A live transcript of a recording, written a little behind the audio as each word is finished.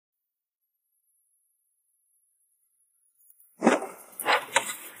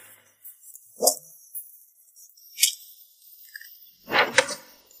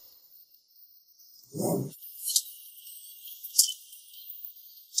好，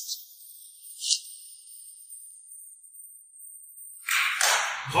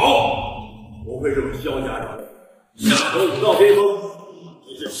不愧是我萧家人，下周武道巅峰，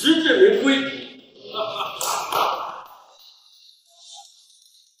你是实至名归。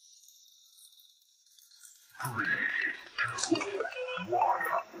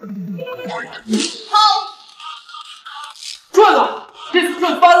好，赚了，这次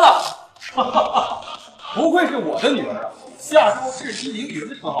赚翻了！哈哈哈，不愧是我的女儿啊！下周世袭凌云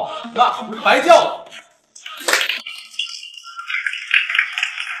的称号，那可不是白叫的。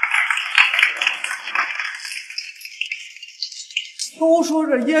 都说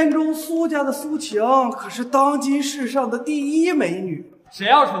这燕州苏家的苏晴可是当今世上的第一美女，谁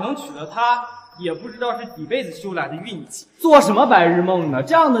要是能娶了她，也不知道是几辈子修来的运气。做什么白日梦呢？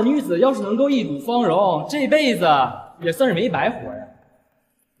这样的女子要是能够一睹芳容，这辈子也算是没白活呀。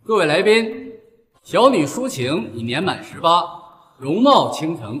各位来宾，小女抒情已年满18，容貌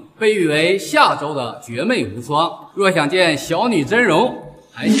倾城，被誉为下周的绝美无双。若想见小女真容，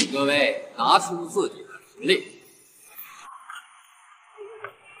还请各位拿出自己的实力。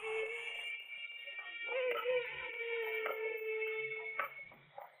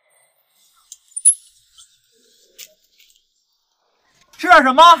 吃点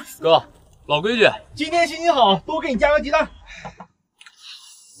什么？哥，老规矩，今天心情好，多给你加个鸡蛋。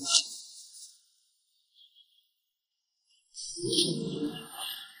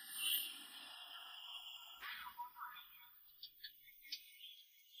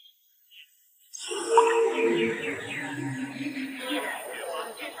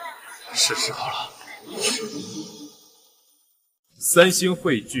是时候了。三星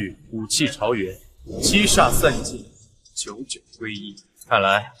汇聚，武器朝元，七煞散尽，久久归一。看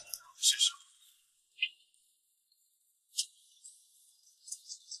来是时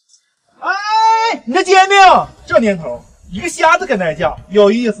候。哎，你的煎饼，这年头一个瞎子跟那叫，有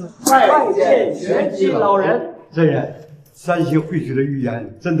意思。拜见玄机老人。真人，三星汇聚的预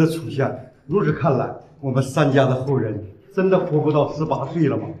言真的出现了。如此看来，我们三家的后人真的活不到18岁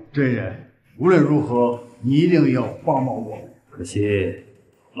了吗？真人，无论如何，你一定要帮帮我们。可惜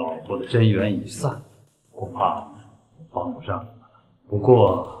老婆的真缘已散，恐怕帮不上。不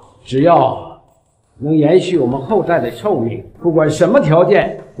过，只要能延续我们后代的寿命，不管什么条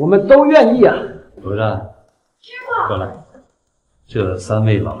件，我们都愿意啊！何战，过来。这3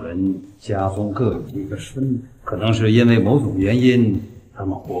位老人家中各有一个孙子，可能是因为某种原因，他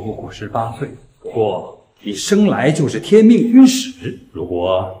们活不过18岁。不过，你生来就是天命军使，如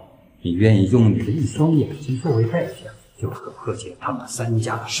果你愿意用你的一双眼睛作为代价，就可破解他们3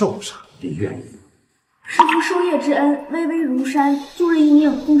家的寿煞，你愿意？ 师父授业之恩，巍巍如山，助人一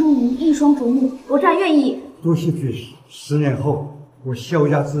命，公中无一双啄木，罗战愿意。多谢军师。10年后，我萧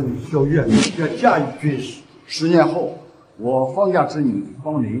家之女萧月愿嫁与军师。10年后，我方家之女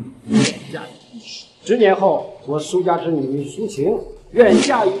方林愿嫁与军师。10年后，我苏家之女苏晴愿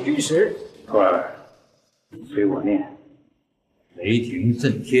嫁与军师。徒儿，你随我念：雷霆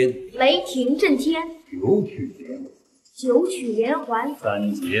震天，雷霆震天，九曲连环，九曲连环，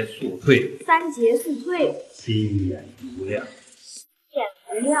三劫速退，三劫速退，心眼无量，眼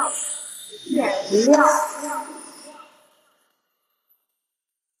不亮，眼不亮。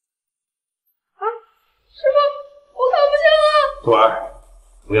啊，师傅，我看不清了。徒儿，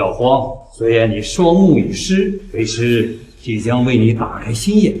不要慌，虽然你双目已失，为师即将为你打开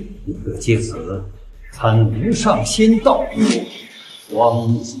心眼，你可借此参无上仙道，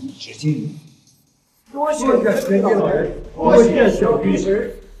双极之境。 多谢玄机老人，多谢小军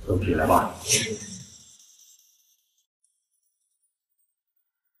师。都起来吧。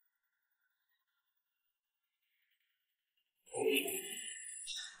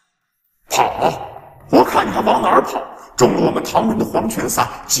跑！我看你还往哪儿跑？中了我们唐门的黄泉散，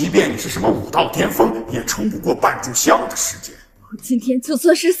即便你是什么武道巅峰，也撑不过半炷香的时间。我今天就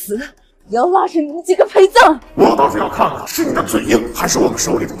算是死，也要拉着你们几个陪葬。我倒是要看看，是你的嘴硬，还是我们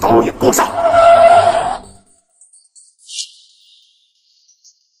手里的刀也够上。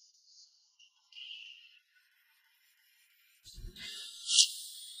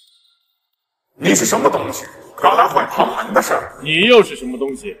你是什么东西？敢来坏唐门的事儿？你又是什么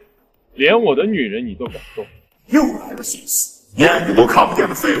东西？连我的女人你都敢动？又来了心思，眼睛都看不见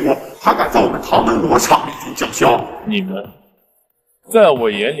的废物，还敢在我们唐门罗场面前叫嚣？你们，在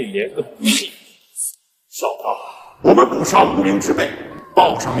我眼里连个屁！小子，我们不杀无名之辈，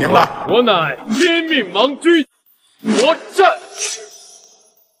报上名来！我乃天命盲君，我战！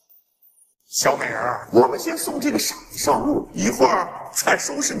小美人，我们先送这个傻子上路，一会儿再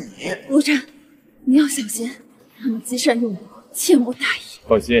收拾你。罗战，你要小心，他们积善用武，切莫大意。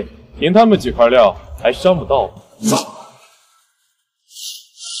放心，凭他们几块料还伤不到我。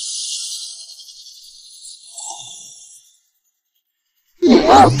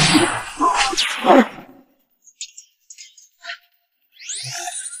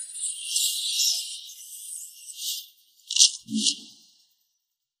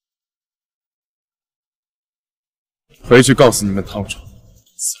回去告诉你们堂主，我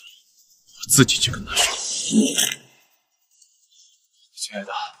自己去跟他说。亲爱的，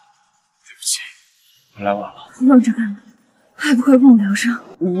对不起，我来晚了。愣着干嘛？还不快跟我疗伤？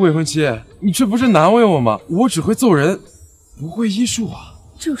未婚妻，你这不是难为我吗？我只会揍人，不会医术啊。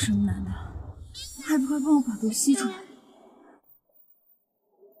这有什么难的？还不快帮我把毒吸出来？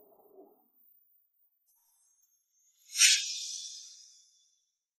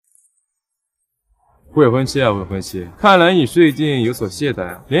未婚妻啊，未婚妻，看来你最近有所懈怠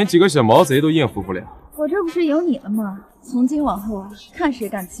啊，连几个小毛贼都应付不了。我这不是有你了吗？从今往后啊，看谁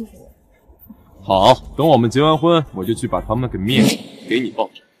敢欺负我。好，等我们结完婚，我就去把他们给灭了，给你报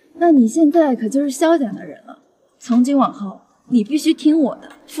仇。那你现在可就是萧家的人了。从今往后，你必须听我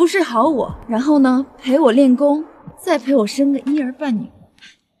的，服侍好我，然后呢，陪我练功，再陪我生个一儿半女。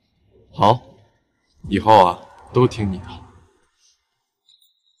好，以后啊，都听你的。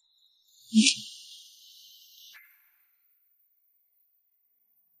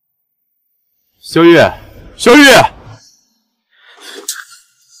萧玉，萧玉，原来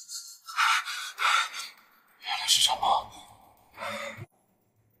是场梦。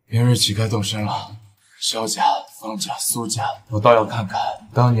明日乞丐动身了，萧家、方家、苏家，我倒要看看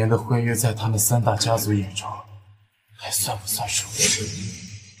当年的婚约在他们三大家族眼中还算不算数。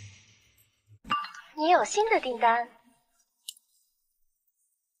你有新的订单。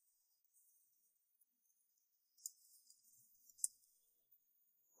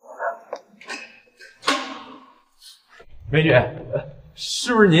美女，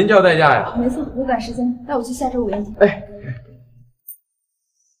是不是您叫代驾呀？没错，我赶时间，带我去下周5元节。哎，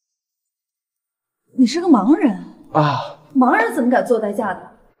你是个盲人啊？盲人怎么敢做代驾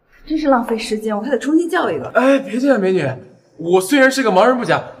的？真是浪费时间，我还得重新教一个。哎，别介，美女，我虽然是个盲人不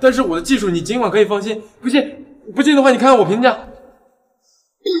假，但是我的技术你尽管可以放心。不信的话，你看看我评价。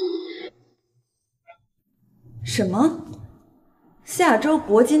什么？下周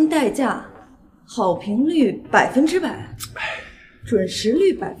铂金代驾？好评率100%，准时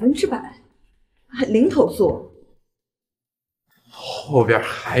率100%，还零投诉。后边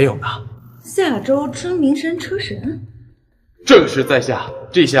还有呢。下周春名山车神，正是在下，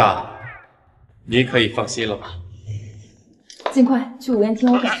这下您可以放心了吧？尽快去5元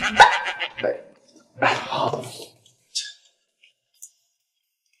厅，我赶时间。好。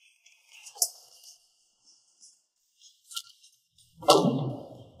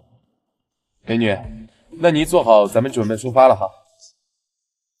美女，那您坐好，咱们准备出发了哈。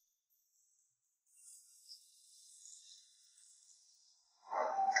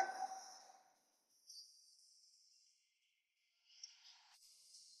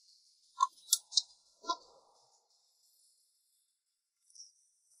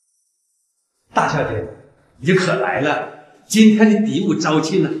大小姐，你可来了！今天的比武招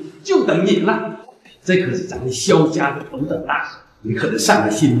亲了，就等你了。这可是咱们萧家的头等大事，你可得上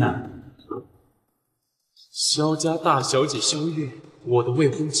个心呐！萧家大小姐萧月，我的未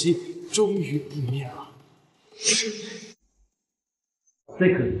婚妻终于碰面了。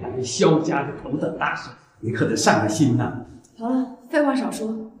这可是咱们萧家的头等大事，你可得上个心呐！好了，废话少说，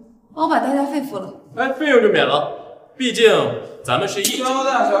帮我把代驾费付了。哎，费用就免了，毕竟咱们是一家。萧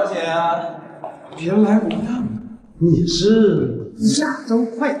大小姐，原来无恙，你是下周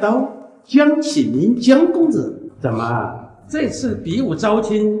快刀江启明江公子，怎么这次比武招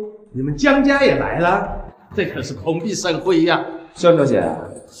亲，你们江家也来了？这可是蓬荜生辉呀！萧小姐，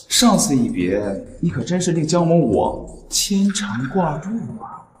上次一别，你可真是令江某我牵肠挂肚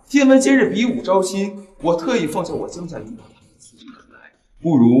啊！听闻今日比武招亲，我特意放下我江家领导，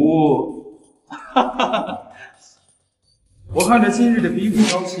不如，我看着今日的比武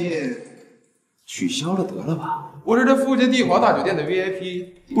招亲取消了得了吧？我是这附近帝华大酒店的 VIP，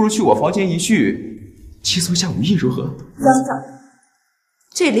 不如去我房间一叙，切磋一下武艺如何？江长，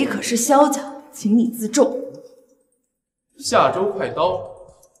这里可是萧家，请你自重。下周快刀，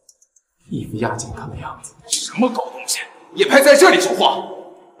一副亚健康的样子，什么狗东西，也配在这里说话？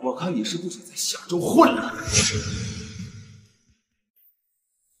我看你是不想在下周混了。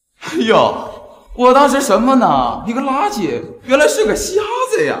哎呦，我当时什么呢？一个垃圾，原来是个瞎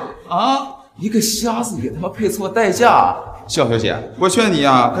子呀！啊，一个瞎子也他妈配错代驾。肖小姐，我劝你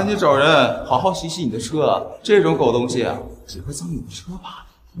啊，赶紧找人好好洗洗你的车，这种狗东西啊，只会脏你的车罢了。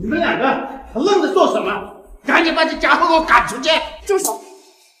你们两个还愣着做什么？赶紧把这家伙给我赶出去！住手！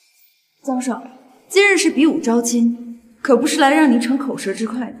江少，今日是比武招亲，可不是来让你逞口舌之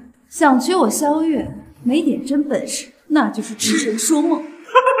快的。想娶我萧月，没点真本事，那就是痴人说梦。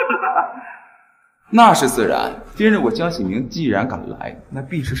那是自然，今日我江启明既然敢来，那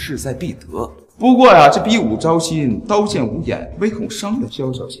必是势在必得。不过呀，这比武招亲，刀剑无眼，唯恐伤了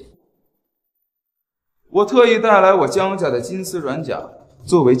萧小姐。我特意带来我江家的金丝软甲，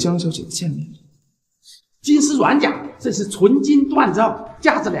作为江小姐的见面礼。金丝软甲，这是纯金锻造，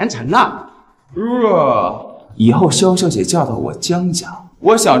价值连城啊！以后萧小姐嫁到我江家，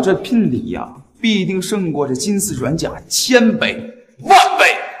我想这聘礼呀，必定胜过这金丝软甲1000倍、10000倍。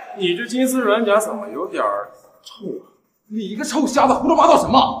你这金丝软甲怎么有点臭啊？你一个臭瞎子，胡说八道什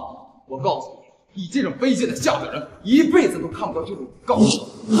么？我告诉你，你这种卑贱的下等人，一辈子都看不到这种高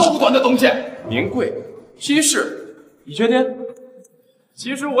端的东西。名贵、稀世，你确定？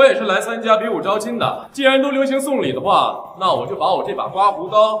其实我也是来参加比武招亲的。既然都流行送礼的话，那我就把我这把刮胡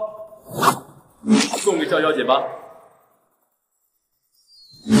刀送给萧小姐吧。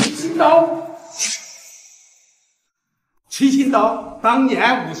青刀，七星刀，当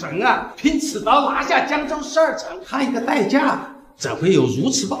年武神啊，凭此刀拿下江州12城，他一个代价，怎会有如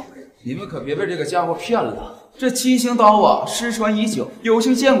此宝贝？你们可别被这个家伙骗了。这七星刀啊，失传已久，有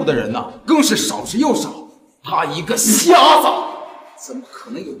幸见过的人呐，更是少之又少。他一个瞎子，怎么可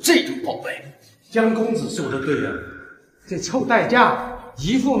能有这种宝贝？江公子说的对啊，这臭代驾，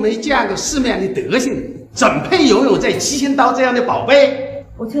一副没见过世面的德行，怎配拥有这七星刀这样的宝贝？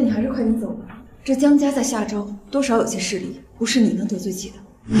我劝你还是快点走吧。这江家在下州多少有些势力，不是你能得罪起的。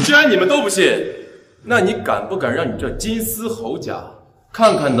既然你们都不信，那你敢不敢让你这金丝猴甲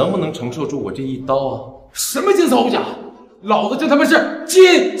看看能不能承受住我这一刀啊？什么金丝猴甲？老子这他妈是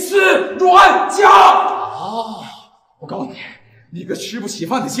金丝软甲！啊！我告诉你，你个吃不起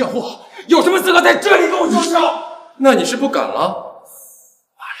饭的贱货，有什么资格在这里跟我叫嚣？那你是不敢了？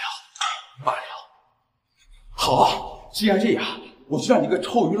罢了。好，既然这样，我就让你个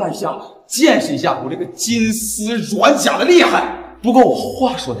臭鱼烂虾见识一下我这个金丝软甲的厉害。不过我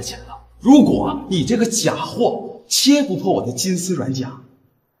话说在前了，如果你这个假货切不破我的金丝软甲，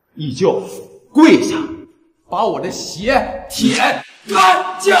你就跪下，把我的血舔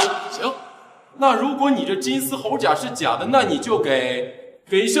干净。行，那如果你这金丝猴甲是假的，那你就给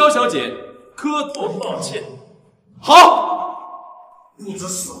萧小姐磕头道歉。好，不知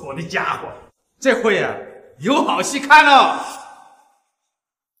死活的家伙，这回啊有好戏看了。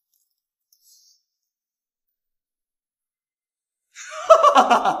哈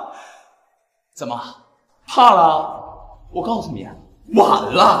哈，怎么怕了？我告诉你，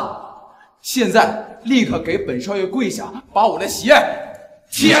晚了！现在立刻给本少爷跪下，把我的血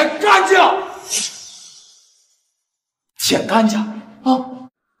舔干净！舔干净啊！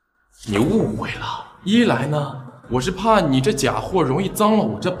你误会了，一来呢，我是怕你这假货容易脏了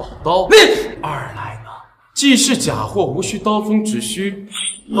我这宝刀；二来呢，既是假货，无需刀锋，只需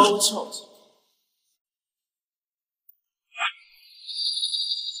刀鞘。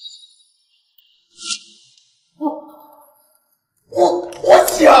我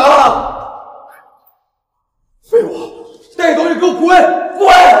假！废物，带东西给我滚！滚！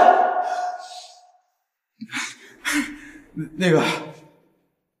那个，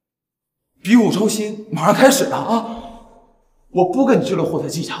比武招亲马上开始了啊！我不跟你这轮货财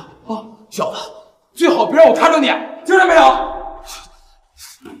计较啊，小子，最好别让我看着你，听见没有？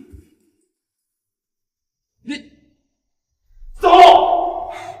你走！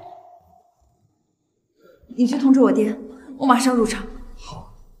你去通知我爹，我马上入场。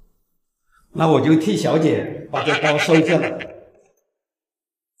好，那我就替小姐把这刀收下来。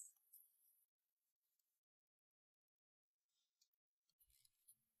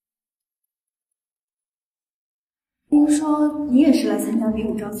听说你也是来参加比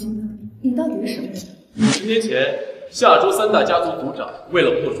武招亲的，你到底是什么人？10年前，夏州3大家族族长为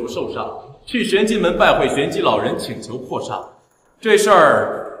了破除寿煞，去玄机门拜会玄机老人，请求破煞。这事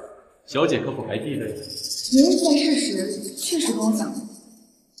儿，小姐可否还记得？您在世时确实跟我讲过。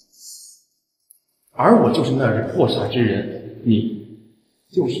而我就是那日破煞之人，你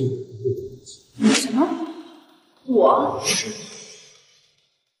就是什么？我？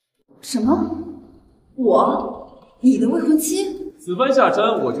什么？我？你的未婚妻？此番下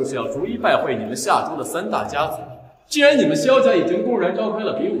山，我就是要逐一拜会你们夏州的3大家族。既然你们萧家已经公然召开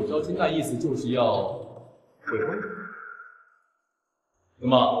了比武招亲，那意思就是要悔婚。那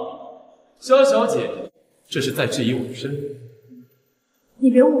么，萧小姐，这是在质疑我的身份。你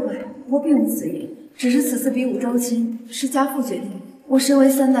别误会，我并无此意，只是此次比武招亲是家父决定，我身为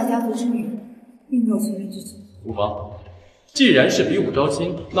3大家族之女，并没有随便之举。无妨，既然是比武招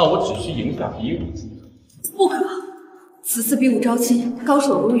亲，那我只需赢下比武即可。不可！此次比武招亲，高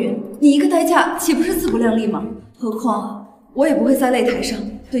手如云，你一个代驾岂不是自不量力吗？何况我也不会在擂台上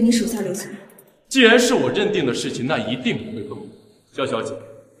对你手下留情。既然是我认定的事情，那一定不会动。萧小姐，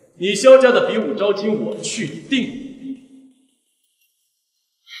你萧家的比武招亲，我去定。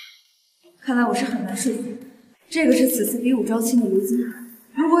看来我是很难说服。这个是此次比武招亲的流金函，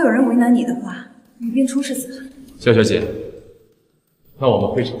如果有人为难你的话，你便出示此函。萧小姐，那我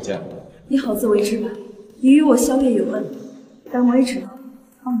们会吵架。你好自为之吧。你与我萧烈有恩，但我也只能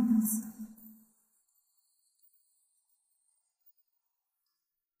帮你到此。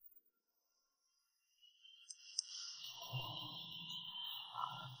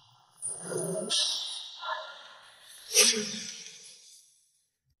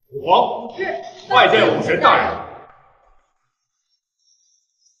武皇，拜见武神大人。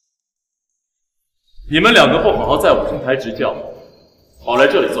你们两个不好好在武神台执教，跑来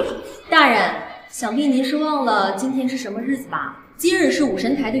这里做什么？大人，想必您是忘了今天是什么日子吧？今日是武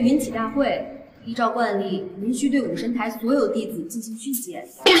神台的云起大会，依照惯例，您需对武神台所有弟子进行训诫。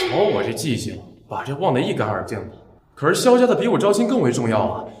我这记性把这忘得一干二净了。可是萧家的比武招亲更为重要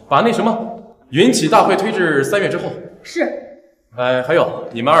啊，把那什么云起大会推至3月之后。是。还有，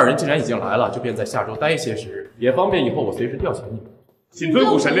你们二人既然已经来了，就便在下周待些时，也方便以后我随时调遣你们。谨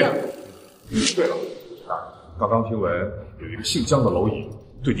遵武神令。对了，刚刚听闻有一个姓姜的蝼蚁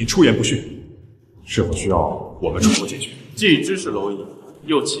对您出言不逊，是否需要我们出手解决？既知是蝼蚁，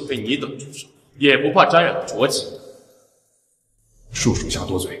又岂非你等出手？也不怕沾染了浊气。恕属下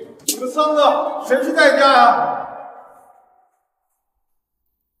多嘴。你们3个谁是代驾呀？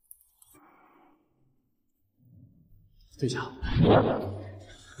对家。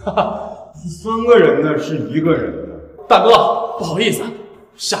哈哈，是3个人呢，是1个人呢？大哥，不好意思，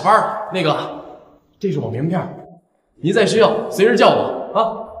下班了。那个，这是我名片，您再需要随时叫我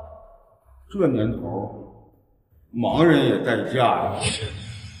啊。这年头，盲人也代驾呀！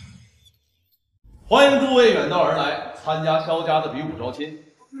欢迎诸位远道而来，参加萧家的比武招亲。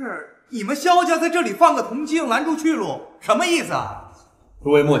是你们萧家在这里放个铜镜拦住去路，什么意思啊？诸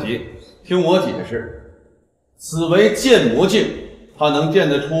位莫急，听我解释。此为鉴魔镜，它能鉴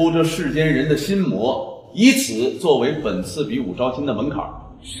得出这世间人的心魔，以此作为本次比武招亲的门槛。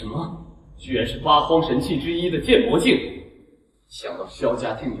什么？居然是8荒神器之一的鉴魔镜！想到萧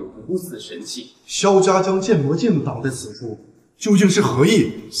家定有如此神器，萧家将鉴魔镜挡在此处，究竟是何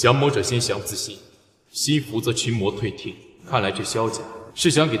意？降魔者先降自心，心服则群魔退听。看来这萧家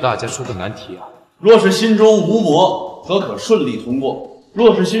是想给大家出个难题啊！若是心中无魔，则可顺利通过；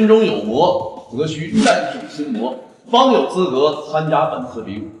若是心中有魔，则需战胜心魔，方有资格参加本次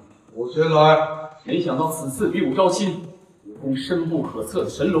比武。我先来。没想到此次比武招亲，武功深不可测的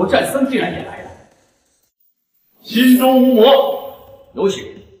神罗战僧竟然也来了。心中无魔，有请。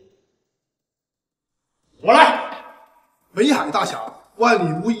我来。北海大侠，万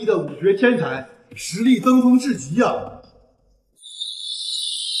里无一的武学天才，实力登峰至极啊！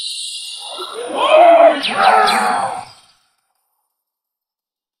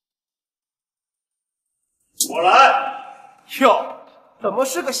我来。哟，怎么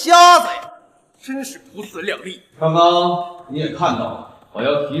是个瞎子呀？真是不自量力！刚刚你也看到了，我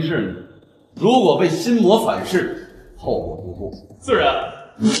要提示你，如果被心魔反噬，后果不顾。自然。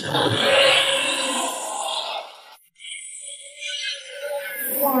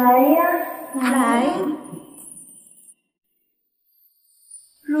来呀，来！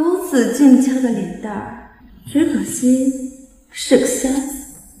如此俊俏的脸蛋儿，只可惜是个瞎子。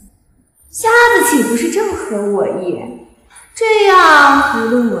瞎子岂不是正合我意？这样，无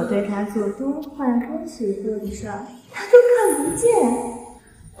论我对他做多坏多许多的事儿，他都看不见。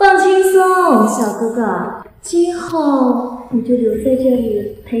放轻松，小哥哥，今后你就留在这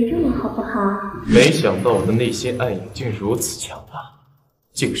里陪着我好不好？没想到我的内心暗影竟如此强大，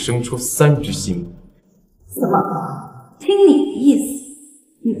竟生出3只心魔。怎么？听你的意思，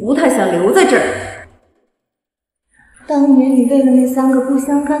你不太想留在这儿？当年你为了那3个不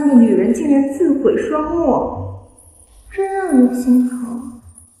相干的女人，竟然自毁双目，真让人心疼。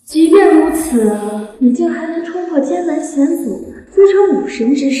即便如此，你竟还能冲破艰难险阻，组成武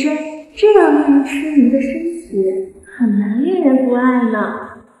神之身，这样令人痴迷的身体，很难令人不爱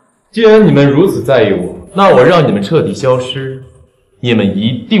呢。既然你们如此在意我，那我让你们彻底消失，你们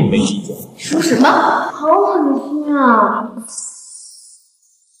一定没意见。说什么？好恶心啊！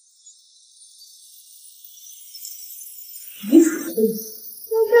你蠢的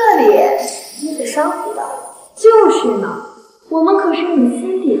在这里，你得伤你的。就是呢，我们可是你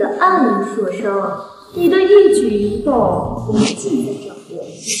心底的暗影所生，你的一举一动，我们尽在掌握。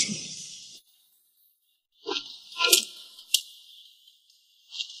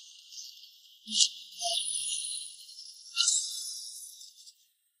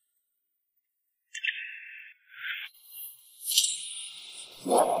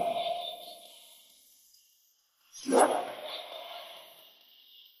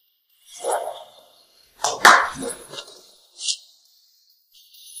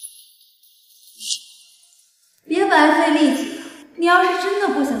别白费力气了，你要是真的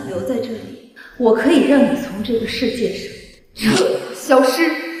不想留在这里，我可以让你从这个世界上彻底消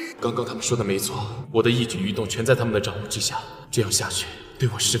失。刚刚他们说的没错，我的一举一动全在他们的掌握之下，这样下去对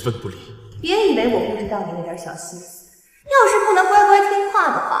我十分不利。别以为我不知道你那点小心思，要是不能乖乖听话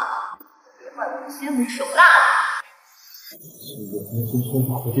的话，别怪我学武手辣的。我公孙通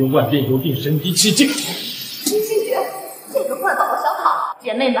话不定，万变有定，神逼其境。林星觉，这个坏宝宝想跑，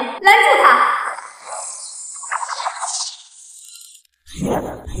姐妹们拦住他！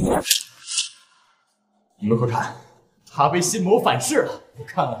你们快看，他被心魔反噬了，我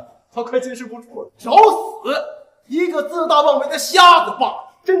看了，他快监视不住了。找死！一个自大妄为的瞎子罢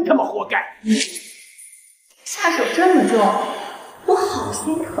了，真他妈活该！下手这么重，我好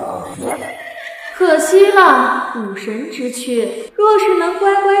心疼。可惜了，武神之躯，若是能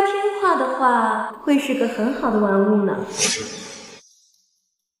乖乖听话的话，会是个很好的玩物呢。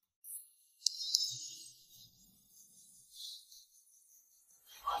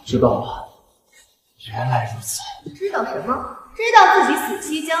知道了，原来如此。知道什么？知道自己死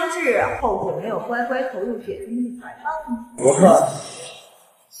期将至，后悔没有乖乖投入血精的怀抱吗？我看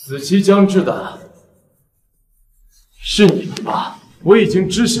死期将至的是你们吧？我已经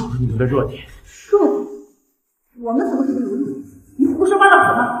知晓了你们的弱点。弱点？我们怎么可能有弱点？你胡说八道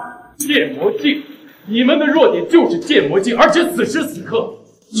什么？剑魔镜，你们的弱点就是剑魔镜，而且此时此刻。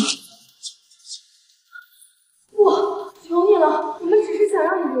不，求你了，我们只是想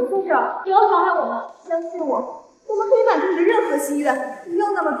让你留在这儿，不要伤害我们。相信我，我们可以满足你的任何心愿。不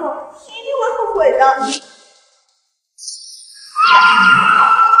要那么做，你一定会后悔的。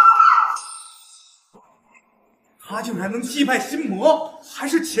他竟然能击败心魔，还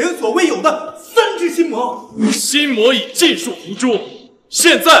是前所未有的3只心魔。心魔已尽数伏诛，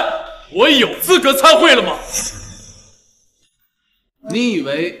现在我有资格参会了吗？你以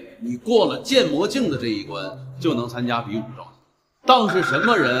为你过了剑魔镜的这一关就能参加比武招亲？当是什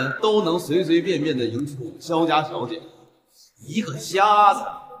么人都能随随便便的迎娶我们萧家小姐？一个瞎子，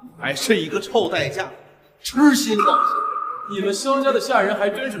还是一个臭代驾，痴心妄想！你们萧家的下人还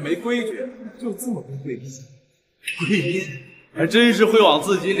真是没规矩，就这么不贵宾。贵宾还真是会往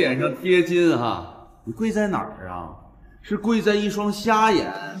自己脸上贴金哈！你贵在哪儿啊？是贵在一双瞎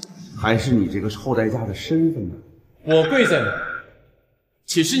眼，还是你这个臭代驾的身份呢？我贵在哪儿？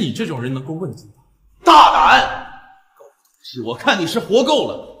岂是你这种人能够问津的？大胆！我看你是活够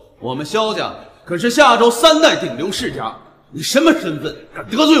了。我们萧家可是下州3代顶流世家，你什么身份敢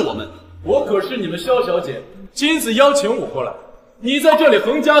得罪我们？我可是你们萧小姐亲自邀请我过来，你在这里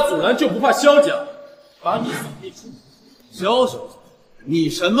横加阻拦，就不怕萧家把你扫地出门？萧小姐，你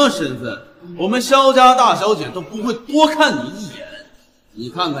什么身份？我们萧家大小姐都不会多看你一眼。你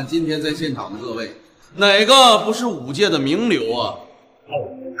看看今天在现场的各位，哪个不是武界的名流啊？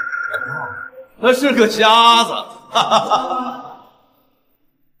他是个瞎子，哈哈哈。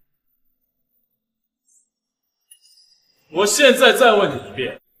我现在再问你一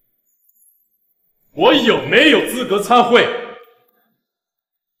遍，我有没有资格参会？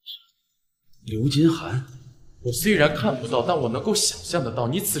刘金寒，我虽然看不到，但我能够想象得到，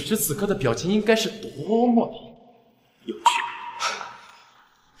你此时此刻的表情应该是多么的有趣。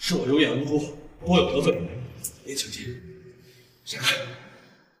是我有眼无珠，多有得罪，别请进，闪开。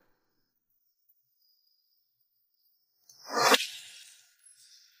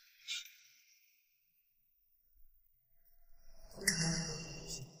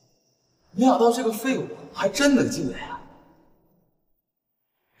没想到这个废物还真能进来呀！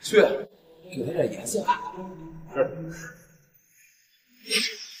去，给他点颜色看看。是。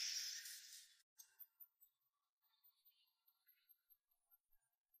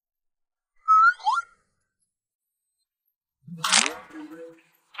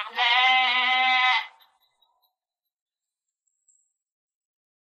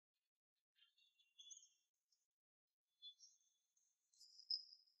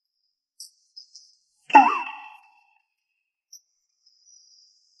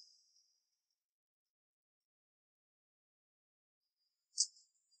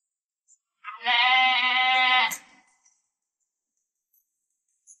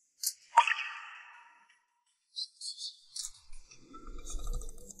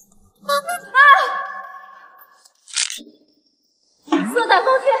色胆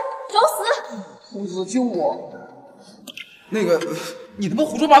包天，找死！公子救我！那个，你他妈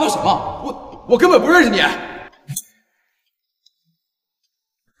胡说八道什么？我根本不认识你！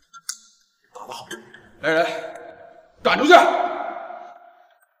打得好！来人，赶出去！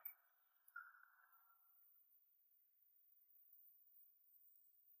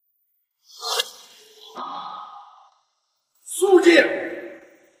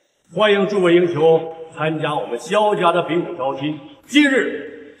欢迎诸位英雄参加我们萧家的比武招亲。今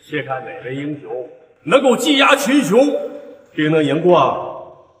日且看哪位英雄能够技压群雄，并能赢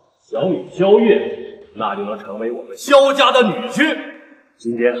过小女萧月，那就能成为我们萧家的女婿。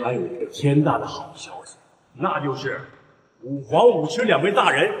今天还有一个天大的好消息，那就是武皇、武池两位大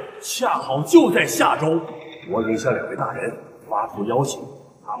人恰好就在下周。我已经向两位大人发出邀请，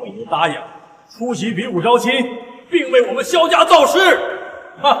他们已经答应出席比武招亲，并为我们萧家造势。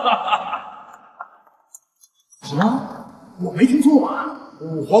哈哈哈哈！什么？我没听错吧？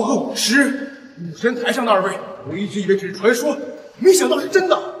武皇和武师，武神台上的二位，我一直以为只是传说，没想到是真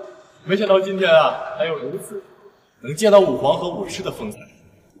的。没想到今天啊，还有如此能见到武皇和武师的风采。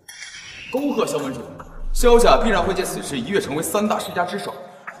恭贺萧门主，萧家必然会借此事一跃成为3大世家之首。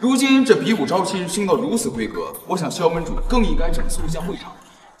如今这比武招亲升到如此规格，我想萧门主更应该整肃一下会场，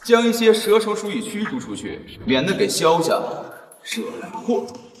将一些蛇虫鼠蚁驱逐出去，免得给萧家惹来祸。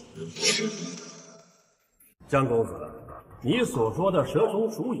江公子，你所说的蛇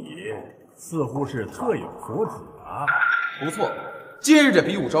虫鼠蚁，似乎是特有所指啊。不错，今日这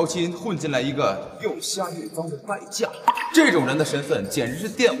比武招亲混进来一个又瞎又脏的败将，这种人的身份简直是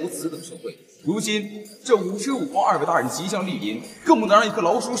玷污此等社会。如今这武师、武皇2位大人即将莅临，更不能让一颗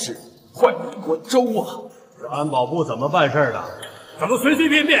老鼠屎坏了一锅粥啊！这安保部怎么办事的？怎么随随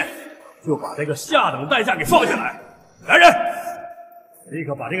便便就把这个下等代驾给放下来？来人，立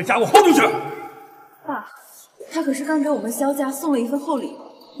刻把这个家伙轰出去！爸，他可是刚给我们萧家送了一份厚礼，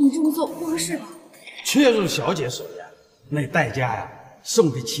你这么做不合适吧？确如小姐所言，那代驾呀，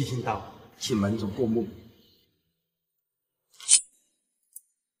送的七星刀，请门主过目。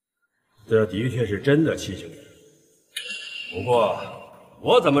这的确是真的七星刀，不过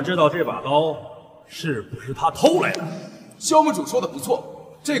我怎么知道这把刀是不是他偷来的？萧门主说的不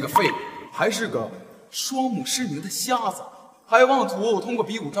错，这个废物还是个双目失明的瞎子，还妄图通过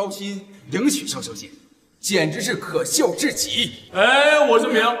比武招亲迎娶萧小姐，简直是可笑至极！哎，我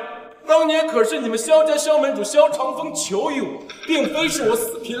证明，当年可是你们萧家萧门主萧长风求于我，并非是我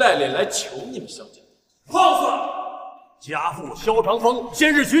死皮赖脸来求你们萧家。放肆！家父萧长风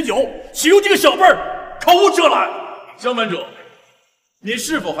先日许久，岂有这个小辈儿口无遮拦？萧门主，你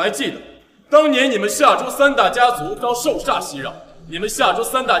是否还记得，当年你们夏州3大家族遭兽煞袭扰，你们夏州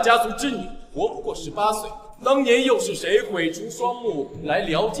3大家族之女活不过18岁，当年又是谁鬼出双目来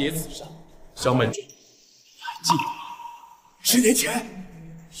了解此事？萧门主，你还记得10年前，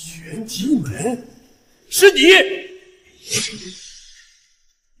玄机门是你？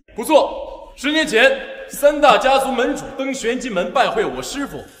不错，10年前3大家族门主登玄机门拜会我师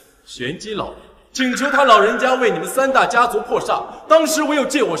父玄机老人，请求他老人家为你们3大家族破煞。当时唯有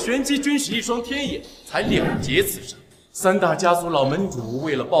借我玄机军师一双天眼，才了结此事。3大家族老门主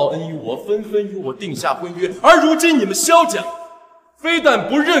为了报恩于我，纷纷与我定下婚约。而如今你们萧家非但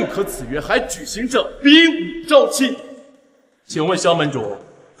不认可此约，还举行这比武招亲。请问萧门主，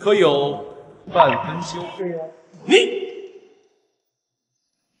可有半分羞愧啊？你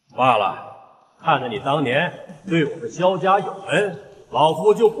罢了，看着你当年对我们萧家有恩，老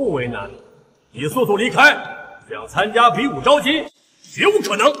夫就不为难你。你速速离开，想参加比武招亲，绝无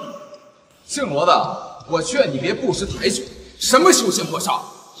可能。姓罗的，我劝你别不识抬举，什么修仙破煞，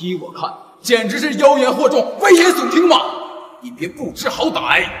依我看，简直是妖言惑众，危言耸听嘛！你别不知好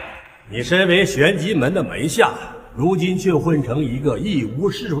歹。你身为玄机门的门下，如今却混成一个一无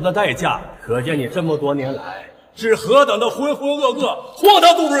是处的代驾，可见你这么多年来是何等的浑浑噩噩、荒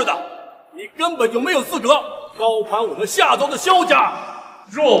唐度日的！你根本就没有资格高攀我们夏州的萧家。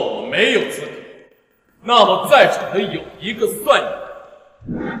若我没有资格，那么在场的有一个算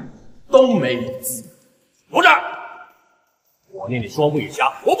一个，都没有资格。罗战，我念你双目以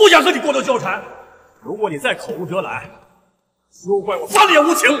瞎，我不想和你过多交缠。如果你再口无遮拦，休怪我翻脸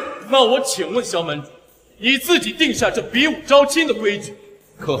无情。那我请问萧门主，你自己定下这比武招亲的规矩，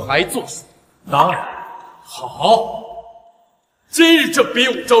可还作数？当然。好，今日这比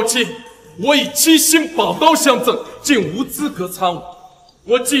武招亲，我以7星宝刀相赠，竟无资格参武。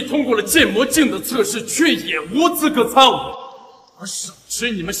我既通过了剑魔镜的测试，却也无资格参武。而手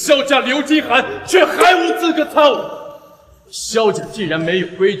持你们萧家流金函，却还无资格参武。萧家既然没有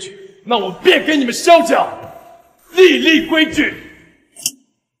规矩，那我便给你们萧家立规矩。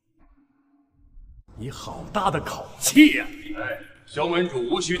你好大的口气呀！哎，萧门主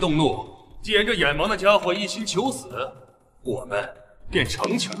无需动怒，既然这眼盲的家伙一心求死，我们便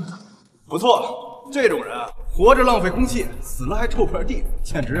成全了他。不错，这种人活着浪费空气，死了还臭片地，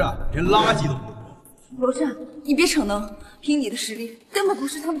简直啊，连垃圾都不如。罗战，你别逞能，凭你的实力，根本不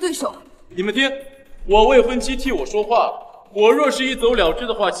是他们对手。你们听，我未婚妻替我说话了。我若是一走了之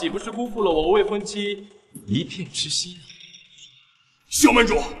的话，岂不是辜负了我未婚妻一片痴心？萧门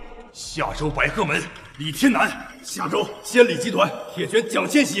主，下周白鹤门李天南，下周千里集团铁拳蒋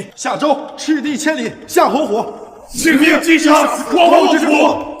千玺，下周赤地千里夏侯火，性命击杀光王之主。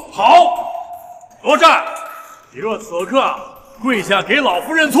好，罗战，你若此刻跪下给老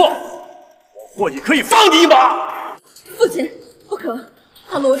夫认错，我或许可以放你一马。父亲，不可！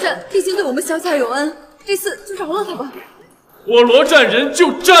他罗战毕竟对我们萧家有恩，这次就饶了他吧。我罗战人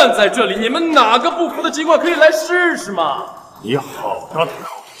就站在这里，你们哪个不服的情况可以来试试嘛？你好大的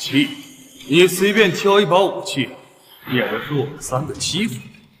口气！你随便挑一把武器，免得受我们3个欺负。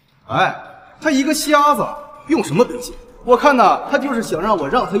哎，他一个瞎子，用什么本钱？我看呐，他就是想让我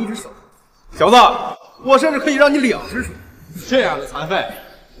让他一只手。小子，我甚至可以让你2只手。这样的残废，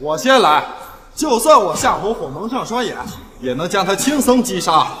我先来，就算我夏侯火蒙上双眼，也能将他轻松击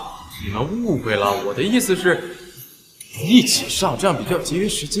杀。你们误会了，我的意思是一起上，这样比较节约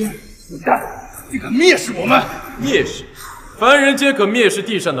时间。你干，你敢蔑视我们？蔑视？凡人皆可蔑视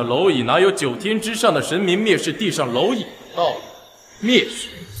地上的蝼蚁，哪有9天之上的神明蔑视地上蝼蚁的道理？蔑视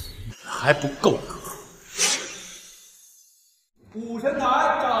还不够格。武神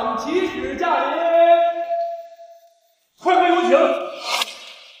台掌旗使驾临，快快有请。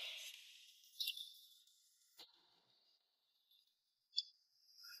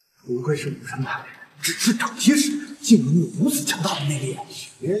不愧是武神台，只是掌旗使，竟能有如此强大的内力，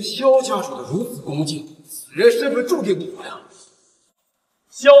连萧家主的如此恭敬，此人身份注定不可量。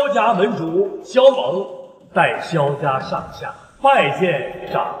萧家门主萧猛代萧家上下拜见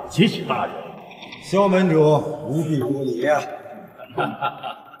掌旗使大人。萧门主无必多礼啊！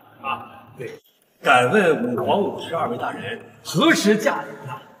对，敢问武皇、武痴2位大人何时驾临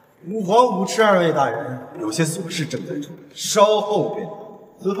啊？武皇、武痴2位大人有些琐事正在处理，稍后便。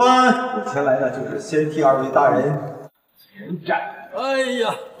此番我前来的就是先替2位大人前战。哎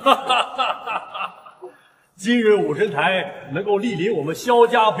呀，哈哈哈哈哈！今日武神台能够莅临我们萧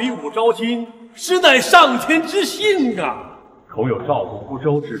家比武招亲，实乃上天之幸啊！口有照顾不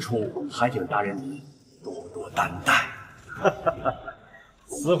周之处，还请大人您多多担待。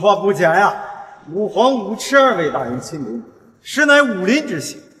此话不假呀，武皇、武痴2位大人亲临，实乃武林之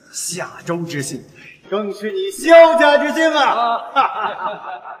幸，夏州之幸，更是你萧家之幸啊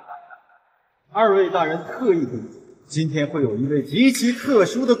！2位大人特意叮嘱，今天会有一位极其特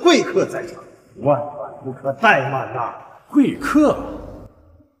殊的贵客在场，万万不可怠慢呐！贵客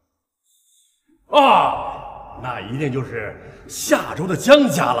啊，那一定就是夏州的江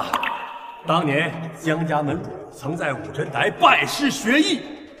家了。当年江家门主曾在武神台拜师学艺，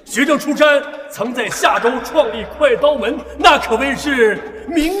学成出山，曾在夏州创立快刀门，那可谓是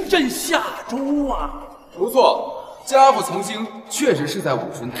名震夏州啊！不错，家父曾经确实是在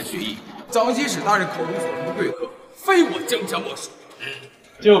武神台学艺。掌旗使大人口中所说的贵客，非我江家莫属。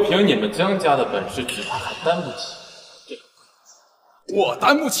就凭你们江家的本事，只怕还担不起这个贵客。我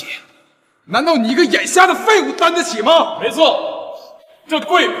担不起？难道你一个眼瞎的废物担得起吗？没错，这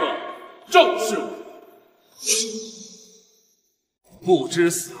贵客正是我。不知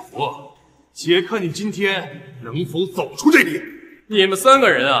死活，且看你今天能否走出这里。你们3个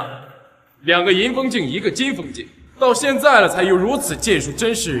人啊，2个银风镜，1个金风镜，到现在了才有如此剑术，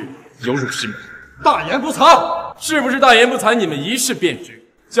真是有辱师门。大言不惭！是不是大言不惭？你们一试便知。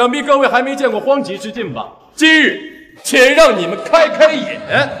想必各位还没见过荒极之境吧？今日且让你们开开眼。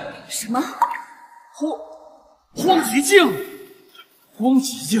什么？荒极境？荒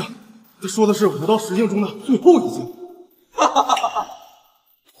极境？这说的是5道10境中的最后一境。哈哈哈哈！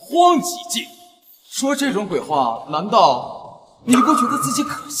荒极境，说这种鬼话，难道你不觉得自己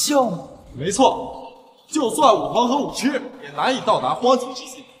可笑吗？没错，就算武皇和武痴也难以到达荒极之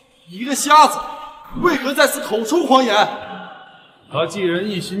境。一个瞎子，为何在此口出狂言？他既然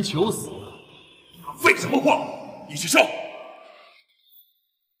一心求死，他废什么话？你去上！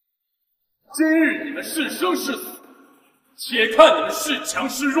今日你们是生是死，且看你们是强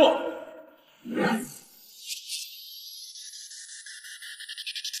是弱。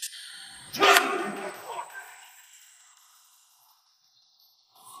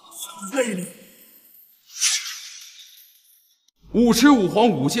魅力！武痴、武皇、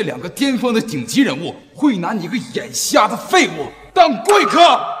武界2个巅峰的顶级人物，会拿你一个眼瞎的废物当贵客？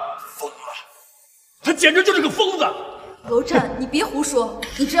疯了！他简直就是个疯子！罗战，你别胡说！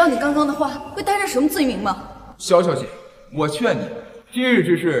你知道你刚刚的话会带上什么罪名吗？萧小姐，我劝你，今日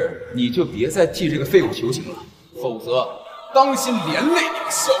之事你就别再替这个废物求情了，否则当心连累你们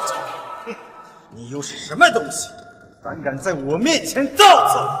萧家。哼，你又是什么东西？胆敢在我面前造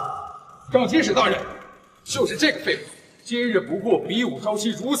次！掌旗使大人，就是这个废物，今日不顾比武招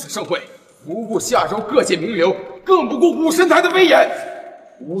亲如此盛会，不顾夏州各界名流，更不顾武神台的威严，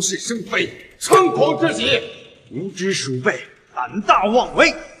无事生非，猖狂之极，无知鼠辈，胆大妄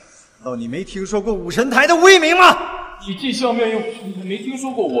为！难道你没听说过武神台的威名吗？你既笑面用神台，没听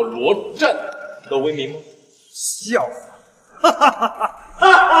说过我罗战的威名吗？笑话！哈哈哈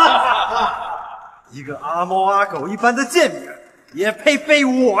哈哈！一个阿猫阿狗一般的贱名，也配被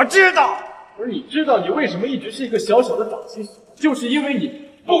我知道？而你知道你为什么一直是一个小小的长亲属，就是因为你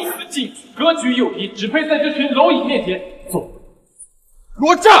不思进取，格局又低，只配在这群蝼蚁面前做。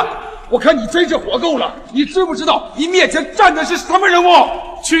罗战，我看你真是活够了！你知不知道你面前站的是什么人物？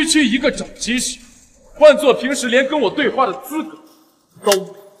区区一个长亲属，换做平时连跟我对话的资格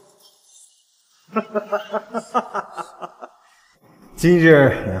都。今日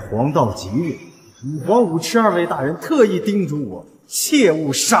乃黄道吉日，武皇、武痴二位大人特意叮嘱我，切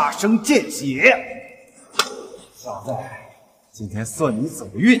勿杀生见血。小子，今天算你走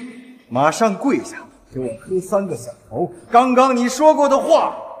运，马上跪下，给我磕3个响头。刚刚你说过的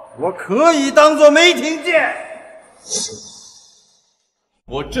话，我可以当做没听见。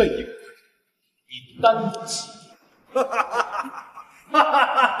我这一个你担不起。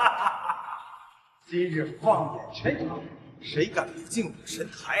今日放眼全场，谁敢不进武神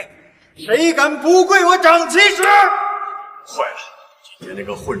台？谁敢不跪我长亲时？坏了！今天那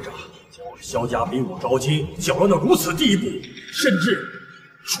个混账将我萧家比武招亲搅乱到如此地步，甚至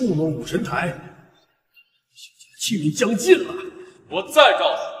触怒武神台，萧家气运将尽了。我再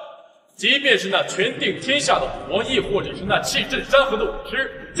告诉你，即便是那权定天下的武王，亦或者是那气震山河的武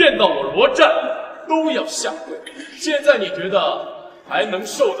痴，见到我罗战都要下跪。现在你觉得还能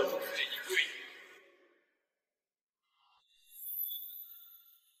受得住这一跪？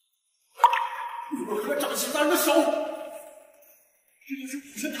我和长亲大人的手，这就是武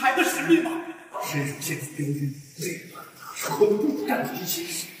神台的使命吗？身属现此兵军，最怕他是恐怖战敌形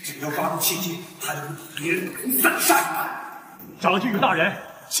势，只要发动气机，他就会把别人同散杀。长亲与大人，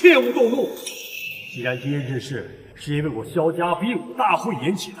切勿动怒。既然今日之事是因为我萧家比武大会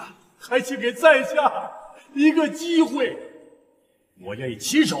引起的，还请给在下一个机会，我愿意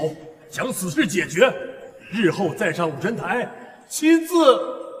亲手将此事解决，日后再上武神台，亲自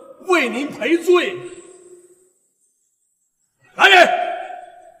为您赔罪。来人，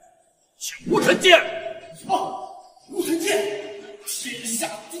请无尘剑！无尘剑，天下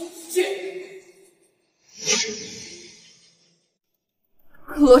第一剑。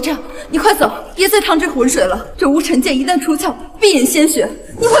罗战，你快走，别再趟这浑水了。这无尘剑一旦出鞘，必饮鲜血，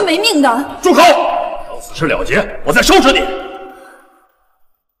你会没命的。住口！等此事了结，我再收拾你。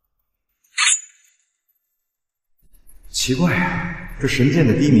奇怪，这神剑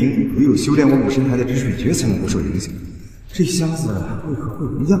的低鸣，唯有修炼我武神台的止水诀才能不受影响。这瞎子为何会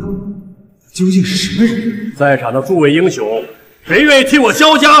无恙？究竟是什么人？在场的诸位英雄，谁愿意替我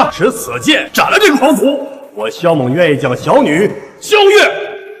萧家使此剑斩了这个狂徒？我萧猛愿意将小女萧月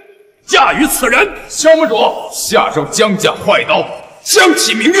嫁与此人。萧门主，下周将架坏刀，将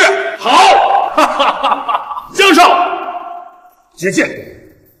起明月。好，哈哈哈哈！江少，接剑。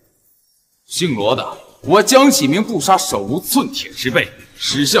姓罗的，我江启明不杀手无寸铁之辈。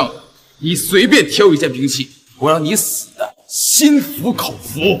识相，你随便挑一件兵器，我让你死的心服口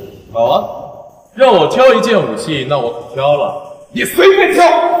服。好啊，让我挑一件武器，那我可挑了。你随便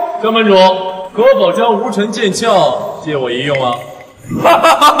挑。江门主，可否将无尘剑鞘借我一用啊？哈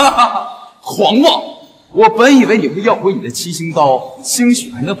哈哈哈哈！狂妄！我本以为你会要回你的七星刀，兴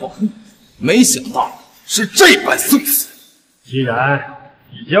许还能保护，没想到是这般送死。既然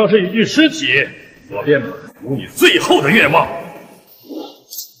你将是一具尸体，我便满足你最后的愿望。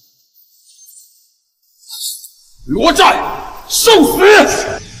罗战，受死！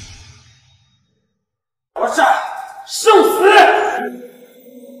罗战，受死！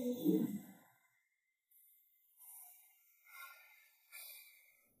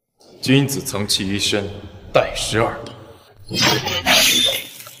君子曾其一身，待时而动。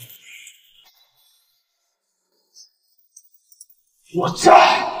我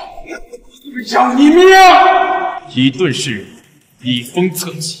战，让你命！以盾示人，以风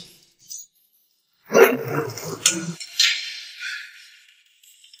侧起。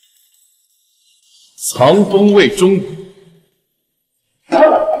藏锋为中武，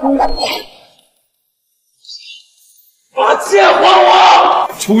把剑还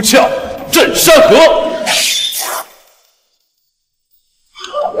我！出鞘震山河。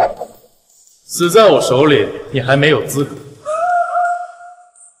死在我手里，你还没有资格。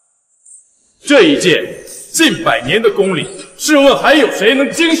这一剑近100年的功力，试问还有谁能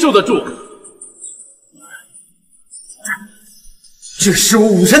经受得住？这是我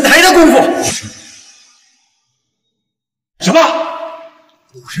武神台的功夫。什么？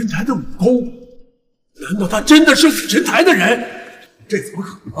武神台的武功？难道他真的是武神台的人？这怎么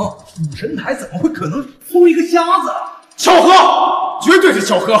可能？武神台怎么会可能出一个瞎子？巧合，绝对是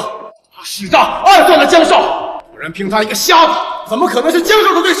巧合！使诈暗算了江少，不然凭他一个瞎子，怎么可能是江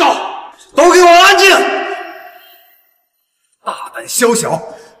少的对手？都给我安静！大胆宵小，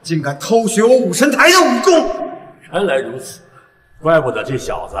竟敢偷学我武神台的武功！原来如此，怪不得这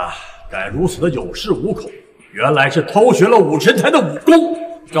小子敢如此的有恃无恐，原来是偷学了武神台的武功。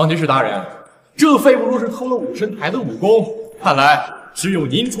长吉士大人，这废物若是偷了武神台的武功，看来只有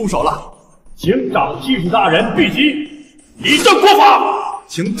您出手了。请长吉士大人毕旗，以正国法。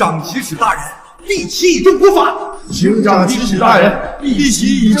请长吉士大人毕旗以正国法。请长吉士大人毕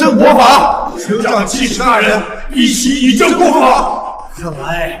旗以正国法。请长吉士大人毕旗以正国法。看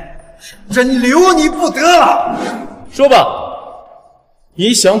来是真留你不得了。说吧，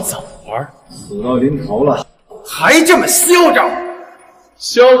你想怎么玩？死到临头了，还这么嚣张？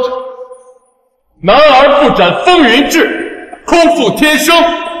嚣张！男儿不斩风云志，空负天生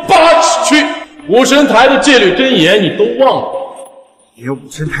8尺躯。武神台的戒律真言你都忘了？连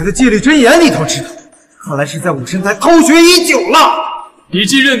武神台的戒律真言你都知道，看来是在武神台偷学已久了。你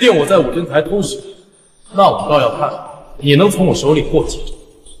既认定我在武神台偷学，那我倒要看你能从我手里获几招。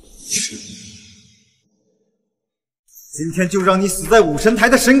今天就让你死在武神台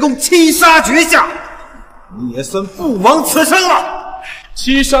的神功七杀诀下，你也算不枉此生了。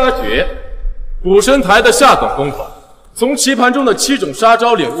七杀诀，武神台的下等功法，从棋盘中的7种杀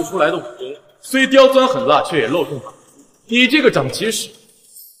招领悟出来的武功，虽刁钻狠辣，却也漏洞百出。你这个长棋士，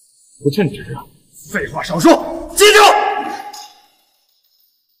不称职啊！废话少说，记住，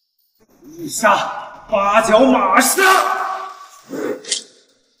一杀8脚马杀。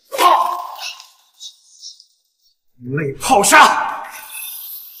类炮杀，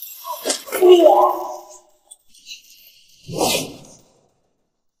哇！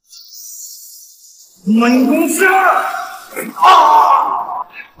闷功杀，啊！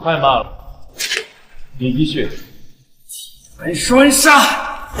太慢了，你继续。铁栓杀，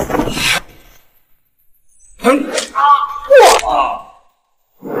哇！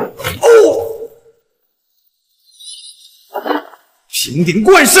哦！平顶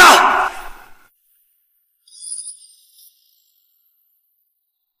贯杀。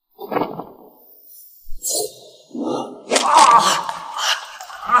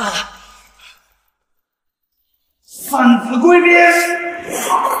三子归边，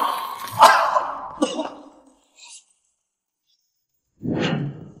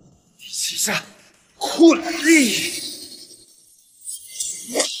第七杀困力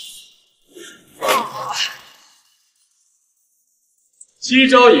，7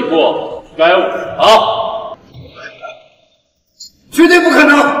招已过，该我了。绝对不可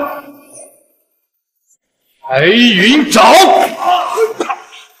能！白云掌。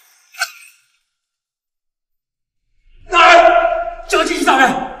长吉士大人，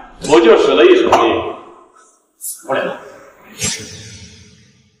我就使了一手力，死不了。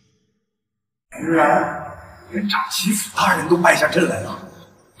居然连长吉士大人都败下阵来了，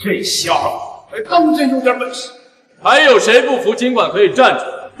这小子还当真有点本事。还有谁不服，尽管可以站出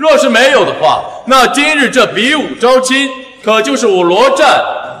来。若是没有的话，那今日这比武招亲，可就是我罗战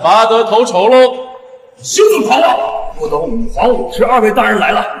拔得头筹喽。休想狂妄！不等武皇、武师2位大人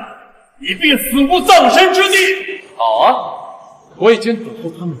来了，你必死无葬身之地。好啊。我已经等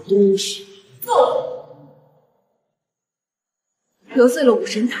候他们多时。得罪了武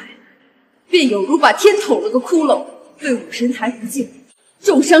神台，便有如把天捅了个窟窿，对武神台不敬，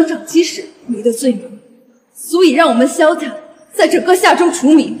重伤长吉士你的罪名，所以让我们萧家在整个夏州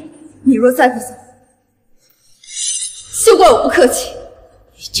除名。你若再不走，休怪我不客气。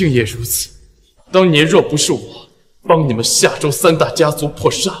竟也如此。当年若不是我帮你们夏州3大家族破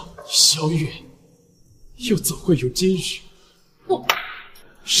杀萧月，又怎会有今日？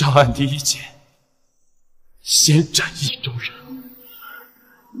上岸第一剑，先斩意中人。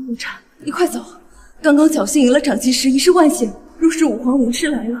陆战，你快走！刚刚侥幸赢了长吉士，已是万幸。若是武皇武师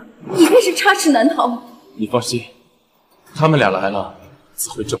来了，你便是插翅难逃。你放心，他们俩来了，自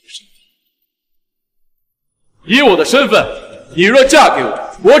会正视你。以我的身份，你若嫁给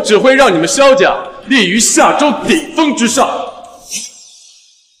我，我只会让你们萧家立于夏州顶峰之上。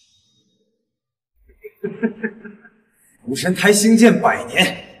武神台兴建100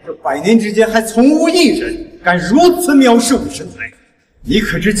年，这100年之间还从无一人敢如此藐视武神台。你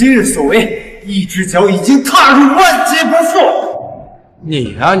可知今日所为，一只脚已经踏入万劫不复。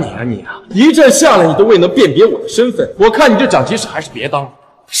你一阵下来，你都未能辨别我的身份。我看你这长吉士还是别当了。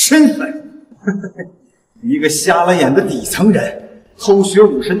身份？一个瞎了眼的底层人，偷学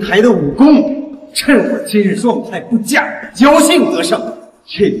武神台的武功，趁我今日状态不佳，侥幸得胜，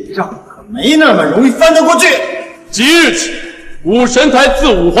这笔账可没那么容易翻得过去。即日起，武神台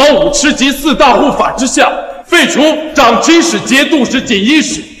自武皇、武痴及4大护法之下，废除长青使、节度使、锦衣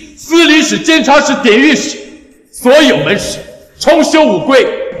使司礼使、监察使、典狱使，所有门使重修武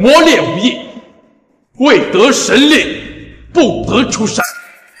规，磨练武艺，未得神令，不得出山。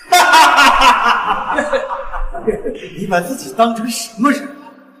你把自己当成什么人了？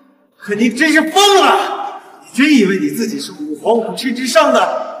可你真是疯了！你真以为你自己是五皇五痴之上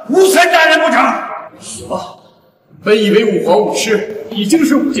的武神大人不成？什么？本以为五皇五痴已经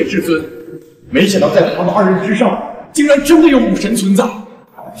是五界至尊，没想到在他们二人之上，竟然真的有武神存在。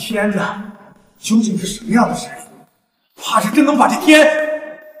天哪，究竟是什么样的实力？怕是真能把这天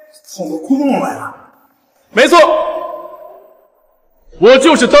捅个窟窿来了。没错，我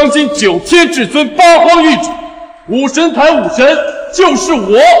就是当今9天至尊八荒域主，武神台武神就是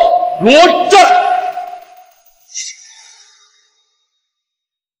我罗战。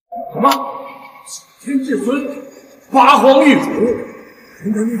什么？9天至尊八荒域主，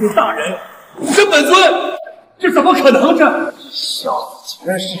人的那位大人武神本尊，这怎么可能？这小子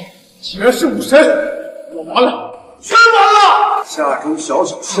竟然是武神，我完了，全完了！下周小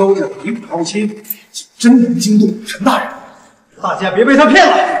小削弱比武招亲，竟真能惊动武神大人。大家别被他骗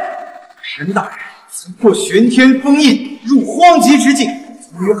了！神大人曾破玄天封印，入荒极之境，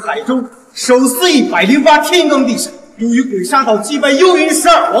卒于海中，手撕108天罡地神，又于鬼杀岛击败幽云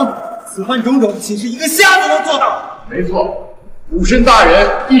12王。此番种种，岂是一个瞎子能做到？没错，武神大人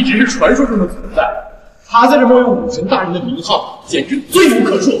一直是传说中的存在，他在这冒用武神大人的名号，简直罪无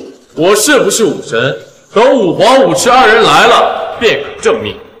可恕。我是不是武神？等五皇五痴2人来了，便可证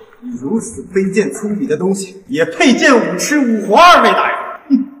明。你如此卑贱粗鄙的东西，也配见武痴五皇2位大人？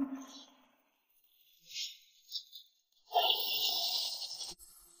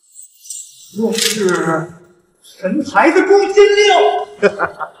若是神台的诛仙令，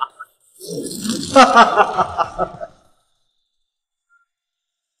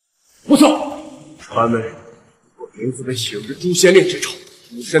不错，传闻我名字被写入诛仙令之中，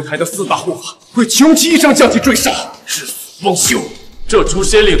武神台的4大护法会穷其一生将其追杀，至死方休。这诛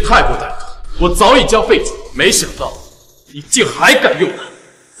仙令太过歹毒，我早已将废除。没想到你竟还敢用它！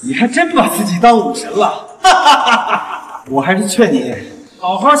你还真把自己当武神了！我还是劝你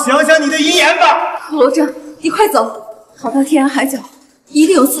好好想想你的遗言吧。罗正，你快走，逃到天涯海角，一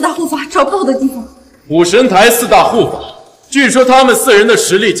定有4大护法找不到的地方。武神台4大护法，据说他们4人的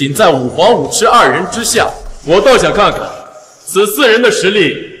实力仅在五皇五痴2人之下，我倒想看看此4人的实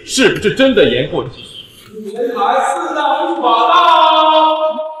力是不是真的言过其实。武神台4大护法到！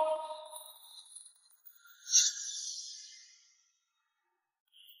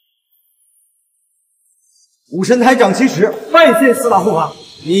武神台掌旗使拜见4大护法。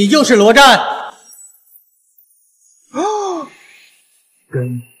你就是罗战？哦，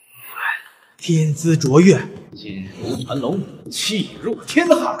根天资卓越，心如盘龙，气若天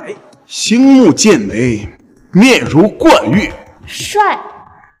海，星目剑眉，面如冠玉，帅，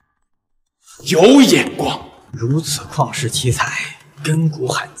有眼光。如此旷世奇才，根骨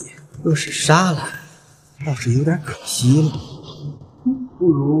罕见。若是杀了，倒是有点可惜了。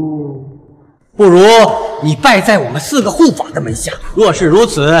不如你拜在我们4个护法的门下。若是如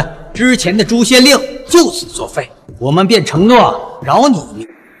此，之前的诛仙令就此作废，我们便承诺饶你一命。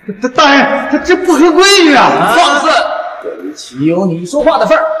大人，他这不合规矩啊！放肆！这岂有你说话的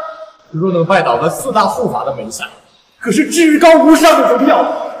份儿？若能拜倒个4大护法的门下，可是至高无上的荣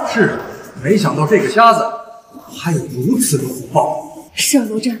耀。是，没想到这个瞎子还有如此的虎豹。是啊，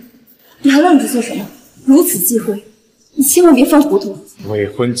罗战，你还愣着做什么？如此忌讳，你千万别犯糊涂。未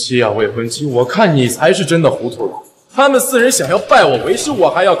婚妻啊，未婚妻，我看你才是真的糊涂了。他们4人想要拜我为师，我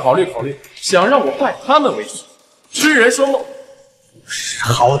还要考虑考虑；想让我拜他们为师，痴人说梦。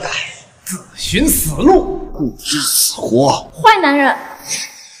好歹自寻死路，不知死活。坏男人！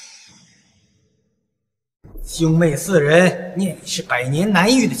兄妹4人念你是100年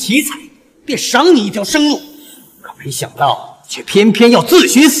难遇的奇才，便赏你一条生路。可没想到，却偏偏要自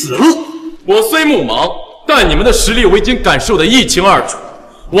寻死路。我虽目盲，但你们的实力我已经感受得一清二楚。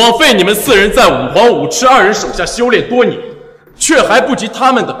枉费你们4人在五皇五痴2人手下修炼多年，却还不及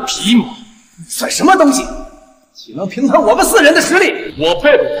他们的皮毛。算什么东西？岂能评判我们4人的实力？我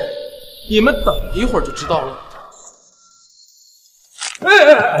配不配？你们等一会儿就知道了。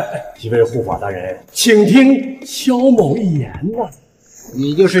几位护法大人，请听萧某一言呐。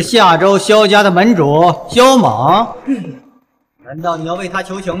你就是下周萧家的门主萧猛？难道你要为他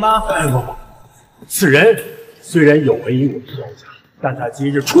求情吗？不，此人虽然有违于我萧家，但他今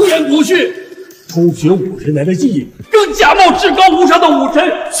日出言不逊，偷学武神台的技艺，更假冒至高无上的武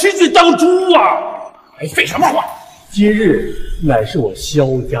神，屈居当主啊！还废什么话？今日乃是我萧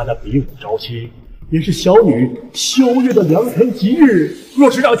家的比武招亲，也是小女萧月的良辰吉日。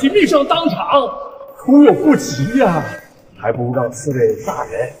若是让其命丧当场，恐有不及呀！还不如让四位大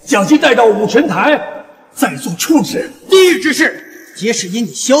人将其带到武神台，再做处置。今日之事，皆是因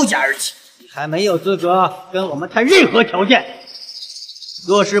你萧家而起，你还没有资格跟我们谈任何条件。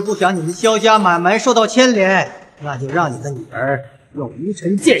若是不想你们萧家买卖受到牵连，那就让你的女儿用无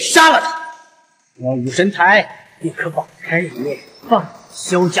尘剑杀了他。我武神台便可网开一面，放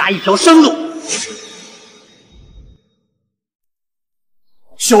萧家一条生路。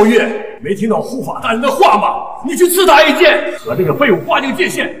萧月，没听到护法大人的话吗？你去刺他一剑，和这个废物划定界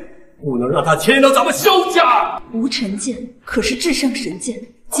限，不能让他牵连到咱们萧家。无尘剑可是至上神剑，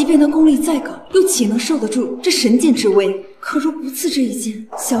即便他功力再高，又岂能受得住这神剑之威？可若不刺这一剑，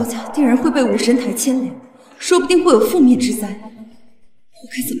萧家定然会被武神台牵连，说不定会有覆灭之灾。我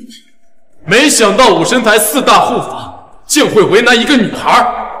该怎么办？没想到武神台4大护法竟会为难一个女孩。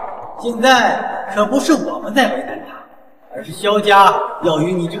现在可不是我们在为难他，而是萧家要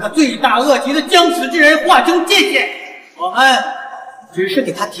与你这个罪大恶极的将死之人划清界限。我们只是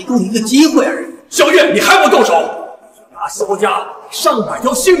给他提供一个机会而已。萧月，你还不动手？拿萧家上百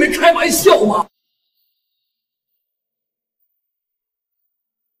条性命开玩笑吗？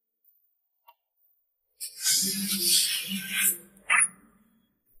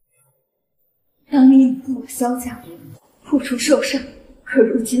当年你为我萧家付出受伤，可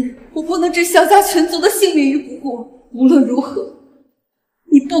如今我不能置萧家全族的性命于不顾。无论如何，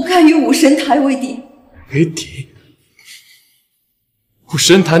你不该与武神台为敌。为敌？武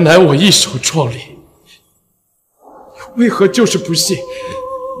神台乃我一手创立，为何就是不信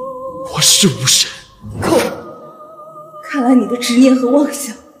我是武神？够了！看来你的执念和妄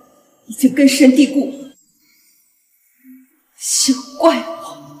想已经根深蒂固了。休怪我！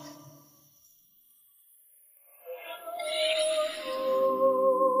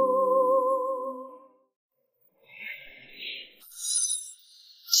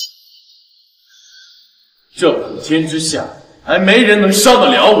这普天之下，还没人能伤得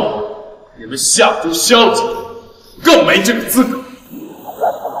了我。你们夏州萧家更没这个资格。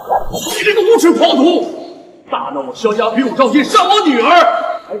你这个无耻狂徒，大闹我萧家比武招亲，伤我女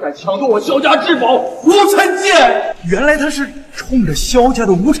儿，还敢抢夺我萧家至宝无尘剑！原来他是冲着萧家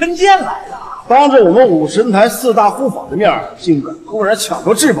的无尘剑来的。当着我们武神台4大护法的面，竟敢公然抢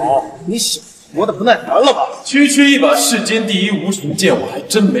夺至宝，你小子活得不耐烦了吧？区区一把世间第一无尘剑，我还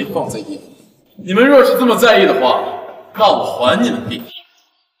真没放在眼里。你们若是这么在意的话，那我还你们命。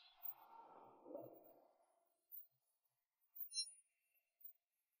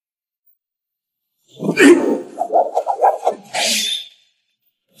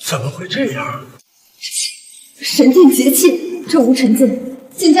怎么会这样？神剑劫气，这无尘剑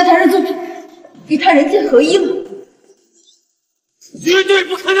竟将他人作主，与他人剑合一了。绝对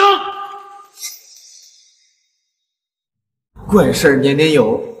不可能！怪事年年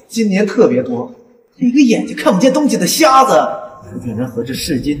有，今年特别多。一个眼睛看不见东西的瞎子，竟然和这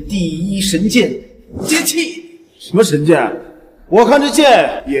世间第一神剑接气。什么神剑？我看这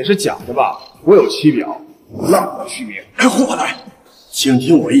剑也是假的吧？我有其表，浪得虚名。哎，护法大人，请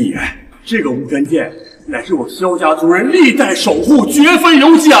听我一言，这个无尘剑乃是我萧家族人历代守护，绝非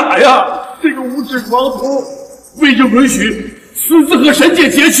有假呀！这个无耻狂徒为着允许私自和神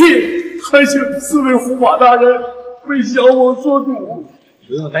剑结气，还请4位护法大人为小我做主。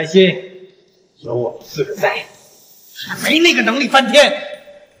不用担心，有我们4个在，他没那个能力翻天。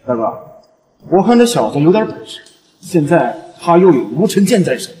大哥，我看这小子有点本事，现在他又有无尘剑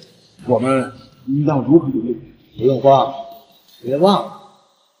在手，我们应当如何应对？不用慌，别忘了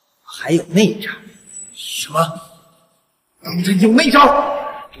还有内招。什么？当真有内招？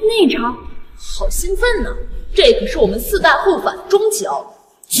内招？好兴奋呢！这可是我们4大护法终极。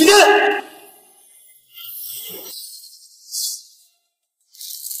起剑！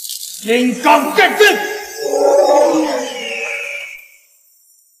天罡战阵！原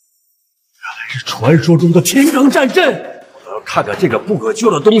来是传说中的天罡战阵！我要看看这个不可救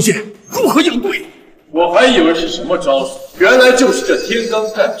的东西如何应对。我还以为是什么招数，原来就是这天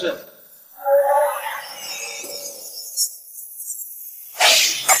罡战阵。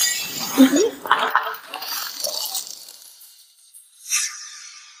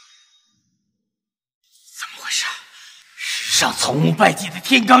怎么回事？史上从无败绩的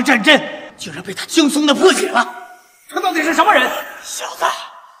天罡战阵，竟然被他轻松的破解了！他到底是什么人？小子，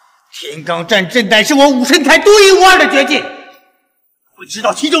天罡战阵乃是我武神台独一无二的绝技，会知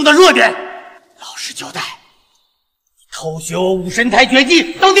道其中的弱点。老实交代，你偷学我武神台绝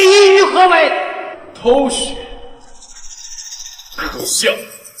技，到底意于何为？偷学？可笑，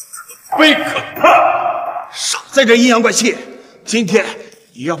可悲，可怕！少在这阴阳怪气！今天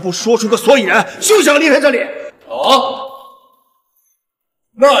你要不说出个所以然，休想离开这里！好，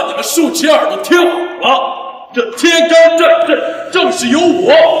那你们竖起耳朵听好了，这天罡战阵正是由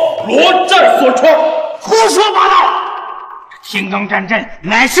我罗战所创。胡说八道！这天罡战阵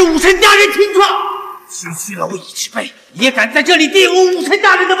乃是武神大人亲创，区区蝼蚁之辈也敢在这里玷污武神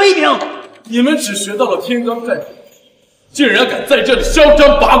大人的威名！你们只学到了天罡战阵，竟然敢在这里嚣张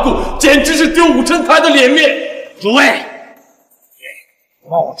跋扈，简直是丢武神台的脸面！诸位，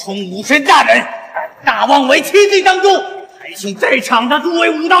冒充武神大人，大妄为其罪当诛！还请在场的诸位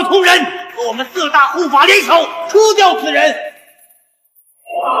武道同仁和我们四大护法联手除掉此人！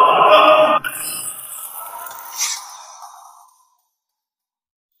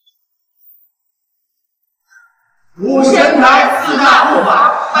武神台四大护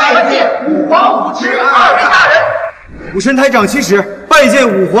法拜见武皇、武赤二位大人。武神台掌旗使拜见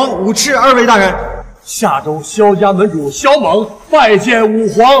武皇、武赤二位大人。下周萧家门主萧猛拜见武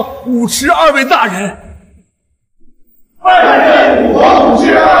皇、武赤二位大人。拜见武皇、武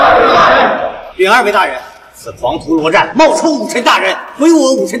赤二位大人。禀二位大人，此狂徒罗战冒充武神大人，毁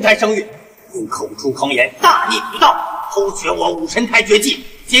我武神台声誉，并口出狂言，大逆不道，偷学我武神台绝技，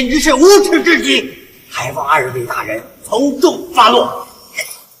简直是无耻至极！还望二位大人从重发落。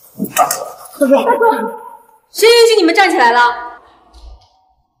可是，谁允许你们站起来了？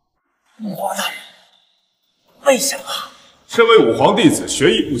我的，为什么？身为武皇弟子，学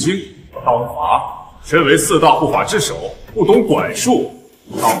艺不精，当罚；身为四大护法之首，不懂管束，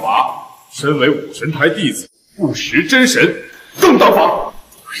当罚；身为武神台弟子，不识真神，更当罚。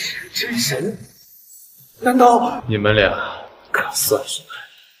不识真神？难道你们俩可算是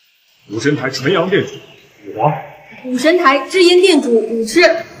武神台纯阳殿主武皇，武神台知音殿主武赤，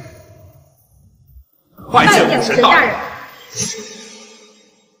拜见武神大人。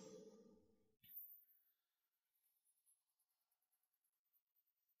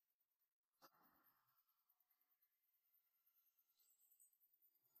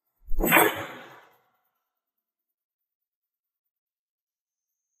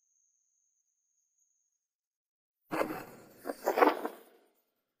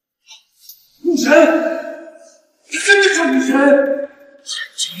武神，这真是武神！这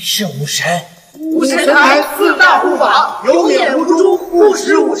真是武神！武神台四大护法有眼无珠，不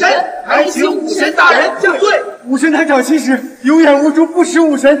识武神，还请武神大人降罪。武神台掌旗使有眼无珠，不识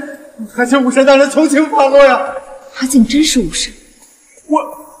武神，还请武神大人从轻发落呀！他竟真是武神！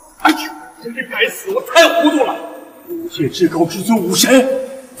哎呦，真是该死！我太糊涂了！武界至高至尊武神，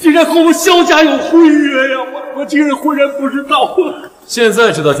竟然和我们萧家有婚约呀！我竟然浑然不知道。现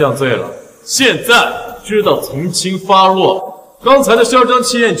在知道降罪了，现在知道从轻发落。刚才的嚣张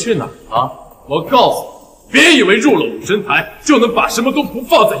气焰去哪儿了？我告诉你，别以为入了武神台就能把什么都不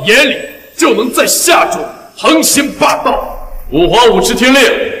放在眼里，就能在下周横行霸道。武皇、武赤听令，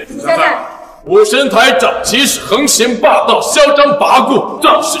下在武神台掌旗使横行霸道，嚣张跋扈，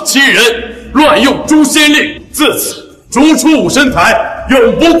仗势欺人，乱用诛仙令，自此逐出武神台，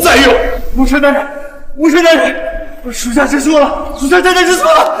永不再用。武神大人，武神大人，属下知错了，属下真的知错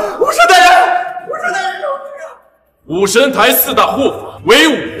了，武神大人，武神大人。武神台四大护法为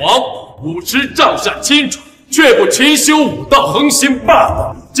武皇、武赤仗善亲传，却不勤修武道，横行霸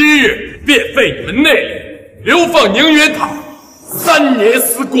道。今日便废你们内力，流放宁远塔3年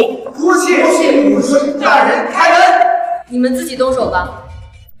思过。不谢武神大人开恩。你们自己动手吧。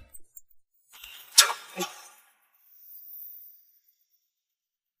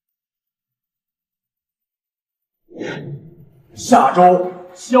下周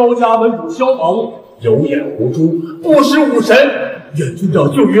萧家门主萧猛有眼无珠，不识武神，愿遵照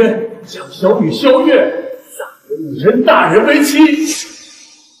旧约，将小女萧月嫁给武神大人为妻。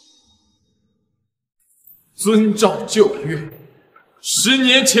遵照旧约，10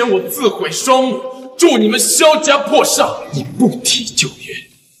年前我自毁双目，助你们萧家破煞，你不提旧约。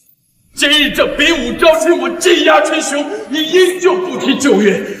今日这比武招亲，我镇压群雄，你依旧不提旧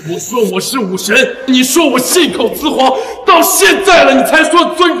约。我说我是武神，你说我信口雌黄，到现在了，你才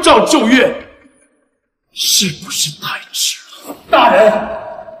说遵照旧约，是不是太迟了？大人，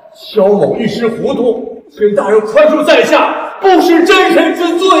萧某一时糊涂，请大人宽恕在下，不识真神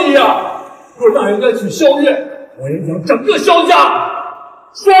之罪呀！若大人再娶萧月，我愿将整个萧家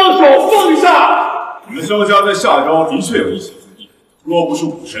双手奉上。你们萧家在下周的确有一席之地，若不是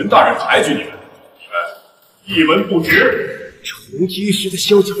武神大人抬举你们，你们一文不值。这红极一时的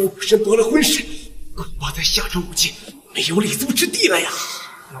萧家武神夺了婚事，恐怕在下周武界没有立足之地了呀！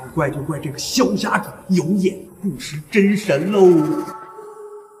要怪就怪这个萧家主有眼不识真神喽。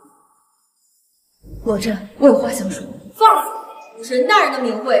罗震，我有话想说。放肆！武神大人的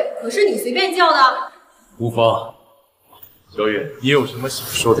名讳可是你随便叫的。无妨，小月，你有什么想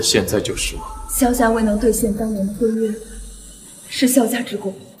说的，现在就说。萧家未能兑现当年的婚约，是萧家之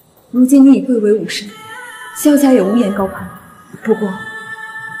过。如今你已贵为武神，萧家也无言高攀。不过，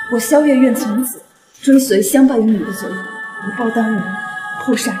我萧月愿从此追随相伴于你的左右，以报当年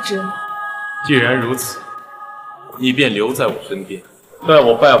破煞之恩。既然如此，你便留在我身边，待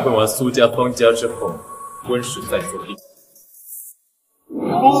我拜会完苏家、方家之后，婚事再做定。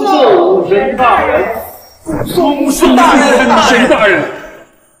恭送武神大人，送武神大人，武神大人。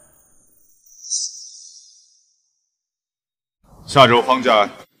夏州方家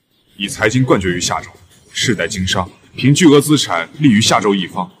以财经冠绝于夏州，世代经商，凭巨额资产立于夏州一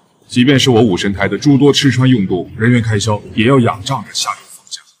方。即便是我武神台的诸多吃穿用度、人员开销，也要仰仗着夏州方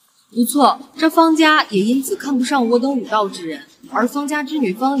家。不错，这方家也因此看不上我等武道之人。而方家之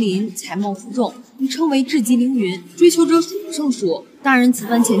女方琳才貌出众，被称为至极凌云，追求者数不胜数。大人此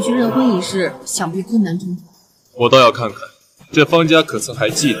番前去认婚一事，想必困难重重。我倒要看看，这方家可曾还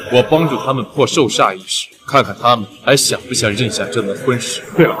记得我帮助他们破受煞一事？看看他们还想不想认下这门婚事。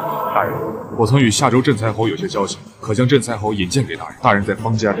对了，大人，我曾与夏州镇财侯有些交情，可将镇财侯引荐给大人。大人在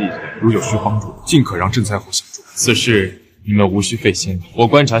方家地界，如有需帮助，尽可让镇财侯相助。此事你们无需费心。我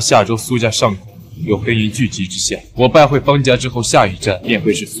观察夏州苏家上口有黑银聚集之象，我拜会方家之后，下一站便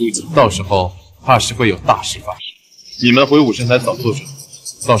会是苏家，到时候怕是会有大事发生。你们回武神台早做准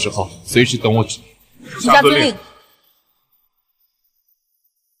备，到时候随时等我指令。属下遵令。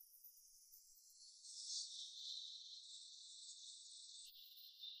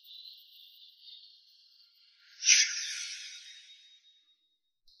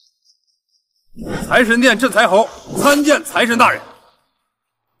财神殿镇财侯参见财神大人。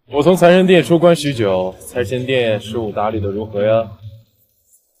我从财神殿出关许久，财神殿事务打理的如何呀？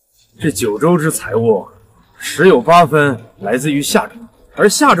这九州之财物，10有8分来自于夏州，而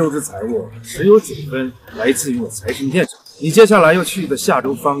夏州之财物10有9分来自于我财神殿上。你接下来要去的夏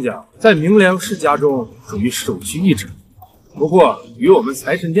州方家，在明良世家中属于首屈一指，不过与我们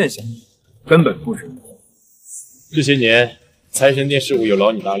财神殿相比，根本不值。这些年，财神殿事务有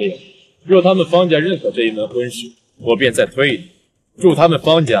劳你打理了。若他们方家认可这一门婚事，我便再推一推，助他们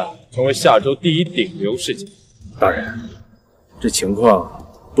方家成为夏州第一顶流世家。大人，这情况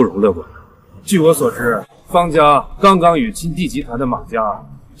不容乐观。据我所知，方家刚刚与金地集团的马家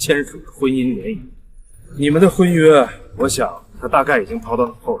签署了婚姻联谊，你们的婚约，我想他大概已经抛到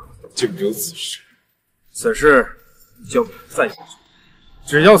脑后了。竟有此事！此事交给在下处理，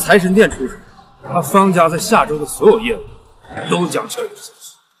只要财神殿出手，他方家在夏州的所有业务都将彻底消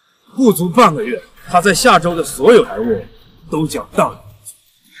失。不足半个月，他在夏州的所有财物都将荡然无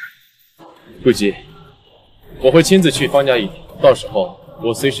存。不急，我会亲自去方家一趟，到时候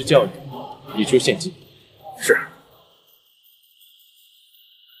我随时叫你，你出现金。是。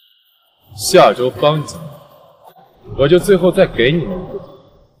夏州方家，我就最后再给你们一个。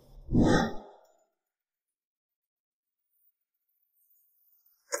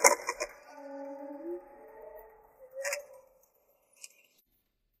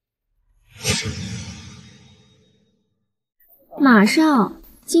马上，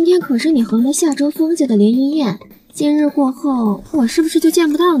今天可是你和了夏州方家的联谊宴，今日过后，我是不是就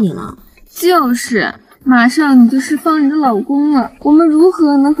见不到你了？就是，马上你就是方琳的老公了，我们如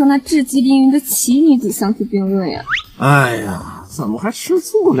何能和那至极凌云的奇女子相提并论呀？哎呀，怎么还吃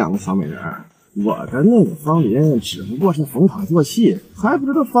醋两个小美人？我跟那个方琳只不过是逢场作戏，还不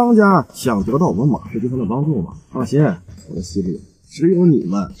知道方家想得到我们马氏集团的帮助吗？放心，我的心里只有你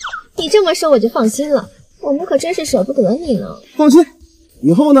们。你这么说我就放心了。我们可真是舍不得你呢。放心，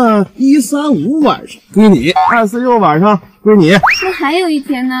以后呢，1、3、5晚上归你，2、4、6晚上归你。那还有一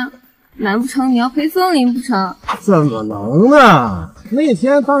天呢？难不成你要陪方琳不成？怎么能呢？那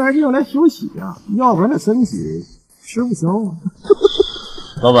天当然是用来休息呀，要不然那身体吃不消啊。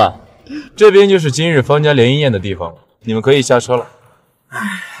老板，这边就是今日方家联谊宴的地方了，你们可以下车了。哎，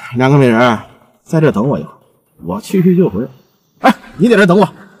两个美人在这等我一会儿，我去就回。哎，你在这等我，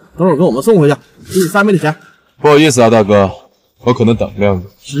等会儿给我们送回去，给你3倍的钱。不好意思啊，大哥，我可能等不了你。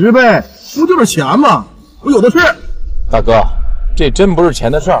10倍，不就是钱吗？我有的是。大哥，这真不是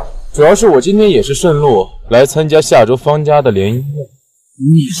钱的事儿，主要是我今天也是顺路来参加夏州方家的联谊宴。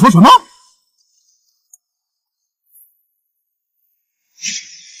你说什么？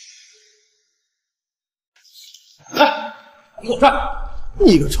来，给我站！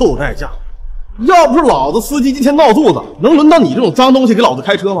你个臭代驾！要不是老子司机今天闹肚子，能轮到你这种脏东西给老子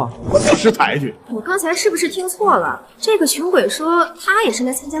开车吗？我不识抬举！我刚才是不是听错了？这个穷鬼说他也是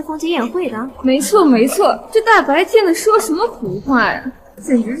来参加方家宴会的。没错没错，这大白天的说什么胡话呀，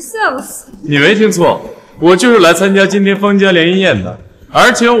简直笑死！你没听错，我就是来参加今天方家联谊宴的，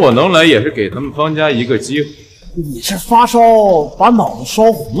而且我能来也是给他们方家一个机会。你是发烧把脑子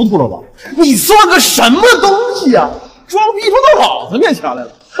烧糊涂了吧？你算个什么东西呀？装逼装到老子面前来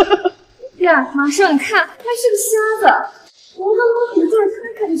了！呀，马上你看，他是个瞎子，我们刚刚可就是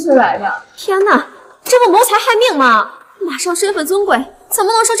他开车来的。天哪，这不谋财害命吗？马上身份尊贵，怎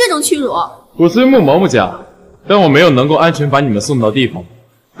么能受这种屈辱？我虽木毛木家，但我没有能够安全把你们送到地方。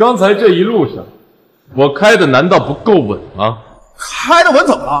刚才这一路上，我开的难道不够稳吗？开的稳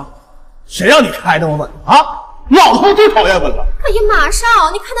怎么了？谁让你开那么稳啊？老头最讨厌稳了。哎呀，马少，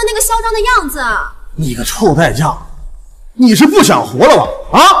你看他那个嚣张的样子。你个臭代驾，你是不想活了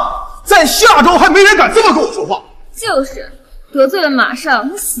吧？啊，在下周还没人敢这么跟我说话。就是得罪了马少，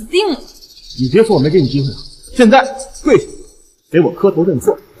你死定了。你别说我没给你机会了，现在跪下，给我磕头认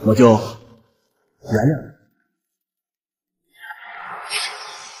错，我就原谅你。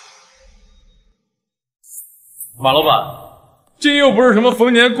马老板，这又不是什么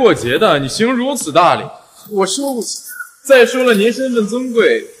逢年过节的，你行如此大礼，我收不起。再说了，您身份尊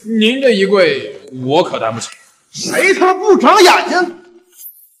贵，您这一跪，我可担不起。谁他妈不长眼睛？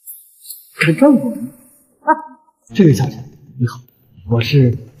很张嘴啊！这位小姐，你好，我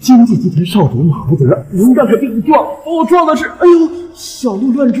是经济集团少主马福德，您刚才被我撞，把我撞的是，哎呦，小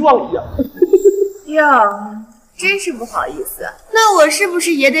鹿乱撞一样。哟，真是不好意思，那我是不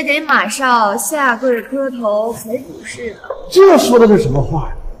是也得给马少下跪磕头赔不是呢？这说的是什么话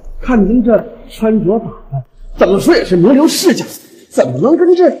呀？看您这穿着打扮，怎么说也是名流世家，怎么能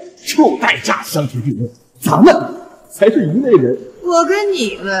跟这臭代驾相提并论？咱们才是一类人。我跟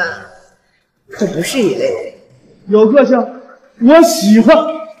你们可不是一类人。有个性，我喜欢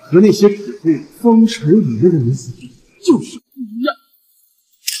和那些只会风尘雨的人死比，就是不一样。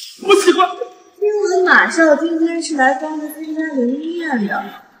我喜欢。听闻马少今天是来方家参加灵宴的，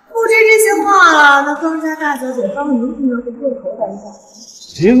不知这些话了，那方家大小姐方宁听了会跪头担下。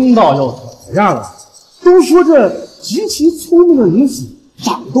听到又怎么样啊？都说这极其聪明的女子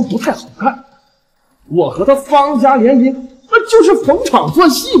长得都不太好看，我和她方家联姻，那就是逢场作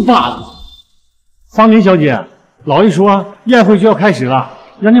戏罢了。方林小姐，老爷说宴会就要开始了，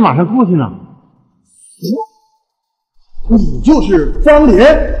让你马上过去呢。你就是方林？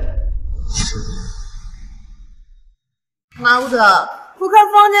马武德，我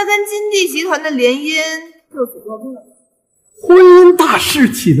看方家跟金地集团的联姻就此落幕了。婚姻大事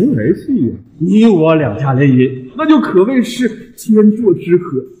岂能儿戏呀？你我两家联姻，那就可谓是天作之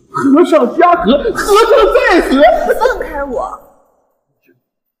合，和尚加和，和尚再和。放开我！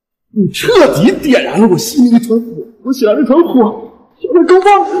你彻底点燃了我心里一团火，我想这团火要来高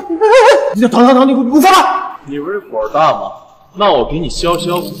放。你等，你给我放了！你不是火大吗？那我给你消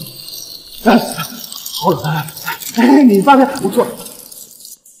消火。好了，你发现不错。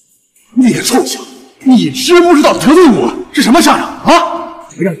你个臭小子，你知不知道得罪我是什么下场啊？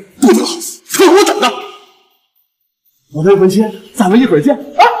我让你不得好死，可给我等着！我未婚妻，咱们一会儿见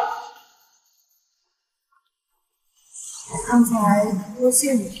啊！刚才多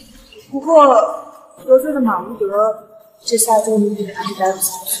谢你，不过得罪了马无德，这下周你得安待不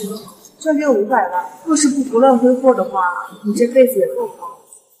下去了。这月500万，若是不胡乱挥霍的话，你这辈子也够花。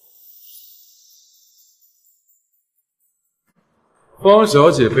方小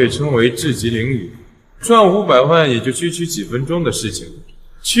姐被称为至极凌云，赚500万也就区区几分钟的事情，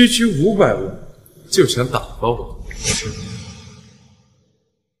区区500万就想打发我？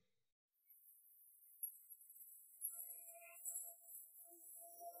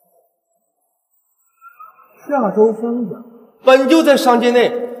下周方家本就在商界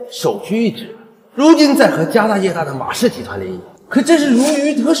内首屈一指，如今再和家大业大的马氏集团联姻，可真是如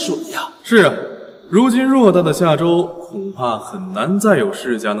鱼得水呀！是啊，如今偌大的下周，恐怕很难再有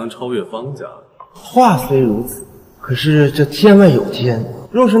世家能超越方家了。话虽如此，可是这天外有天，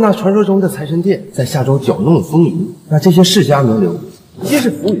若是那传说中的财神殿在下周搅弄风云，那这些世家名流皆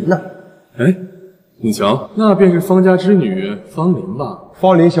是浮云呐！哎，你瞧，那便是方家之女方林吧？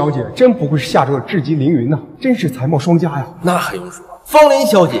方林小姐真不愧是下周的至极凌云呐，真是才貌双佳呀！那还用说，方林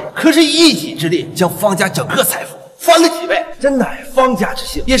小姐可是一己之力将方家整个财富翻了几倍，真乃方家之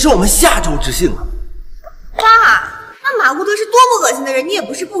幸，也是我们下周之幸啊！爸，那马无德是多么恶心的人，你也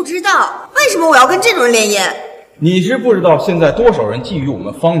不是不知道。为什么我要跟这种人联姻？你是不知道现在多少人觊觎我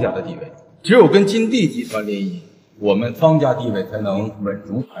们方家的地位，只有跟金地集团联姻，我们方家地位才能稳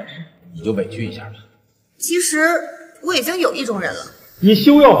如磐石。你就委屈一下吧。其实我已经有意中人了。你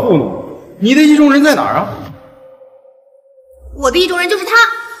休要糊弄，你的意中人在哪儿啊？我的意中人就是他。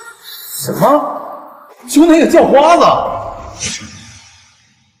什么？就那个叫花子？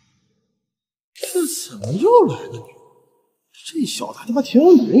这怎么又来了？这小子他妈挺有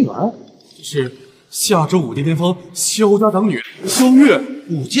人缘。这是下周5阶巅峰萧家长女萧月。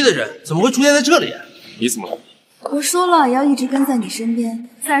5阶的人怎么会出现在这里？你怎么了？我说了要一直跟在你身边，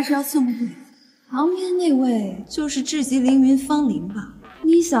再是要寸步不离。旁边那位就是至极凌云方林吧？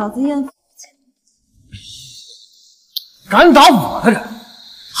你小子艳敢打我的人，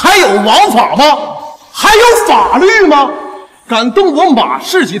还有王法吗？还有法律吗？敢动我马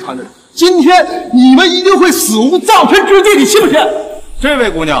氏集团的人，今天你们一定会死无葬身之地，你信不信？这位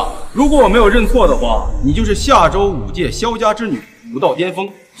姑娘，如果我没有认错的话，你就是下周5届萧家之女武道巅峰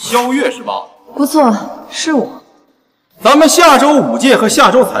萧月是吧？不错，是我。咱们下周5届和下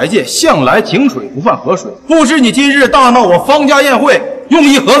周财界向来井水不犯河水，不知你今日大闹我方家宴会，用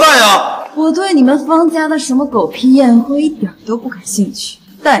意何在啊？我对你们方家的什么狗屁宴会一点都不感兴趣，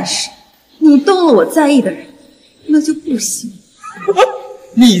但是你动了我在意的人，那就不行。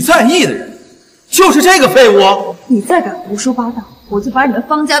你在意的人就是这个废物？你再敢胡说八道，我就把你们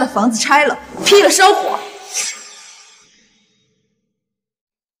方家的房子拆了，劈了烧火。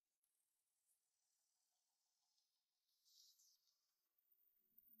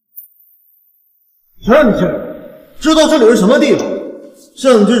谁让你进来？知道这里是什么地方？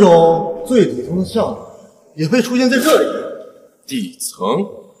像你这种最底层的项目，也会出现在这里。底层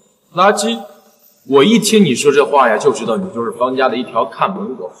垃圾！我一听你说这话呀，就知道你就是方家的一条看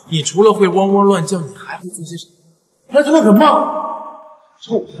门狗。你除了会汪汪乱叫，你还会做些什么？还做什么？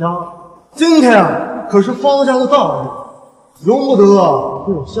臭瞎子！今天啊，可是方家的大日，容不得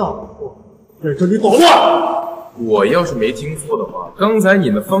这种下货在这里捣乱。我要是没听错的话，刚才你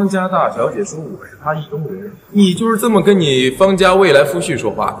们方家大小姐说我是她意中人，你就是这么跟你方家未来夫婿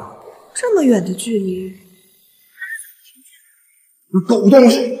说话的？这么远的距离，狗东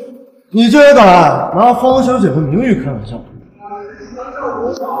西！你竟然敢拿方小姐的名誉开玩笑！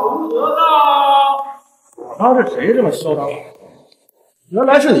他是谁这么嚣张？原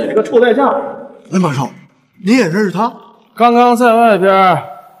来是你这个臭代驾！哎，马少，你也认识他？刚刚在外边，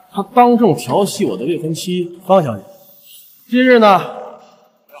他当众调戏我的未婚妻方小姐。今日呢，要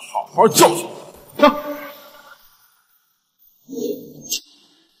好好教训他。上！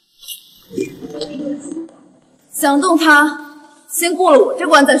想动他，先过了我这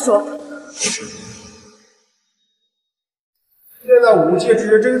关再说。现在5届之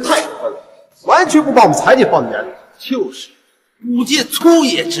人真是太过分了，完全不把我们财界放在眼里。就是5届粗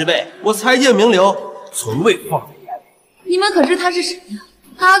野之辈，我财界名流从未放在眼里。你们可知他是谁呀？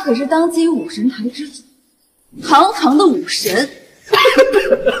他可是当今武神台之主，堂堂的武神。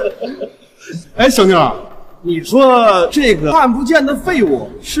哎，小妞，你说这个看不见的废物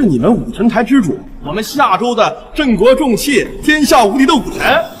是你们武神台之主，我们下周的镇国重器、天下无敌的武神。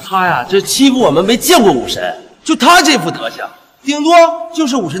他呀，这欺负我们没见过武神，就他这副德行，顶多就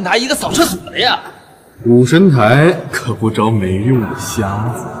是武神台一个扫厕所的呀。武神台可不招没用的瞎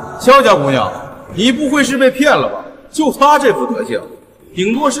子。萧家姑娘，你不会是被骗了吧？就他这副德行，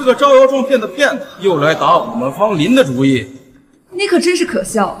顶多是个招摇撞骗的骗子，又来打我们方林的主意。你可真是可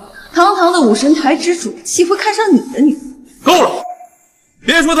笑！堂堂的武神台之主，岂会看上你的女？够了！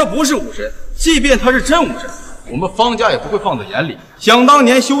别说他不是武神，即便他是真武神，我们方家也不会放在眼里。想当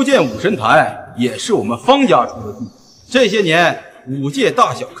年修建武神台，也是我们方家出的地。这些年5届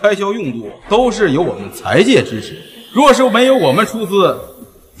大小开销用度都是由我们财界支持。若是没有我们出资，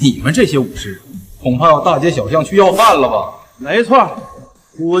你们这些武士恐怕要大街小巷去要饭了吧？没错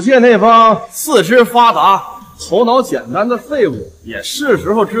，5届那帮四肢发达、头脑简单的废物，也是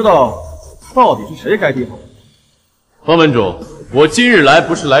时候知道到底是谁该地方。方门主，我今日来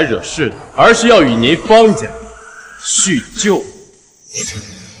不是来惹事的，而是要与您方家叙旧。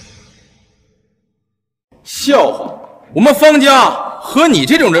笑话！我们方家和你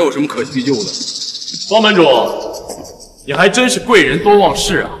这种人有什么可叙旧的？方门主，你还真是贵人多忘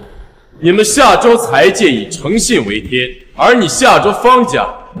事啊！你们下周财界以诚信为天，而你下周方家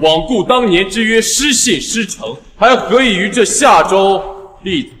罔顾当年之约，失信失诚，还何以于这下周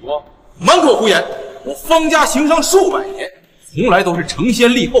立足？满口胡言！我方家行商数百年，从来都是承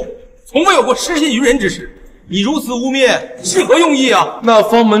先立后，从未有过失信于人之事。你如此污蔑，是何用意啊？那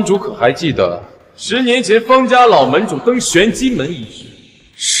方门主可还记得10年前方家老门主登玄机门一事？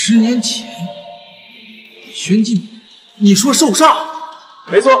 10年前，玄机门，你说受煞？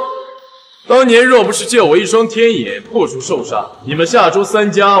没错，当年若不是借我一双天眼破除受煞，你们下周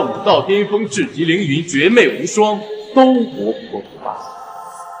3家武道巅峰、至极凌云、绝媚无双，都活不过8。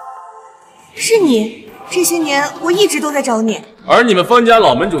是你，这些年我一直都在找你。而你们方家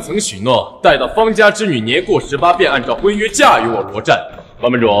老门主曾许诺，待到方家之女年过18，便按照婚约嫁与我罗战。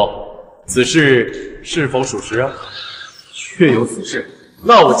方门主，此事是否属实啊？确有此事。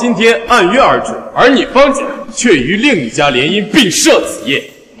那我今天按约而止，而你方家却与另一家联姻，并设此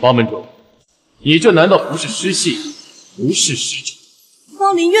业。方门主，你这难道不是失信，不是失诚？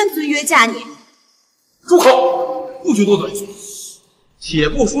方林愿遵约嫁你。住口！不许多嘴。且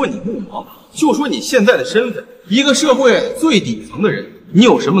不说你目盲，就说你现在的身份，一个社会最底层的人，你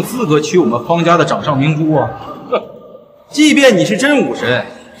有什么资格娶我们方家的掌上明珠啊？哼！即便你是真武神，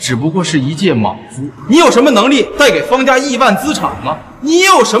只不过是一介莽夫，你有什么能力带给方家亿万资产吗？你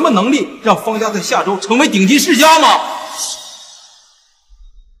有什么能力让方家在下周成为顶级世家吗？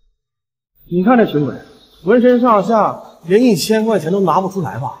你看这群鬼，浑身上下连1000块钱都拿不出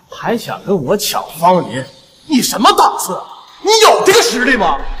来吧，还想跟我抢方林？你什么档次？你有这个实力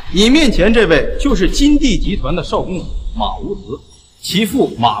吗？你面前这位就是金地集团的少公子马无子，其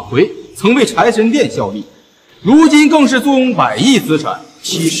父马奎曾为财神殿效力，如今更是坐拥100亿资产，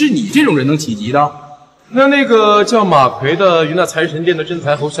岂是你这种人能企及的？那个叫马奎的与那财神殿的镇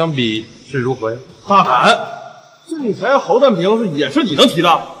财侯相比是如何呀？大胆！镇财侯的名字也是你能提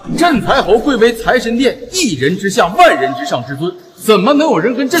的？镇财侯贵为财神殿一人之下万人之上之尊，怎么能有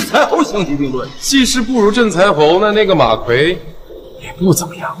人跟镇财侯相提并论？既是不如镇财侯，那个马奎也不怎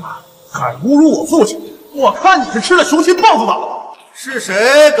么样啊！敢侮辱我父亲，我看你是吃了雄心豹子胆了！是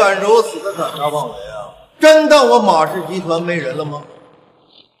谁敢如此的胆大妄为啊？真当我马氏集团没人了吗？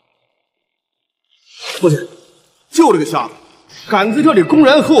父亲，就这个瞎子，敢在这里公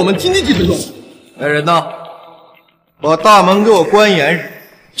然和我们金地集团斗！来人呐，把大门给我关严实！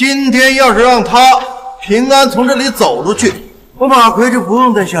今天要是让他平安从这里走出去，我马奎就不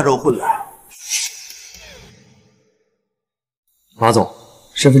用在下周混了。马总，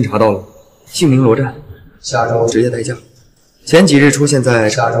身份查到了，姓名罗战，下周职业代驾，前几日出现在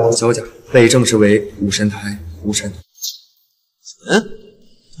下周小甲，被证实为武神台武神。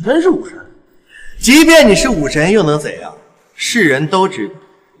真是武神？即便你是武神，又能怎样？世人都知道，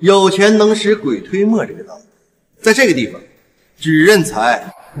有钱能使鬼推磨这个道理。在这个地方，只认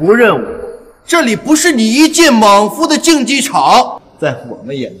财不认武，这里不是你一介莽夫的竞技场。在我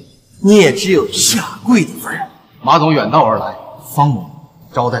们眼里，你也只有下跪的份儿。马总远道而来，方某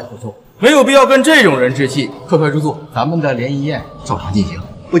招待不周，没有必要跟这种人置气。快快入座，咱们的联谊宴照常进行。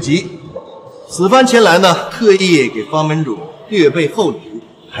不急，此番前来呢，特意给方门主略备厚礼，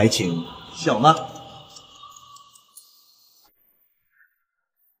还请笑纳。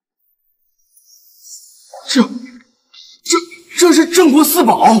这是镇国四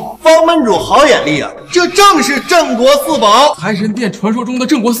宝，方门主好眼力啊！这正是镇国四宝，财神殿传说中的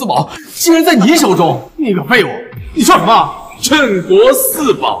镇国四宝，竟然在你手中！你个废物，你说什么？镇国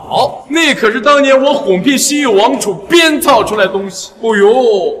四宝，那可是当年我哄骗西域王储编造出来的东西。哦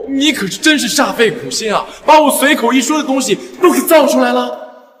呦，你可是真是煞费苦心啊，把我随口一说的东西都给造出来了。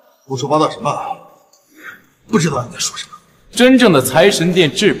胡说八道什么？不知道你在说什么。真正的财神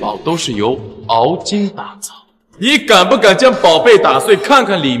殿至宝都是由熬金打造。你敢不敢将宝贝打碎，看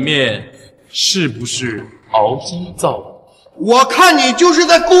看里面是不是熬金造的？我看你就是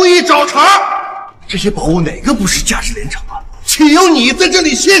在故意找茬。这些宝物哪个不是价值连城啊？岂有你在这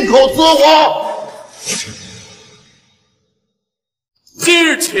里信口雌黄？今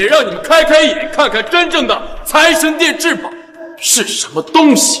日且让你们开开眼，看看真正的财神殿至宝是什么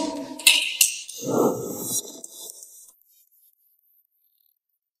东西。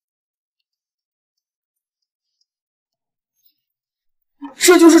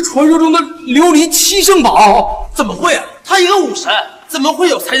这就是传说中的琉璃七圣宝？怎么会啊？他一个武神，怎么会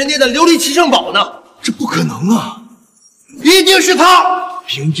有财神殿的琉璃七圣宝呢？这不可能啊！一定是他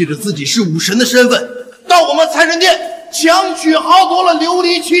凭借着自己是武神的身份，到我们财神殿强取豪夺了琉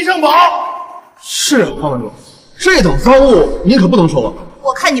璃七圣宝。是啊，方门主，这等赃物您可不能收啊！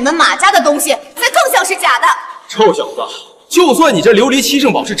我看你们马家的东西才更像是假的。臭小子，就算你这琉璃七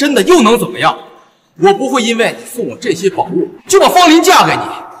圣宝是真的，又能怎么样？我不会因为你送我这些宝物就把方林嫁给你。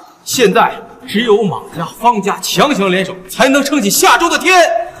现在只有马家、方家强行联手，才能撑起下周的天。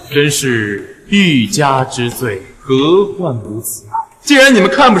真是欲加之罪，何患无辞啊！既然你们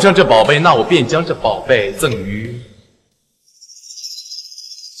看不上这宝贝，那我便将这宝贝赠于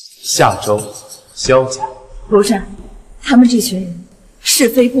下周萧家。罗山，他们这群人是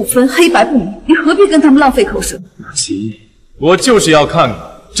非不分，黑白不明，你何必跟他们浪费口舌？不急，我就是要看看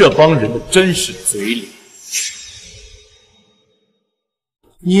这帮人的真实嘴脸。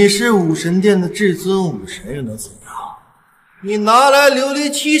你是武神殿的至尊武神，又能怎样？你拿来琉璃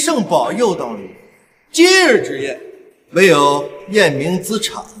七圣宝又当如何？今日之宴，唯有验明资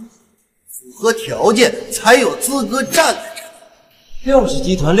产，符合条件才有资格站在这里。廖氏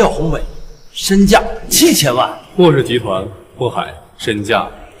集团廖宏伟，身价7000万；骆氏集团霍海，身价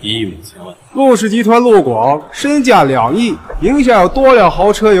1亿5千万；骆氏集团陆广，身价2亿，名下有多辆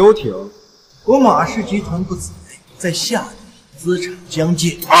豪车游艇。我马氏集团不子内，在下地资产将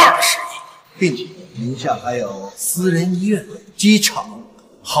近20亿，并且名下还有私人医院、机场、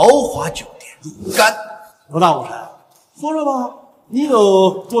豪华酒店若干。罗大武神，说说吧，你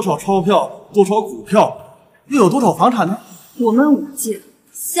有多少钞票，多少股票，又有多少房产呢？我们武界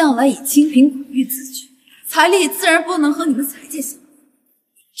向来以清贫苦欲自居，财力自然不能和你们财界相比，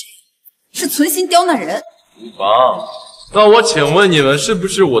这样是存心刁难人。无妨。那我请问你们，是不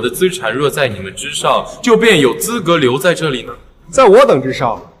是我的资产若在你们之上，就便有资格留在这里呢？在我等之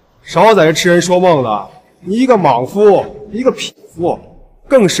上，少在这痴人说梦了。你一个莽夫，一个匹夫，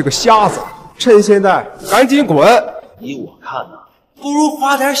更是个瞎子。趁现在赶紧滚！依我看呐，不如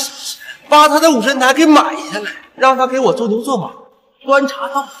花点小钱把他的武神台给买下来，让他给我做牛做马，端茶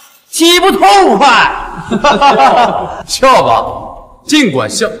倒水，岂不痛快？笑吧，尽管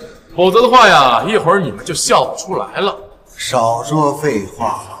笑，否则的话呀，一会儿你们就笑不出来了。少说废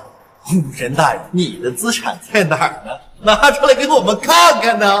话，武神大人，你的资产在哪儿呢？拿出来给我们看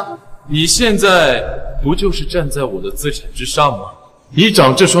看呢！你现在不就是站在我的资产之上吗？你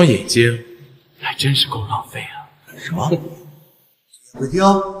长这双眼睛，还真是够浪费啊！什么？鬼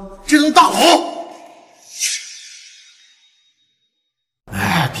雕，这栋大楼？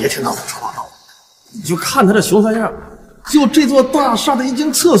哎，别听他胡说八道，你就看他这穷酸样，就这座大厦的一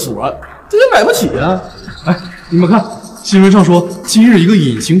间厕所，这也买不起啊！哎，你们看。新闻上说，今日一个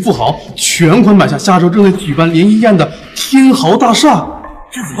隐形富豪全款买下下周正在举办联谊宴的天豪大厦。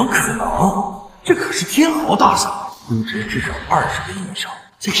这怎么可能？这可是天豪大厦，估值至少20个亿以上。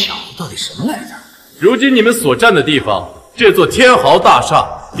这小子到底什么来着？如今你们所站的地方，这座天豪大厦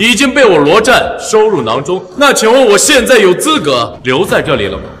已经被我罗战收入囊中。那请问我现在有资格留在这里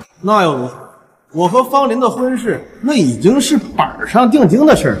了吗？那又如何？我和方林的婚事，那已经是板上钉钉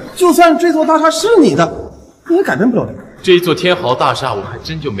的事了。就算这座大厦是你的，你也改变不了这个。这座天豪大厦我还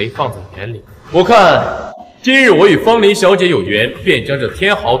真就没放在眼里。我看今日我与芳林小姐有缘，便将这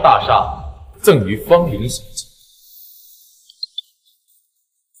天豪大厦赠于芳林小姐。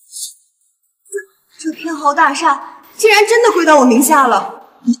这天豪大厦竟然真的归到我名下了！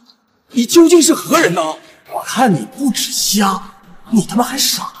你究竟是何人呢？我看你不止瞎，你他妈还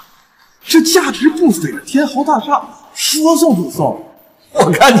傻！这价值不菲的天豪大厦，说送就送。我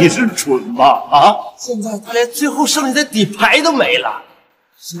看你是蠢吧？啊！现在他连最后剩下的底牌都没了，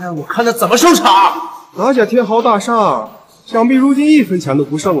现在我看他怎么收场。拿下天豪大厦，想必如今1分钱都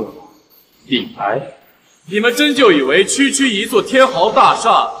不剩了。底牌？你们真就以为区区一座天豪大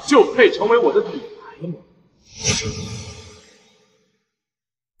厦就配成为我的底牌吗？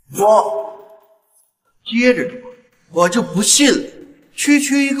说，接着说，我就不信了，区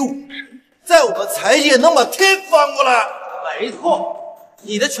区一个武神，在我们财界能把天翻过来？没错。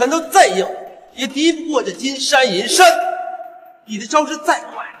你的拳头再硬，也敌不过这金山银山；你的招式再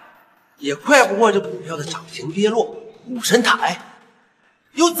快，也快不过这股票的涨停跌落。武神台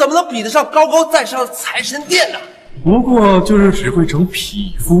又怎么能比得上高高在上的财神殿呢？不过就是只会整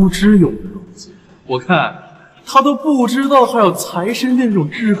匹夫之勇的东西，我看他都不知道还有财神殿这种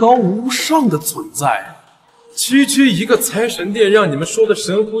至高无上的存在。区区一个财神殿，让你们说的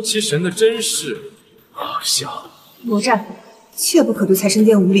神乎其神的，真是好笑。罗战。切不可对财神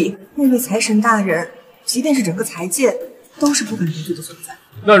殿无礼，那位财神大人，即便是整个财界，都是不可逾矩的存在。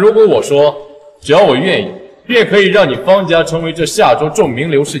那如果我说，只要我愿意，便可以让你方家成为这下周众名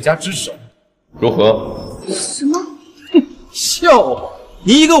流世家之首，如何？什么？笑话！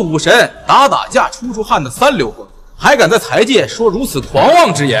你一个武神，打架出汗的3流魂，还敢在财界说如此狂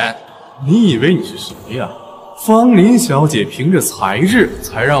妄之言？你以为你是谁呀？芳林小姐凭着才智，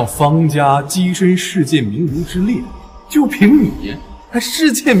才让方家跻身世界名流之列。就凭你，还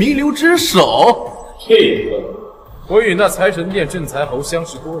世界名流之首？这个，我与那财神殿镇财侯相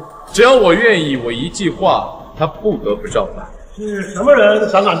识多年，只要我愿意，我一句话，他不得不照办。是什么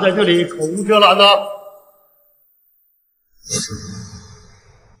人胆敢在这里口无遮拦呢？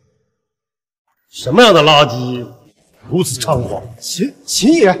什么样的垃圾如此猖狂？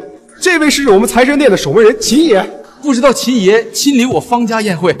秦爷，这位是我们财神殿的守门人秦爷。不知道秦爷亲临我方家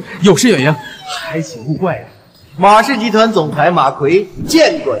宴会，有失远迎，还请勿怪呀。马氏集团总裁马奎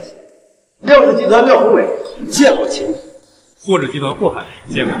见过秦，廖氏集团廖宏伟见过秦，霍氏集团霍海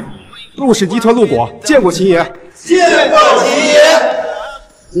见过秦，陆氏集团陆果见过秦爷，见过秦爷。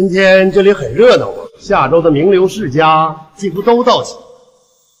今天这里很热闹啊，下周的名流世家几乎都到齐，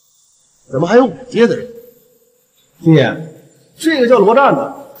怎么还有5阶的人？秦爷，这个叫罗战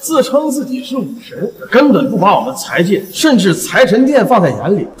的，自称自己是武神，根本不把我们财界甚至财神殿放在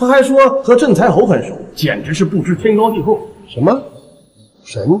眼里。他还说和镇财侯很熟，简直是不知天高地厚。什么？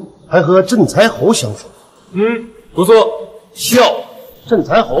神还和镇财侯相熟？不错。笑，镇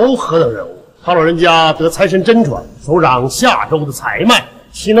财侯何等人物？他老人家得财神真传，手掌下周的财脉，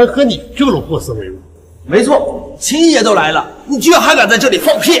岂能和你这种货色为伍？没错，秦爷都来了，你居然还敢在这里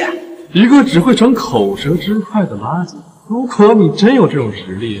放屁！一个只会逞口舌之快的垃圾。如果你真有这种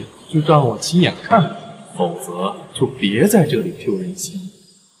实力，就让我亲眼看看，否则就别在这里丢人现眼。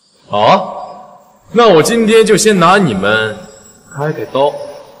好啊，那我今天就先拿你们开开刀。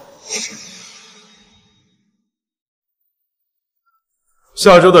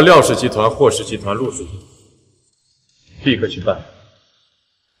下周的廖氏集团、霍氏集团陆续立刻去办。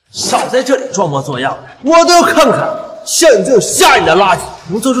少在这里装模作样的，我都要看看像你这种吓人的垃圾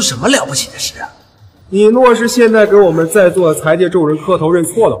能做出什么了不起的事啊！你若是现在给我们在座的财界众人磕头认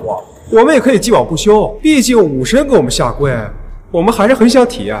错的话，我们也可以既往不咎。毕竟武神给我们下跪，我们还是很想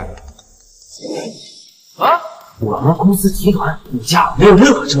体验的。啊！我们公司集团股价没有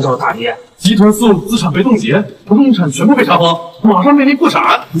任何征兆的大跌，集团所有资产被冻结，不动产全部被查封，马上面临破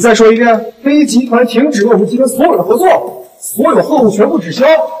产。你再说一遍，非集团停止我们集团所有的合作，所有货物全部滞销。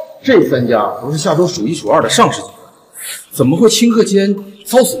这三家都是下周数一数二的上市集团，怎么会顷刻间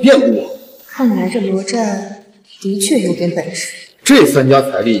遭此变故？看来这罗战的确有点本事。这三家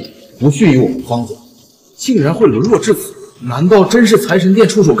财力不逊于我们方家，竟然会沦落至此，难道真是财神殿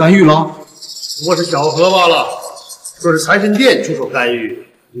出手干预了？不过是巧合罢了。若是财神殿出手干预，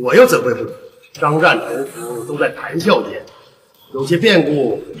我又怎会不懂？商战沉浮都在谈笑间，有些变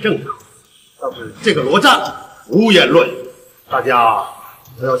故很正常。倒是这个罗战胡言乱语，大家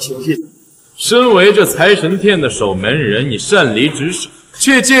不要轻信。身为这财神殿的守门人，你擅离职守，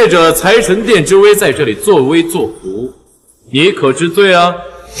却借着财神殿之威在这里作威作福，你可知罪啊？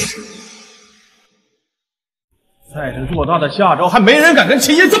财神偌大的下周，还没人敢跟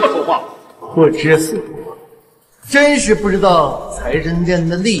秦爷这么说话。不知死活，真是不知道财神殿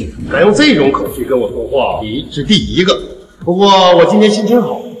的厉害。敢用这种口气跟我说话，你是第一个。不过我今天心情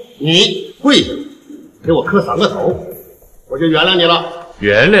好，你跪下给我磕3个头，我就原谅你了。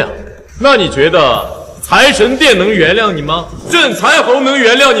原谅？那你觉得财神殿能原谅你吗？镇财侯能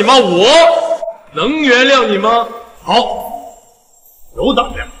原谅你吗？我能原谅你吗？好，有胆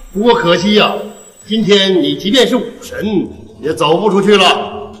量。不过可惜呀，今天你即便是武神，也走不出去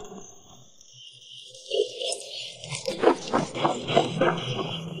了。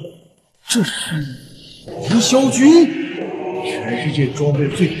这是营销军，全世界装备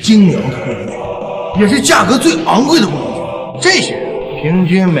最精良的工具，也是价格最昂贵的工具。这些人平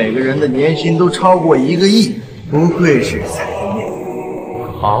均每个人的年薪都超过1个亿，不愧是财神殿。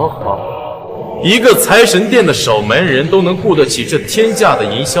好，一个财神殿的守门人都能雇得起这天价的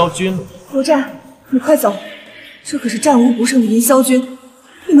营销军了。罗战，你快走，这可是战无不胜的营销军，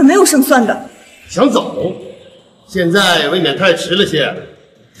你们没有胜算的。想走？现在未免太迟了些。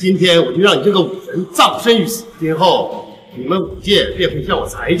今天我就让你这个武神葬身于此，今后你们武界便会向我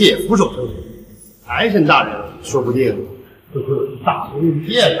财界俯首称臣，财神大人说不定会大功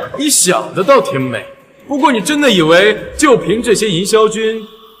一件呢。你想的倒挺美，不过你真的以为就凭这些营销军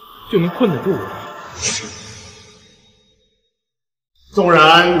就能困得住我？纵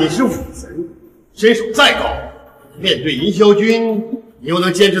然你是武神，身手再高，面对营销军，你又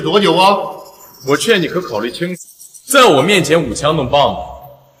能坚持多久啊？我劝你可考虑清楚，在我面前舞枪弄棒子，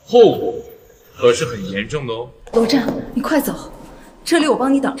后果可是很严重的哦。罗战，你快走，这里我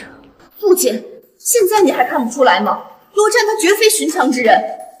帮你挡着。父亲，现在你还看不出来吗？罗战他绝非寻常之人，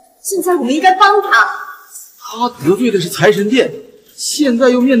现在我们应该帮他。他得罪的是财神殿，现在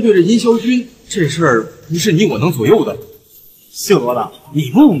又面对着营销军，这事儿不是你我能左右的。姓罗的，你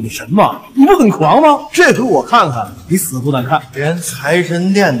不武神吗？你不很狂吗？这回我看看你死不难看。连财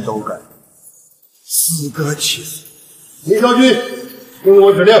神殿都敢，死个其死！营销军，听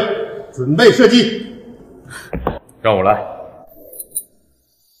我指令，准备射击。让我来。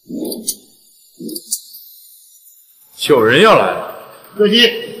有人要来了，射击。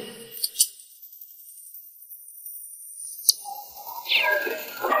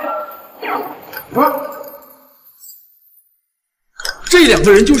这2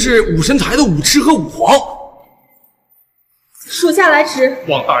个人就是武神台的武痴和武皇。属下来迟。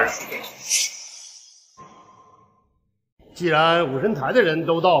望大人恕罪。既然武神台的人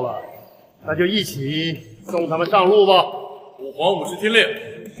都到了，那就一起送他们上路吧。武皇武士听令，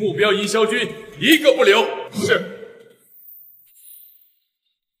目标营销军一个不留。是。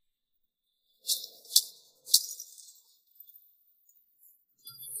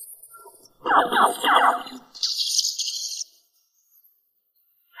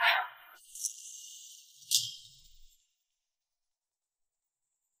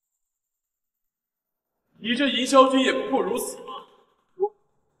你这营销军也不过如此吗？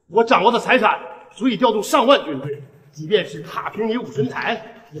我掌握的财产足以调动上万军队，即便是踏平你武神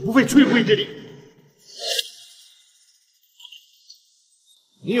台，也不费吹灰之力。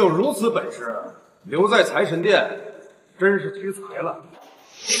你有如此本事，留在财神殿真是屈才了。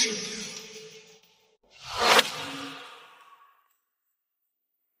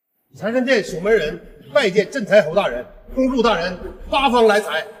财神殿守门人拜见镇财侯大人、公主大人，八方来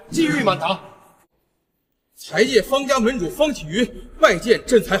财，金玉满堂。财界方家门主方启瑜拜见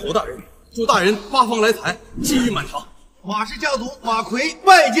镇财侯大人，祝大人八方来财，机遇满堂。马氏家族马奎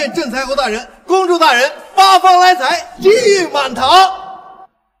拜见镇财侯大人，恭祝大人八方来财，机遇满堂。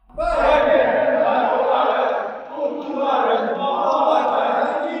拜见镇财侯大人，恭祝大人八方来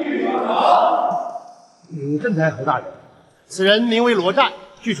财，机遇满堂。镇财侯大人，此人名为罗战，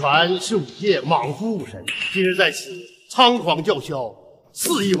据传是武界莽夫武神，今日在此猖狂叫嚣，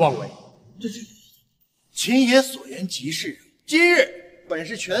肆意妄为。这是秦爷所言极是。今日本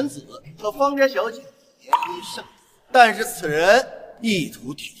是犬子和方家小姐联姻盛，但是此人意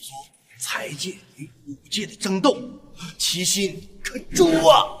图挑唆财界与武界的争斗，其心可诛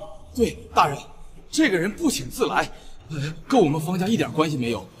啊！对，大人，这个人不请自来，跟我们方家一点关系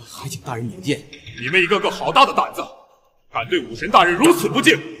没有，还请大人免见。你们一个个好大的胆子，敢对武神大人如此不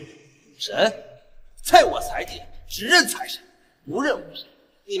敬！武神，在我财界只认财神，不认武神，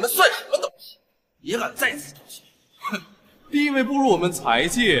你们算什么东西？也敢在此挑衅！哼，地位不如我们财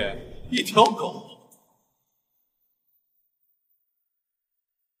界一条狗。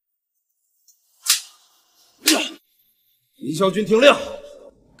林霄君听令，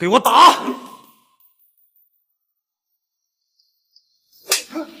给我打！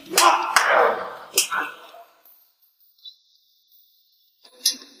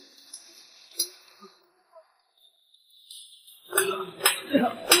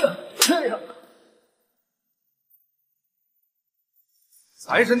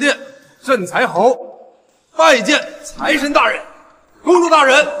财神殿镇财侯拜见财神大人，恭祝大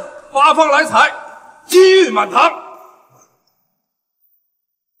人八方来财，机遇满堂。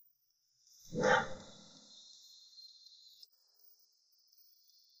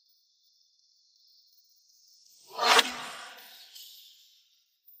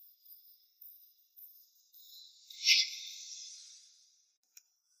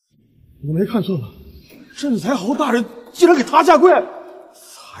我没看错吧？镇财侯大人竟然给他下跪！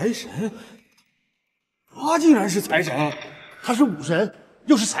财神，他竟然是财神，他是武神，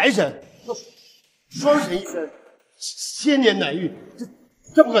又是财神，双神一身，千年难遇，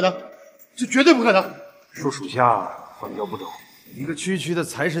这不可能，这绝对不可能！恕属下管教不周，一个区区的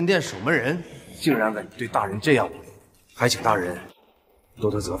财神殿守门人，竟然敢对大人这样，还请大人多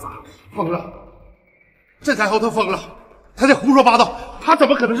多责罚。疯了，镇财侯他疯了，他在胡说八道，他怎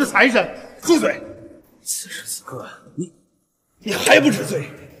么可能是财神？住嘴！此时此刻，你还不知罪？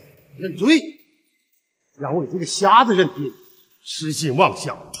认罪？让我给这个瞎子认爹，痴心妄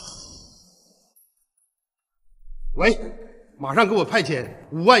想！喂，马上给我派遣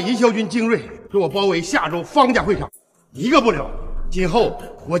5万银霄军精锐，给我包围下周方家会场，一个不留。今后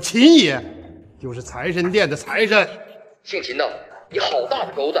我秦爷就是财神殿的财神。姓秦的，你好大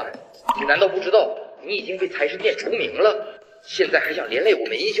的狗胆！你难道不知道你已经被财神殿除名了？现在还想连累我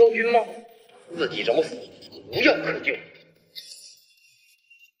们银霄军吗？自己找死，无药可救。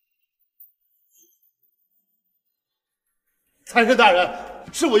财神大人，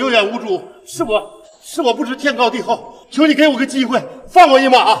是我有眼无珠，是我不知天高地厚，求你给我个机会，放我一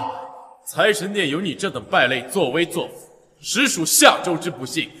马。财神殿有你这等败类作威作福，实属下周之不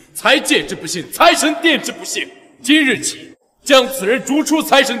幸，财界之不幸，财神殿之不幸。今日起，将此人逐出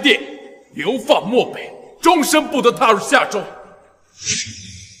财神殿，流放漠北，终身不得踏入下周。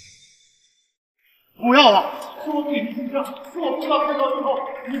不要了，是我对你轻伤，是我不知道天高地厚，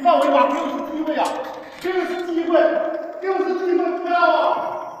你放我一马，给我次机会啊！给我次机会，给我次机会，不要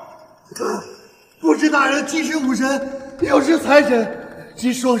啊！不知大人既是武神，又是财神，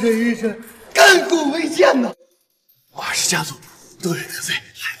集双神于一身，亘古未见呐！马氏家族多人得罪，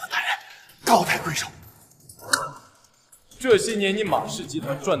还望大人高抬贵手。这些年你马氏集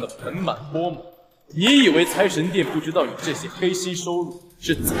团赚得盆满钵满，你以为财神殿不知道你这些黑心收入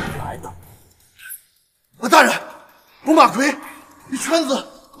是怎么来的？大人，我马奎与犬子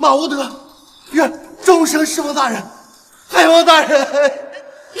马无德愿终生侍奉大人，还望大人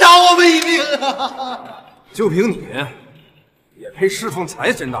饶我们一命啊！就凭你，也配侍奉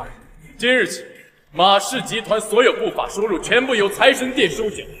财神大人？今日起，马氏集团所有不法收入全部由财神殿收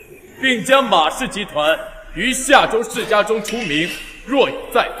缴，并将马氏集团于下周世家中除名，若有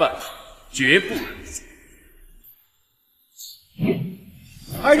再犯，绝不饶恕。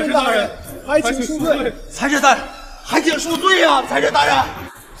财神大人，还请恕罪！财神大人，还请恕罪啊！财神大人，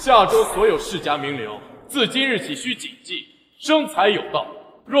下周所有世家名流，自今日起需谨记：生财有道，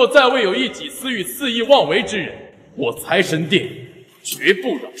若再未有一己私欲、肆意妄为之人，我财神殿绝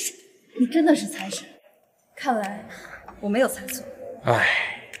不饶恕。你真的是财神，看来我没有猜错。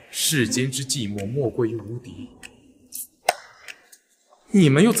唉，世间之寂寞莫过于无敌，你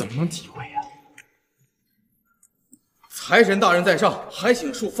们又怎么能体会啊？财神大人在上，还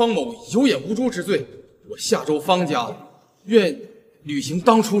请恕方某有眼无珠之罪，我下周方家愿履行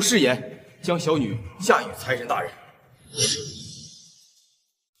当初誓言，将小女嫁与财神大人。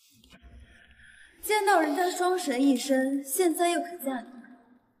见到人家双神一身，现在又肯嫁你，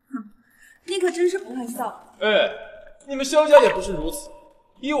哼，你可真是不会笑。哎，你们萧家也不是如此。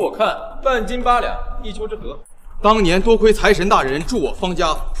依我看，半斤8两，一丘之貉。当年多亏财神大人助我方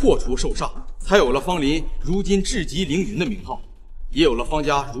家破除寿煞，才有了方林如今至极凌云的名号，也有了方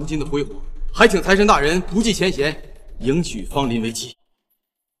家如今的辉煌。还请财神大人不计前嫌，迎娶方林为妻。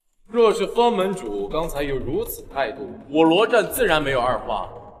若是方门主刚才有如此态度，我罗战自然没有二话。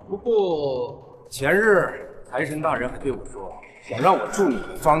不过前日财神大人还对我说，想让我助你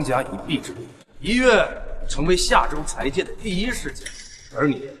们方家一臂之力，一跃成为下周财界的第1世家，而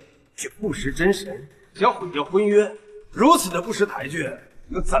你却不识真神，想毁掉婚约，如此的不识抬举，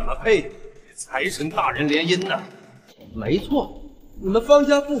又怎么配与财神大人联姻呢？没错，你们方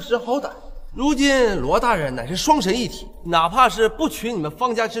家不识好歹。如今罗大人乃是双神一体，哪怕是不娶你们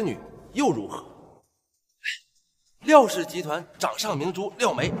方家之女，又如何？廖氏集团掌上明珠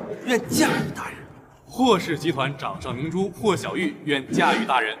廖梅愿嫁与大人。霍氏集团掌上明珠霍小玉愿嫁与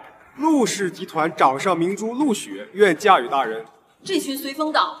大人。陆氏集团掌上明珠陆雪愿嫁与大人。这群随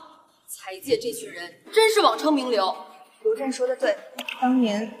风党，财界这群人真是枉称名流。刘湛说的对，当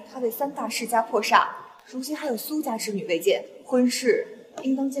年他为3大世家破煞，如今还有苏家之女未见，婚事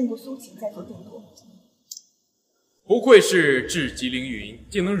应当见过苏秦再做定夺。不愧是至极凌云，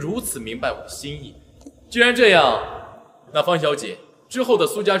竟能如此明白我的心意。既然这样，那方小姐之后的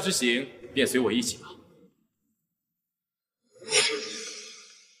苏家之行便随我一起吧。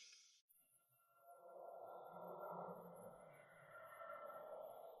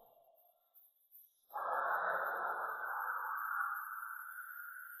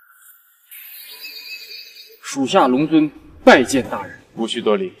属下龙尊拜见大人。无需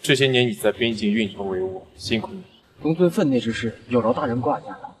多礼，这些年你在边境运筹帷幄，辛苦你。龙尊分内之事有劳大人挂念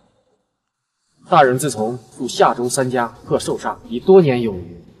了。大人自从赴下州3家贺寿煞已多年有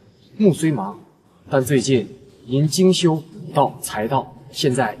余，目虽忙，但最近因精修道财道，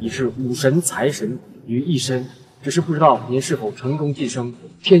现在已是5神财神于一身，只是不知道您是否成功晋升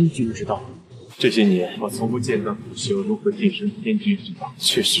天君之道。这些年我从不见到不修如何晋升天君之道，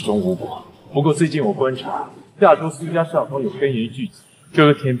却始终无果。不过最近我观察，下周苏家上方有黑云聚集，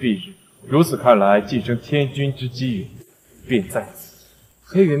遮天蔽日，如此看来，晋升天君之机缘便在此。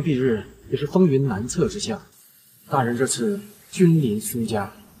黑云蔽日也是风云难测之象，大人这次君临苏家，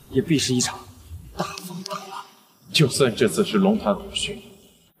也必是一场大风大浪。就算这次是龙潭虎穴，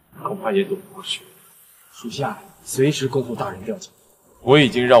恐怕也躲不过去。属下随时恭候大人调遣。我已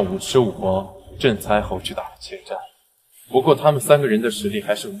经让武痴武皇、镇财侯去打了前战，不过他们3个人的实力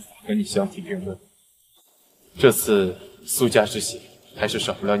还是无法跟你相提并论。这次苏家之行，还是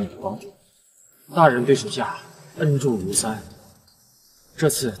少不了你的帮助。大人对属下恩重如山，这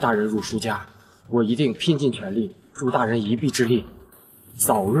次大人入苏家，我一定拼尽全力，助大人一臂之力，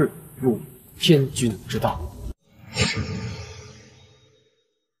早日入天君之道。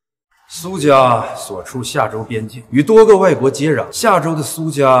苏家所处夏州边境，与多个外国接壤。夏州的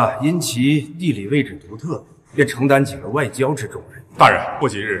苏家因其地理位置独特，便承担起了外交之重任。大人，过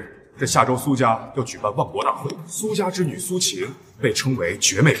几日这夏州苏家要举办万国大会，苏家之女苏晴被称为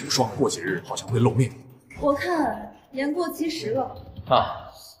绝美无双，过几日好像会露面。我看言过其实了。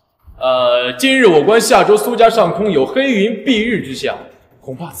今日我观夏州苏家上空有黑云蔽日之象，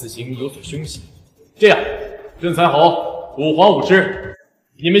恐怕此行有所凶险。这样，镇财侯、武皇、武痴，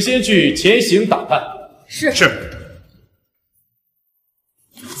你们先去前行打探。是。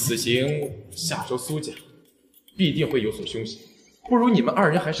此行夏州苏家必定会有所凶险，不如你们2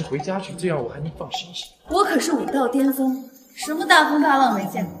人还是回家去，这样我还能放心些。我可是武道巅峰，什么大风大浪没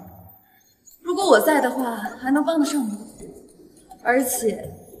见过。如果我在的话，还能帮得上忙。而且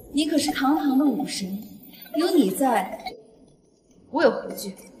你可是堂堂的武神，有你在，我有何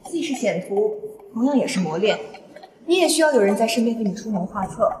惧？既是险途，同样也是磨练。你也需要有人在身边给你出谋划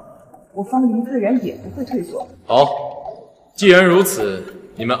策，我方林自然也不会退缩。好，既然如此，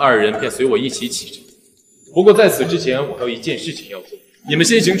你们2人便随我一起启程。不过在此之前，我还有一件事情要做。你们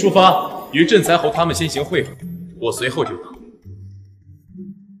先行出发，与镇财侯他们先行会合，我随后就到。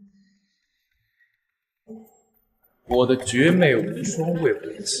我的绝美无双未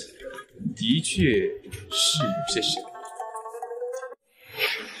婚妻，的确是有些神。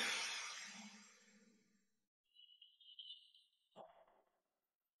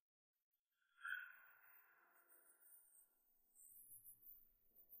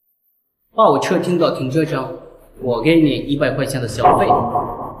把我车停到停车场，我给你100块钱的小费。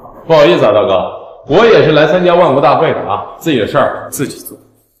不好意思啊，大哥，我也是来参加万国大会的啊，自己的事儿自己做。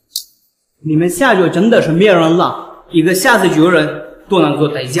你们下周真的是灭人了，一个下次救人都能做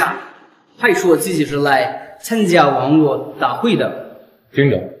代价，还说自己是来参加网络大会的。听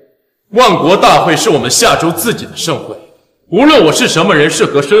着，万国大会是我们下周自己的盛会，无论我是什么人，是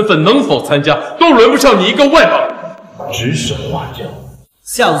何身份，能否参加，都轮不上你一个外邦人指手画脚。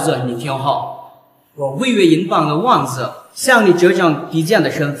小子，你听好，我位于英邦的王子，像你这样低贱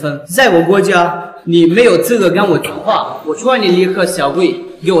的身份，在我国家你没有资格跟我讲话。我劝你立刻下跪，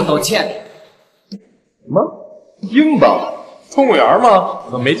给我道歉。什么？英邦？动物园吗？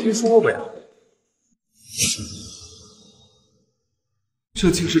怎么没听说过呀？这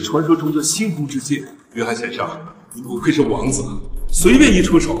竟是传说中的星空之剑。约翰先生，你不愧是王子，随便一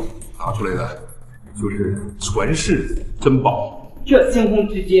出手，拿出来的就是传世珍宝。这星空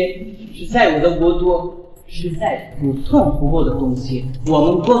之剑是在我的国度实在不痛不厚的东西，我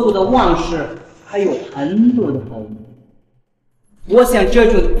们国度的王室还有很多的宝物。我想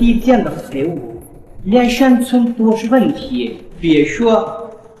这种低贱的废物，连生存都是问题，别说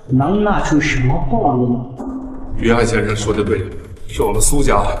能拿出什么宝物了。约翰先生说的对，是我们苏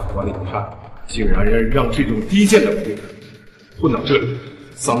家管理不善，竟然让这种低贱的废物混到这里，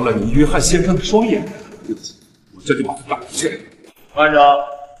脏了你约翰先生的双眼。对不起，我这就把他赶出去。班长，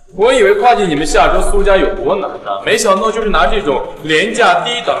我以为跨进你们下周苏家有多难呢，没想到就是拿这种廉价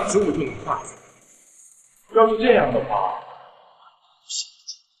低档之物就能跨进。要是这样的话，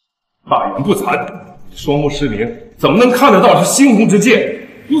大言不惭，你双目失明，怎么能看得到是星空之剑？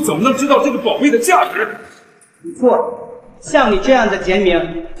又怎么能知道这个宝贝的价值？不错，像你这样的贱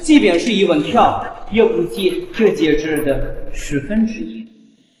民，即便是1文票，也不及这戒指的1/10。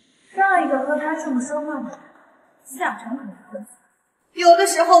上一个和他这么说话的人，下场很可惜。有的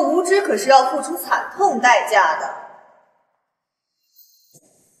时候无知可是要付出惨痛代价的。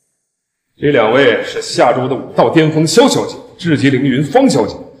这2位是下周的武道巅峰萧小姐、至极凌云方小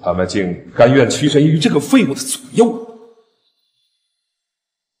姐，他们竟甘愿屈身于这个废物的左右。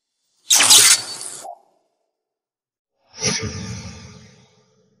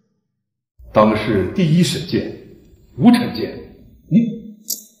当世第一神剑无尘剑，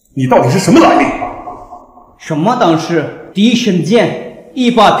你到底是什么来历？什么当世第一神剑，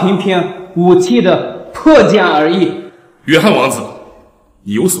一把平平无奇的破剑而已。约翰王子，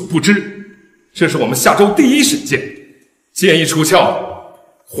你有所不知，这是我们下周第一神剑，剑一出鞘，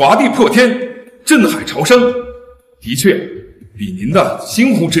华地破天，震海潮生，的确比您的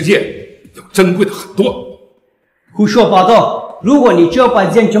星空之剑要珍贵的很多。胡说八道！如果你这把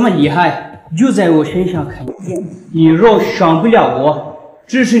剑这么厉害，就在我身上看剑。你若伤不了我，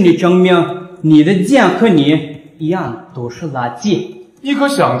只是你证明你的剑和你一样都是垃圾。你可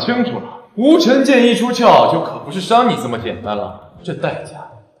想清楚了，无尘剑一出鞘，就可不是伤你这么简单了。这代价，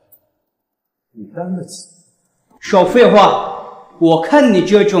你担得起？少废话！我看你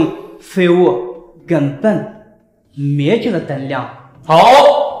这种废物根本没这个胆量。好，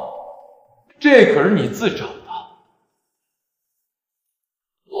这可是你自找的。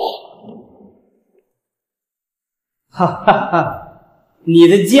哈哈哈！你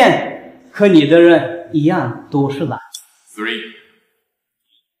的剑和你的人一样都是垃圾。3、1，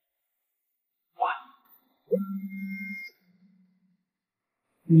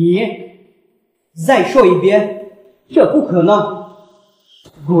你再说一遍，这不可能！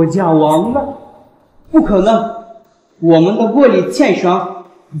国家亡了，不可能！我们的国力欠伤，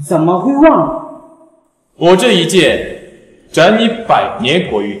怎么会忘？我这一剑斩你100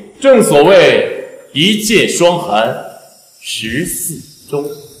年国运，正所谓一剑双寒14周。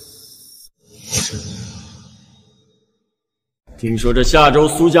听说这下周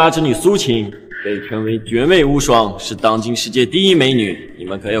苏家之女苏晴被称为绝美无双，是当今世界第一美女。你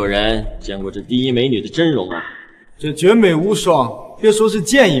们可有人见过这第一美女的真容啊？这绝美无双，别说是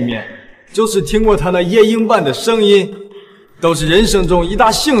见一面，就是听过她那夜莺般的声音，都是人生中一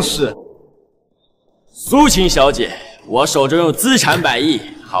大幸事。苏晴小姐，我手中有资产100亿，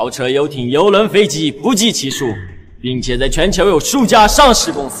豪车、游艇、邮轮、飞机不计其数，并且在全球有数家上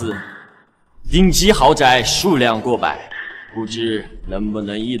市公司，顶级豪宅数量过百。不知能不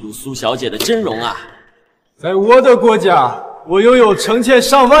能一睹苏小姐的真容啊？在我的国家，我拥有成千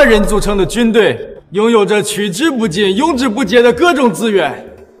上万人组成的军队，拥有着取之不尽、用之不竭的各种资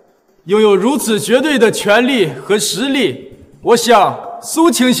源，拥有如此绝对的权力和实力，我想苏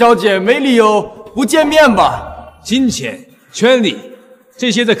晴小姐没理由不见面吧？金钱、权力，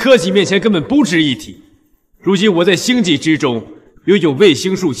这些在科技面前根本不值一提。如今我在星际之中拥有卫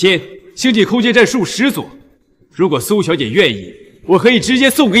星数千，星际空间站数10座。如果苏小姐愿意，我可以直接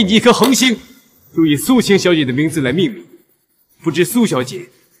送给你一颗恒星，就以苏晴小姐的名字来命名。不知苏小姐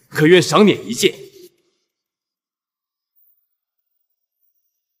可愿赏脸一见？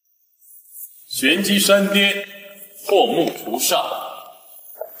玄机山巅，破木除煞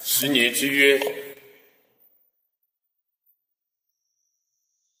，10年之约，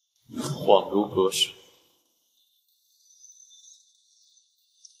恍如隔世。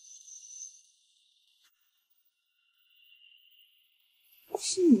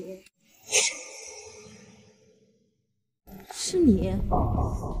是你，是你。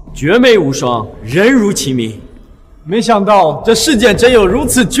绝美无双，人如其名。没想到这世间真有如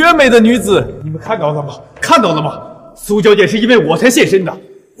此绝美的女子，你们看到了吗？看到了吗？苏小姐是因为我才现身的，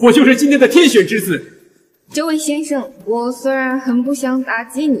我就是今天的天选之子。这位先生，我虽然很不想打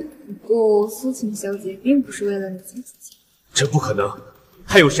击你，不过苏晴小姐并不是为了你才出现。这不可能，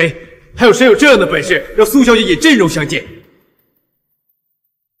还有谁有这样的本事，让苏小姐也真容相见？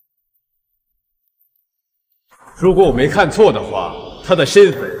如果我没看错的话，她的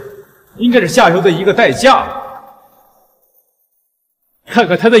身份应该是下游的一个代驾。看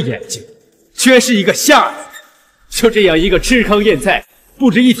看她的眼睛，居然是一个瞎子。就这样一个吃糠咽菜、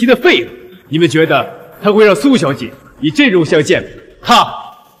不值一提的废物，你们觉得他会让苏小姐以真容相见吗？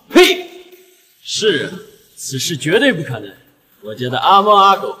哈，呸！是啊，此事绝对不可能。我觉得阿猫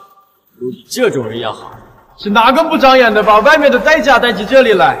阿狗如你这种人要好。是哪个不长眼的把外面的代驾带起这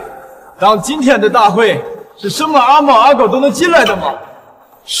里来？当今天的大会是什么阿猫阿狗都能进来的吗？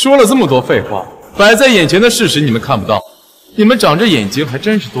说了这么多废话，摆在眼前的事实你们看不到，你们长着眼睛还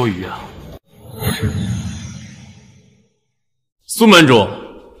真是多余啊！苏门主，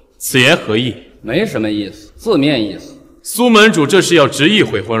此言何意？没什么意思，字面意思。苏门主这是要执意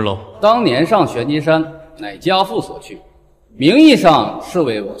悔婚喽？当年上玄机山乃家父所去，名义上是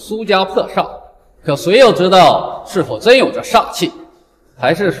为我苏家破煞，可谁又知道是否真有这煞气？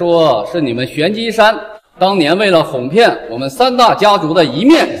还是说是你们玄机山当年为了哄骗我们3大家族的一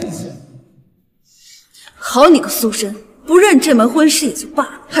面之词？好你个苏深，不认这门婚事也就罢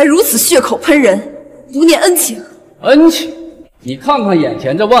了，还如此血口喷人，不念恩情。恩情？你看看眼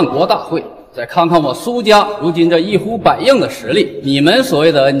前这万国大会，再看看我苏家如今这一呼百应的实力，你们所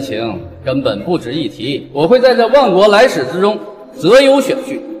谓的恩情根本不值一提。我会在这万国来使之中择优选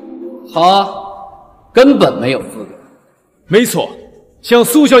婿，他根本没有资格。没错，像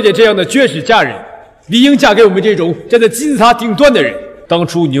苏小姐这样的绝世佳人，理应嫁给我们这种站在金字塔顶端的人。当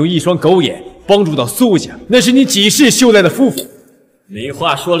初你用一双狗眼帮助到苏家，那是你几世修来的夫妇。没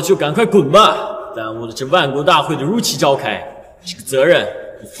话说了就赶快滚吧，耽误了这万国大会的如期召开。这个责任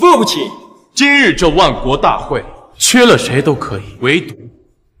你负不起。今日这万国大会，缺了谁都可以，唯独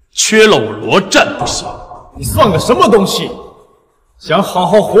缺了我罗战不行。你算个什么东西？想好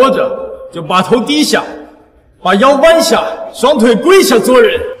好活着，就把头低下，把腰弯下，双腿跪下做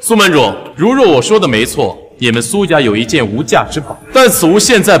人。苏门主，如若我说的没错，你们苏家有一件无价之宝，但此物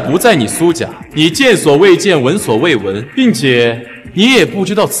现在不在你苏家，你见所未见，闻所未闻，并且你也不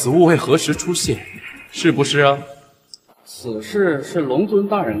知道此物会何时出现，是不是啊？此事是龙尊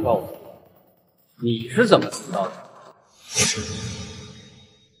大人告诉我，你是怎么知道的？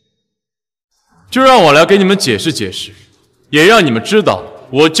就让我来给你们解释解释，也让你们知道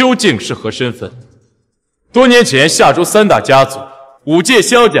我究竟是何身份。多年前，下州3大家族5界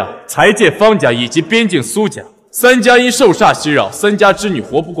萧家、财界方家以及边境苏家3家因受煞袭扰，3家之女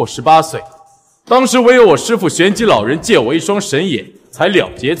活不过18岁。当时唯有我师父玄机老人借我一双神眼，才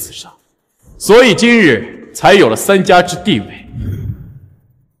了结此煞，所以今日才有了3家之地位。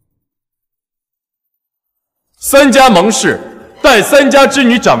3家盟誓，待3家之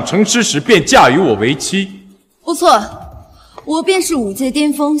女长成之时，便嫁与我为妻。不错，我便是5界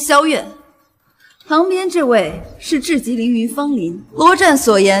巅峰萧月。旁边这位是至极凌云芳林，罗战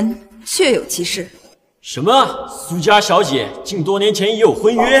所言确有其事。什么？苏家小姐竟多年前已有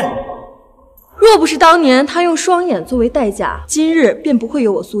婚约？若不是当年他用双眼作为代价，今日便不会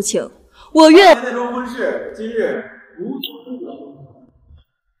有我苏晴。我愿那桩婚事今日无所不了。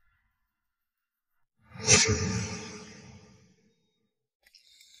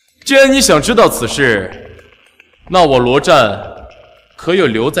既然你想知道此事，那我罗战可有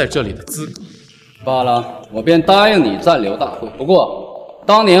留在这里的资格？罢了，我便答应你暂留大会。不过，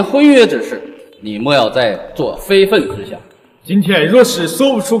当年婚约之事，你莫要再做非分之想。今天若是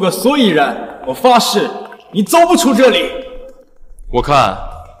说不出个所以然，我发誓你走不出这里。我看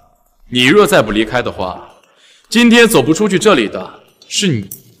你若再不离开的话，今天走不出去这里的是你。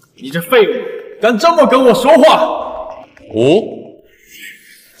你这废物，敢这么跟我说话！5、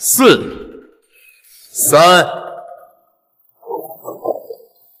4、3。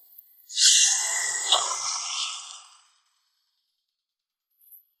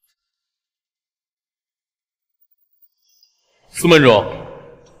苏门主，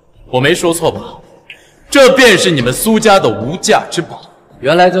我没说错吧？这便是你们苏家的无价之宝。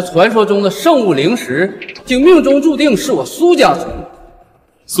原来这传说中的圣物灵石，竟命中注定是我苏家之物。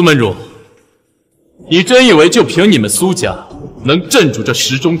苏门主，你真以为就凭你们苏家能镇住这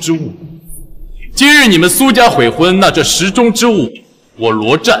石中之物？今日你们苏家悔婚，那这石中之物，我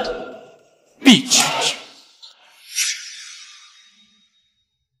罗战必取之。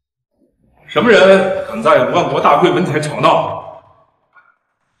什么人敢在万国大会门前吵闹？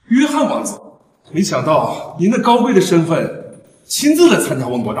约翰王子，没想到您那高贵的身份，亲自来参加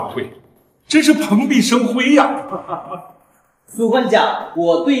万国大会，真是蓬荜生辉呀！苏管家，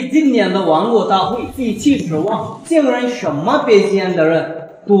我对今年的万国大会极其失望，竟然什么卑贱的人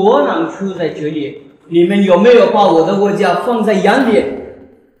都能处在这里。你们有没有把我的国家放在眼里？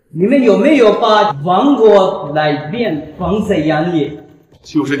你们有没有把万国来宾放在眼里？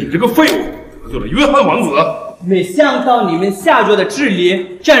就是你这个废物，得罪了约翰王子。没想到你们夏州的治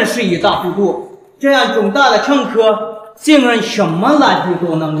理真是一塌糊涂，这样重大的场合，竟然什么垃圾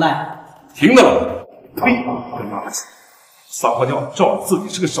都能来。听到了？呸！这垃圾！撒泡尿照着自己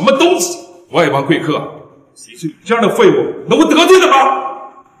是个什么东西？外邦贵客，岂是你这样的废物能够得罪的吗？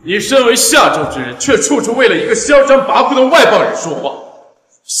你身为夏州之人，却处处为了一个嚣张跋扈的外邦人说话，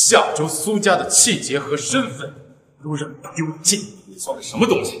夏州苏家的气节和身份都让你丢尽。你算个什么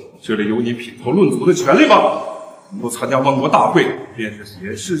东西？这里有你品头论足的权利吗？能够参加万国大会，便是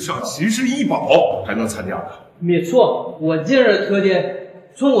连世上奇士异宝才能参加的。没错，我今日特地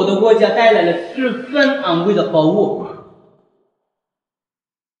从我的国家带来了十分昂贵的宝物。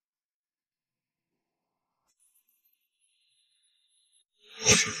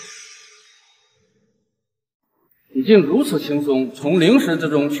你竟如此轻松从灵石之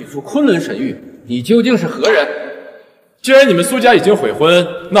中取出昆仑神玉，你究竟是何人？既然你们苏家已经悔婚，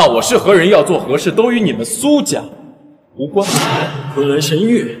那我是何人，要做何事，都与你们苏家无关。昆仑神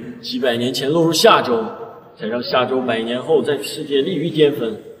玉几百年前落入夏州，才让夏州100年后在世界立于巅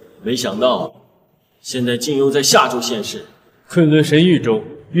峰。没想到，现在竟又在夏州现世。昆仑神玉中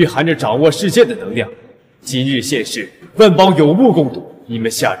蕴含着掌握世界的能量，今日现世，万邦有目共睹，你们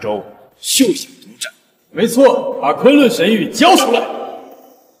夏州休想独占。没错，把昆仑神玉交出来！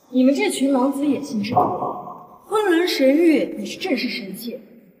你们这群狼子野心之徒！昆仑神玉乃是正式神器，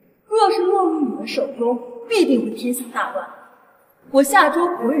若是落入你们手中，必定会天下大乱。我夏州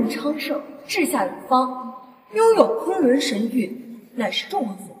国人昌盛，治下有方，拥有昆仑神玉，乃是众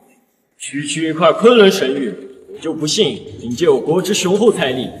望所归。区一块昆仑神玉，我就不信，凭借我国之雄厚财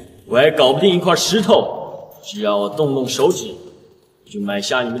力，我还搞不定一块石头。只要我动动手指，就买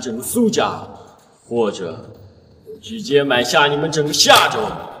下你们整个苏家，或者直接买下你们整个夏州。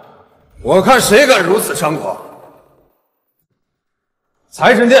我看谁敢如此猖狂！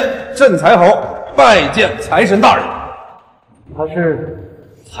财神殿，镇财侯拜见财神大人。他是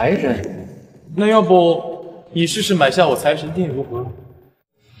财神，那要不你试试买下我财神殿如何？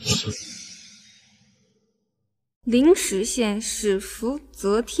灵石县是福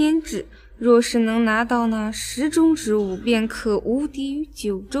则天至，若是能拿到那石中之物，便可无敌于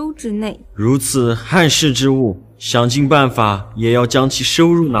9州之内。如此汉室之物，想尽办法也要将其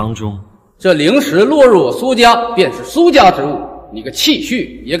收入囊中。这灵石落入我苏家，便是苏家之物。你个弃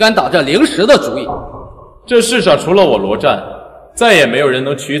婿也敢打这灵石的主意？这世上除了我罗战，再也没有人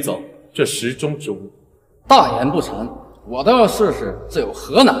能取走这石中之物。大言不惭，我倒要试试，这有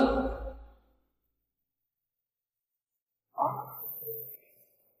何难？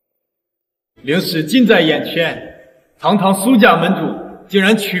灵石近在眼前，堂堂苏家门主竟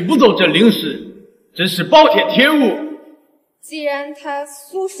然取不走这灵石，真是暴殄天物。既然他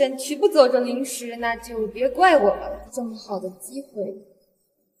苏神取不走这灵石，那就别怪我们了。这么好的机会，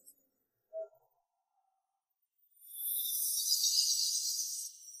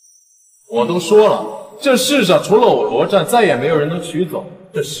我都说了，这世上除了我罗战，再也没有人能取走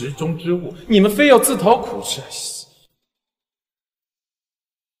这石中之物，你们非要自讨苦吃。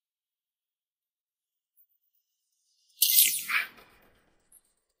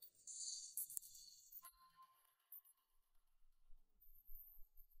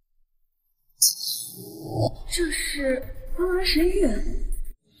这是昆仑神玉。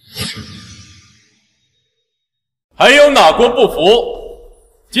还有哪国不服？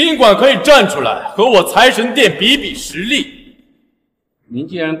尽管可以站出来和我财神殿比比实力。您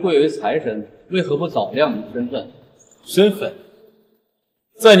既然贵为财神，为何不早亮明身份？身份，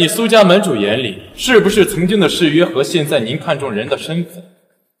在你苏家门主眼里，是不是曾经的誓约和现在您看中人的身份？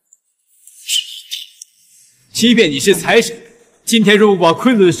即便你是财神，今天若不把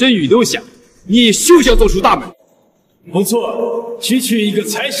昆仑神玉留下，你也休想走出大门。不错，区一个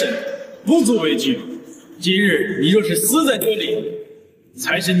财神，不足为惧。今日你若是死在这里，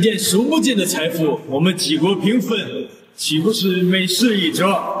财神殿数不尽的财富，我们几国平分，岂不是美事一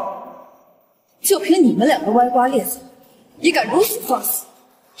桩？就凭你们两个歪瓜裂枣，也敢如此放肆？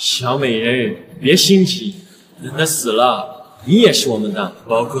小美人，别心急，人都死了，你也是我们的，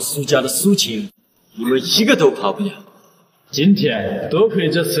包括苏家的苏晴，你们一个都跑不了。今天多亏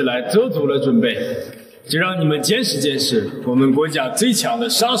这次来做足了准备，就让你们见识见识我们国家最强的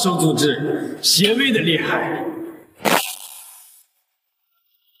杀手组织协卫的厉害。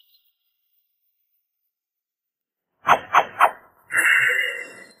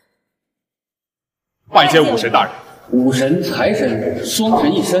拜见武神大人。武神、财神，双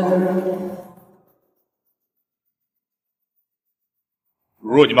神一身。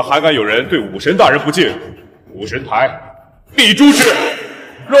若你们还敢有人对武神大人不敬，武神台必诛之。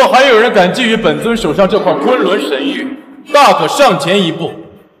若还有人敢觊觎本尊手上这块昆仑神玉，大可上前一步，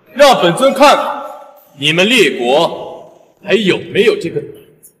让本尊看看你们列国还有没有这个胆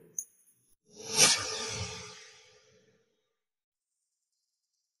子。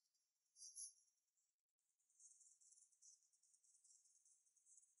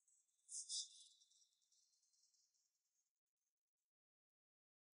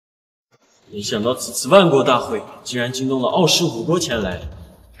没想到此次万国大会竟然惊动了25国前来，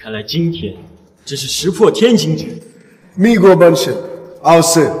看来今天真是石破天惊之日。美国半神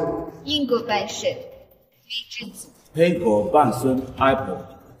，20，英国半神，李贞子，黑国半孙，Apple，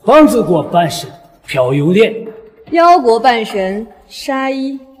方子国半神，朴永烈，妖国半神，沙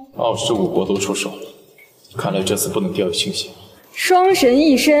一，25国都出手了，看来这次不能掉以轻心。双神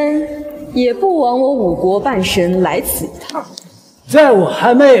一身，也不枉我5国半神来此一趟。在我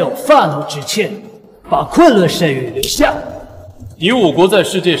还没有发怒之前，把昆仑神域留下。你5国在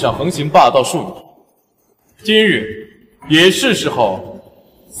世界上横行霸道数年，今日也是时候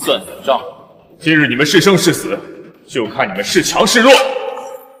算算账。今日你们是生是死，就看你们是强是弱。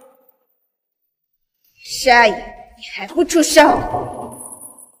沙野，你还不出手？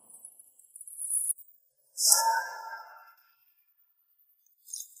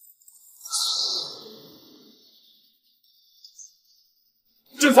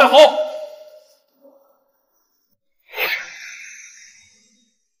这才好。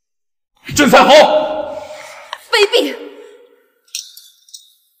这才好。卑鄙！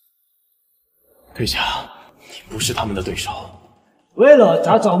退下，你不是他们的对手。为了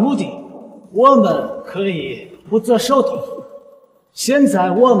达到目的，我们可以不择手段。现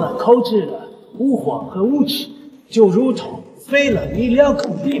在我们控制了物荒和物质，就如同废了你2口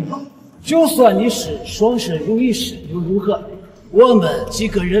地方。就算你是双神如一身又如何？我们几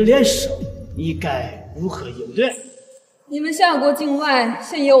个人联手，你该如何应对？你们夏国境外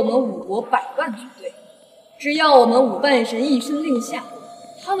现有我们5国100万军队，只要我们5半神一声令下，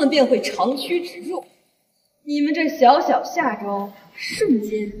他们便会长驱直入。你们这小小夏州，瞬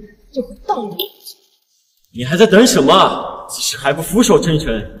间就会荡然无存。你还在等什么？此时还不俯首称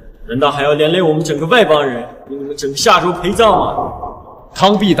臣？难道还要连累我们整个外邦人，为你们整个夏州陪葬吗？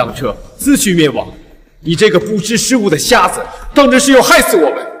螳臂挡车，自取灭亡。你这个不知时务的瞎子，当真是要害死我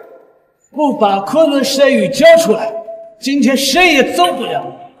们！不把昆仑神域交出来，今天谁也走不了。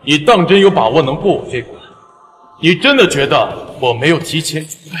你当真有把握能过我这关？你真的觉得我没有提前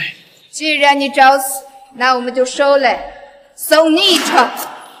准备？既然你找死，那我们就收嘞，送你一程。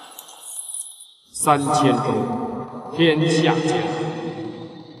3天中，天下间，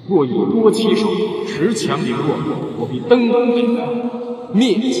若以多欺少，持强凌弱，我必登峰进南，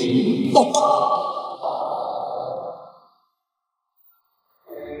灭其道。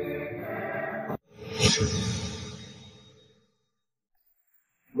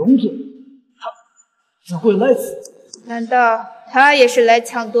龙子，他怎会来此？难道他也是来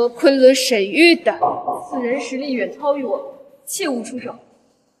抢夺昆仑神域的？此人实力远超于我们，切勿出手。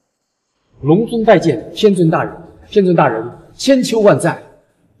龙尊拜见天尊大人，天尊大人千秋万载，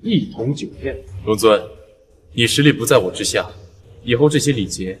一统9天。龙尊，你实力不在我之下，以后这些礼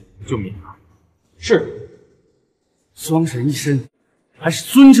节就免了。是。双神一身，还是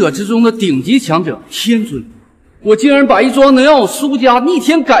尊者之中的顶级强者天尊。我竟然把一桩能让我苏家逆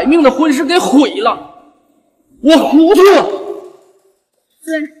天改命的婚事给毁了，我糊涂了。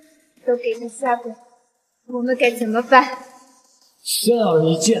尊，都给他下跪，我们该怎么办？显而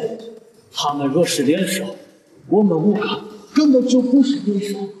易见，他们若是联手，我们5个根本就不是对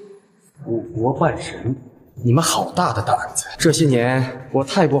手。5国半神，你们好大的胆子！这些年我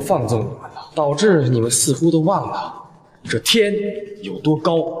太过放纵你们了，导致你们似乎都忘了这天有多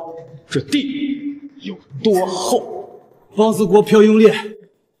高，这地有多厚。方子国朴永烈，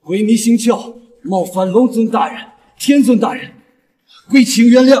鬼迷心窍，冒犯龙尊大人、天尊大人，跪请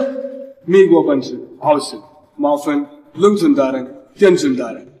原谅。美国本事好事，冒犯龙尊大人、天尊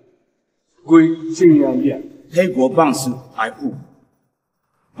大人，跪请原谅。黑国办事白户，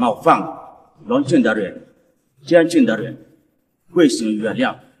冒犯隆正大人、监禁大人，跪请原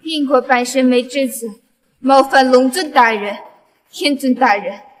谅。英国办事没职责，冒犯隆正大人、天尊大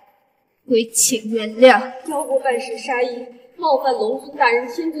人，跪请原谅。辽国办事杀意，冒犯隆尊大人、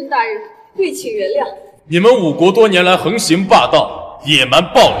天尊大人，跪请原谅。你们五国多年来横行霸道、野蛮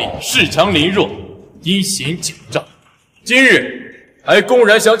暴力、恃强凌弱、阴险狡诈，今日还公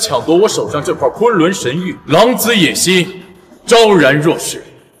然想抢夺我手上这块昆仑神玉，狼子野心，昭然若市。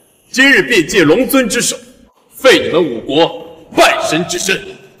今日便借龙尊之手，废你们五国半神之身，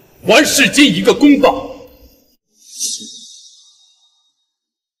还世间一个公道。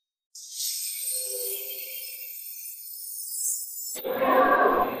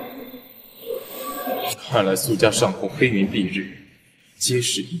看来苏家上空黑云蔽日，皆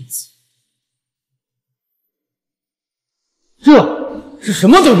是因子。这是什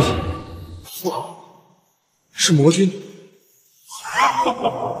么东西？父皇，是魔君。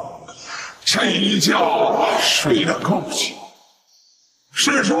这一觉睡得够久，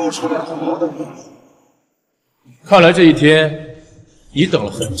是如春活的梦。看来这一天你等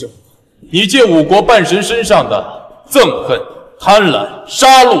了很久。你借五国半神身上的憎恨、贪婪、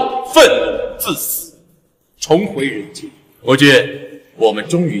杀戮、愤怒、自私，重回人间。魔君，我们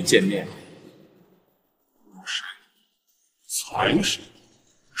终于见面了。财神，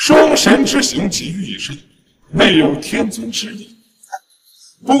双神之行集于一身，内有天尊之力。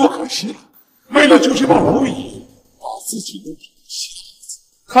不过可惜了，为了就这帮蝼蚁，把自己都给吓死。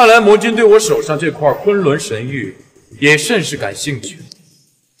看来魔君对我手上这块昆仑神玉也甚是感兴趣。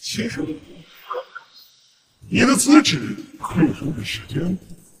其实，你的资质可以说给世间，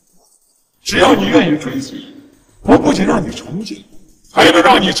只要你愿意追随，我不仅让你重建，还能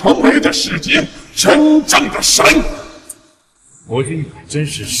让你成为这世间真正的神。魔君，你还真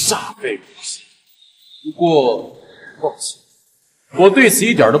是煞费苦心。不过，抱歉，我对此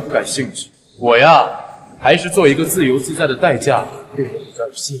一点都不感兴趣。我呀，还是做一个自由自在的代驾，对我比较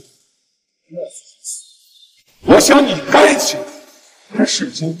有吸引力。我想你该清楚，这世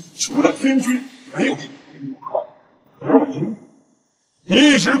间除了天君，没有什么依靠。而我今日，你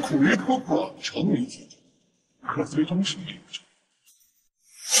一直苦于突破，成为天君，可最终是没有成。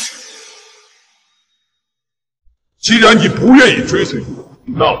既然你不愿意追随我，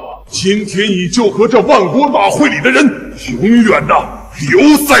那么今天你就和这万国大会里的人永远的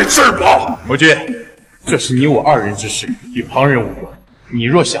留在这儿吧。魔君，这是你我二人之事，与旁人无关。你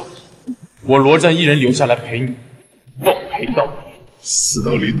若想，我罗战一人留下来陪你，奉陪到底。死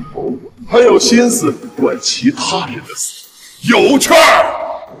到临头，还有心思管其他人的死，有趣儿！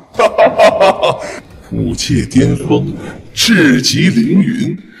哈哈哈哈哈！武界巅峰，至极凌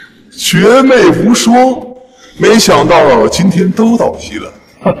云，绝美无双。没想到今天都到齐了，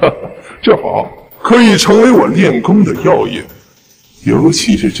哈哈，这好，可以成为我练功的耀眼。尤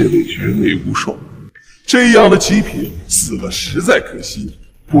其是这位绝美无双，这样的极品死了实在可惜。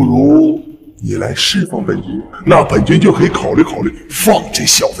不如你来释放本君，那本君就可以考虑考虑放这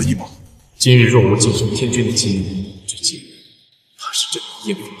小子一马。今日若无晋升天君的机密，这今日怕是真的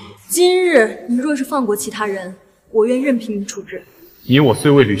应付。今日你若是放过其他人，我愿任凭你处置。你我虽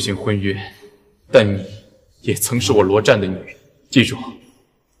未履行婚约，但你也曾是我罗战的女人。记住，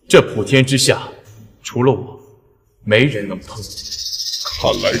这普天之下，除了我，没人能碰你。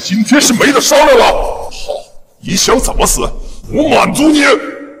看来今天是没得商量了。好，你想怎么死，我满足你。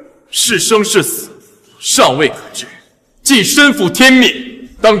是生是死，尚未可知。既身负天命，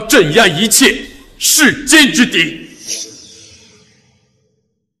当镇压一切世间之敌。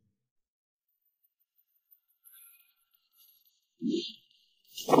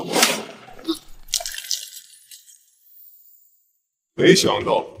没想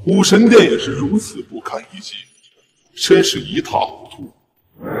到武神殿也是如此不堪一击，真是一塌糊涂。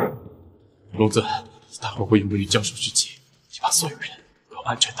龙子，待会儿会用美女交手之际，你把所有人都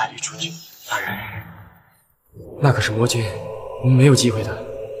安全带离出去。大人，那可是魔君，我们没有机会的。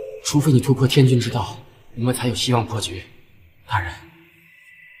除非你突破天君之道，我们才有希望破局。大人，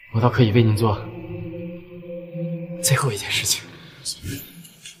我倒可以为您做最后一件事情。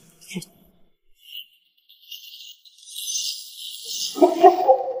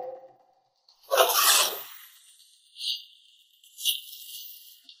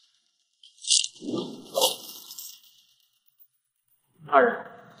大人，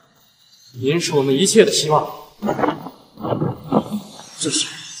您是我们一切的希望。这时，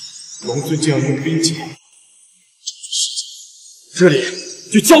龙尊就要用冰剑，这里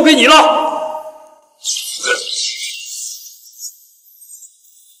就交给你了。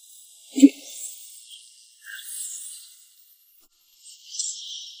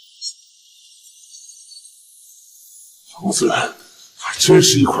公子还真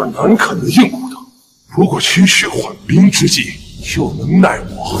是一块难啃的硬骨头，不过区区缓兵之计，又能奈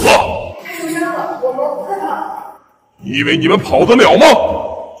我何？受伤了，我们不看他。你以为你们跑得了吗？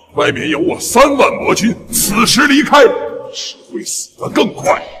外面有我3万魔军，此时离开，只会死得更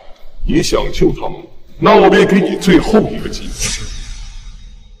快。你想救他们，那我便给你最后一个机会。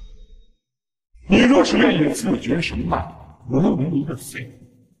你若是愿意自绝神脉，沦为一个废物，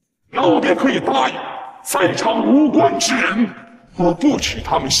那我便可以答应在场无关之人，我不取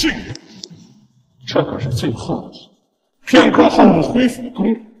他们性命。这可是最后的机会，片刻后我回府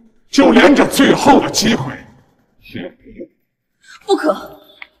中，就连着最后的机会也没有。不可！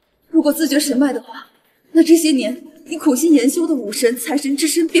如果自绝神脉的话，那这些年你苦心研修的武神、财神之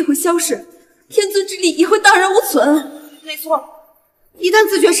身便会消逝，天尊之力也会荡然无存。没错，一旦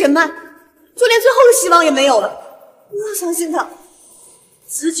自绝神脉，就连最后的希望也没有了。不要相信他，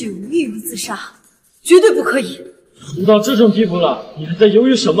此举无异于自杀，绝对不可以。都到这种地步了，你还在犹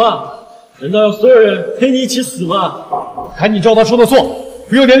豫什么？难道要所有人陪你一起死吗？赶紧照他说的做，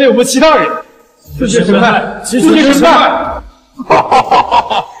不要连累我们其他人。自绝神脉，自绝神脉！哈哈哈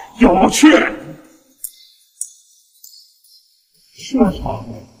哈！有趣！这场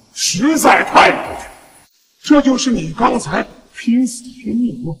面实在太有趣，这就是你刚才拼死拼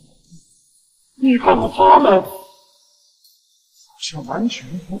命吗？你看看他们，好像完全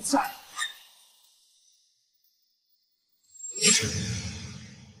不在乎。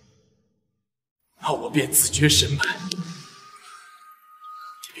那我便自绝神脉。你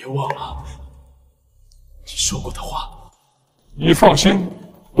别忘了你说过的话。你放心，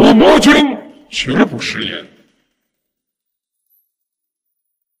我魔君绝不食言。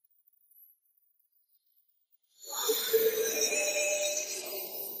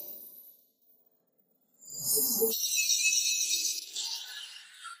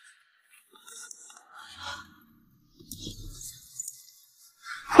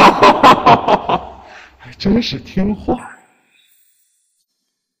哈哈哈哈哈！还真是听话。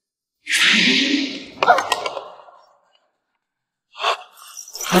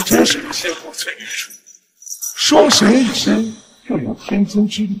还真是个先后淬炼术，双神一身，又有天尊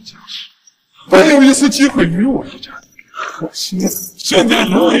之力加持，本有一丝机会与我一战，可惜现在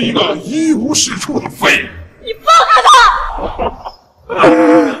沦为一个一无是处的废物。你放开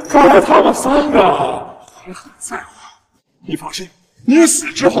他！看来他们3个还很在乎。你放心，你死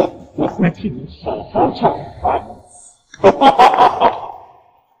之后，我会替你好好照顾他。哈哈哈哈哈！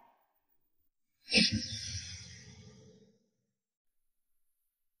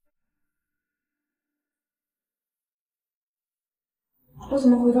我怎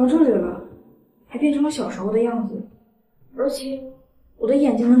么回到这里了？还变成了小时候的样子，而且我的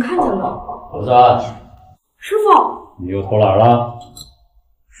眼睛能看见了。猴子，师傅，你又偷懒了？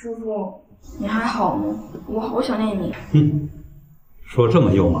师傅，你还好吗？我好想念你。哼，说这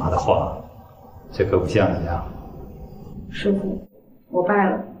么肉麻的话，这可不像你啊。师傅，我败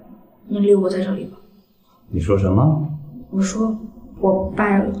了，您留我在这里吧。你说什么？我说我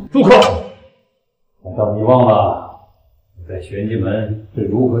败了。住口！难道你忘了我在玄机门是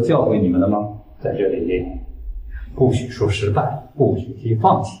如何教诲你们的吗？在这里，不许说失败，不许提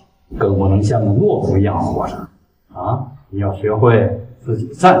放弃，更不能像个懦夫一样活着啊！你要学会自己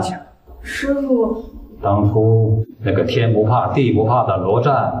站起来。师傅，当初那个天不怕地不怕的罗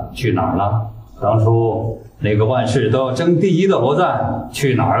战去哪儿了？当初那个万事都要争第一的罗战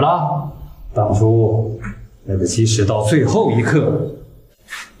去哪儿了？当初那个即使到最后一刻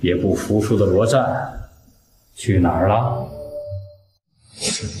也不服输的罗战去哪儿了？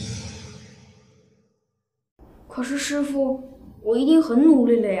可是师傅，我一定很努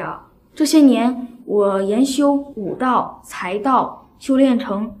力了呀！这些年我研修武道、财道，修炼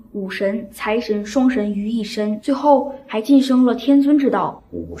成武神、财神双神于一身，最后还晋升了天尊之道。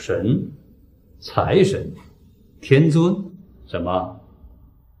武神、财神、天尊，怎么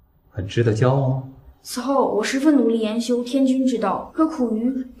很值得骄傲吗？此后我十分努力研修天君之道，可苦于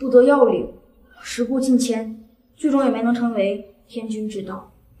不得要领，时过境迁，最终也没能成为天君之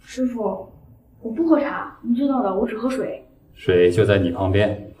道。师傅，我不喝茶，你知道的，我只喝水。水就在你旁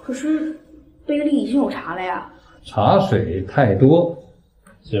边。可是杯里已经有茶了呀。茶水太多，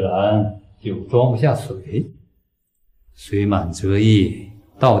自然就装不下水。水满则溢，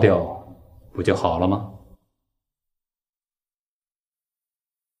倒掉不就好了吗？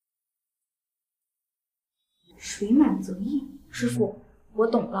水满则溢，师傅，我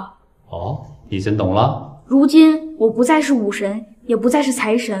懂了。哦，你真懂了。如今我不再是武神，也不再是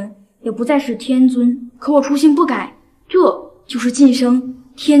财神，也不再是天尊，可我初心不改，这就是晋升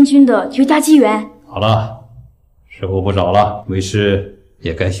天君的绝佳机缘。好了，时候不早了，为师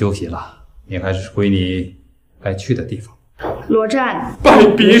也该休息了。你还是回你该去的地方。裸战，拜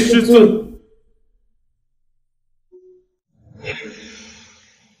别师尊。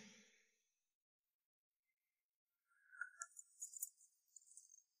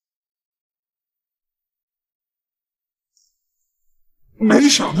没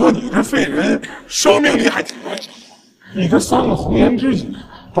想到你这废人生命力还挺顽强，你这3个红颜知己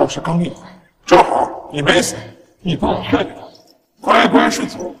倒是刚一回，正好你没死，你帮我看着他，乖乖顺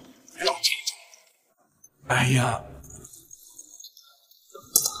从，不要紧张。哎呀，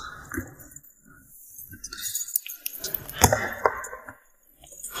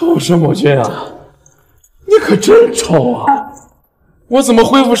好生魔君啊，你可真丑啊！我怎么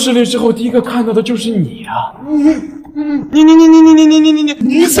恢复视力之后第一个看到的就是你啊？你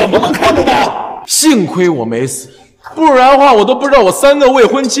怎么能看得到？幸亏我没死，不然的话我都不知道我3个未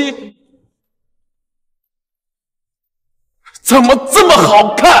婚妻怎么这么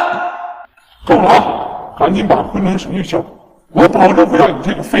好看。够了，赶紧把昆仑神域销毁，我保证不让你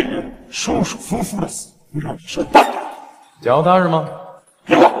这个废人舒舒服服的死，不让你受大苦。讲他是吗？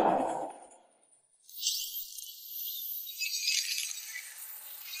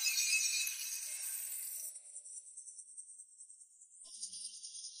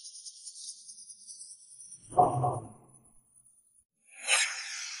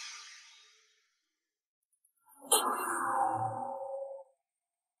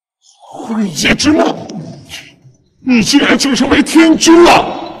毁劫之梦，你竟然晋升为天君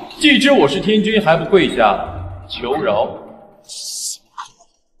了！既知我是天君，还不跪下求饶？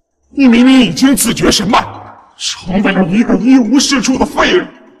你明明已经自绝神脉，成为了一个一无是处的废人，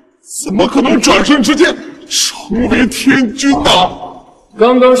怎么可能转瞬之间成为天君呢？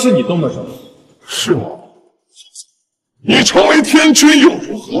刚刚是你动的手。是我。你成为天君又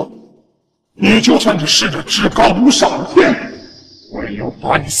如何？你就算是试着至高无上的天人，我也要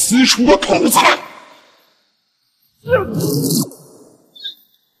把你撕出个口子来！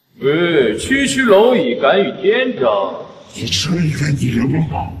区区蝼蚁敢与天争？你真以为你人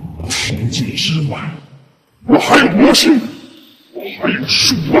我天界之外，我还有魔师，我还有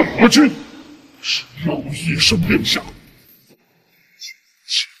数万魔军，只要我一声令下，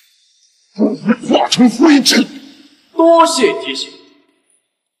不会化成灰烬。多谢提醒。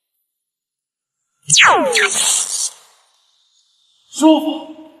舒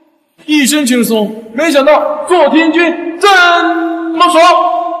服，一身轻松。没想到做天君这么爽。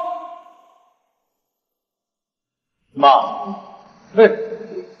妈，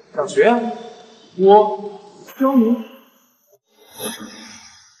想学啊？我教你。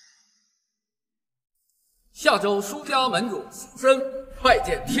下周苏家门主苏生拜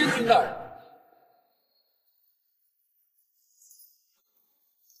见天君大人。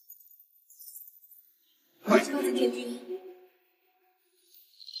拜见天君。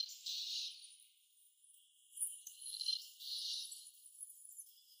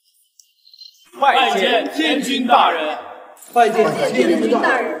拜见天君大人。拜见天君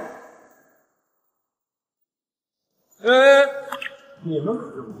大人。你们可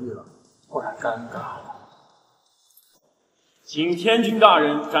注意了，不然尴尬了。请天君大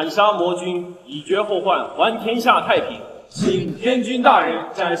人斩杀魔君，以绝后患，还天下太平。请天君大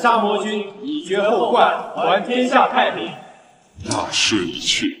人斩杀魔君，以绝后患，还天下太平。大势已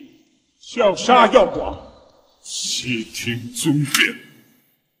去，要杀要剐，悉听尊便。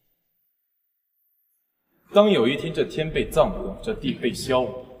当有一天这天被葬割，这地被消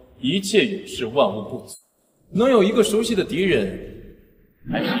亡，一切永世万物不足，能有一个熟悉的敌人，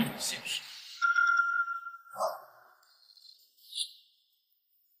还是一种幸事。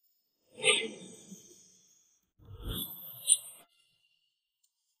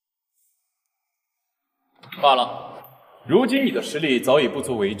罢了，如今你的实力早已不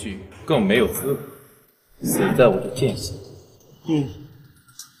足为惧，更没有资格死在我的剑下。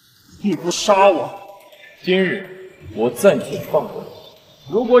你不杀我，今日我暂且放过你。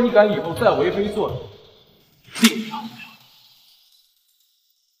如果你敢以后再为非作歹，定饶不了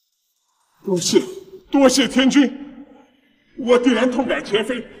你。多谢天君，我定然痛改前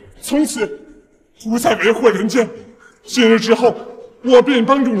非，从此不再为祸人间。今日之后，我便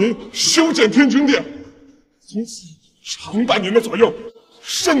帮助您修建天君殿。从此长半年的左右，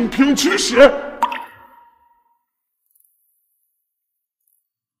盛平驱使。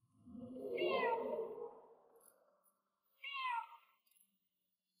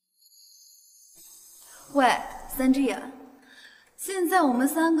喂，三只眼，现在我们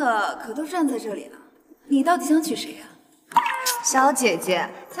3个可都站在这里了，你到底想娶谁呀？小姐姐，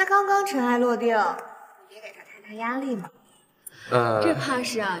才刚刚尘埃落定，你别给她太大压力嘛。这怕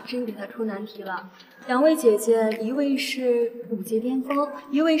是啊，真给他出难题了。两位姐姐，一位是五阶巅峰，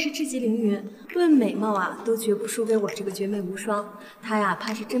一位是至极凌云，论美貌啊，都绝不输给我这个绝美无双。她呀，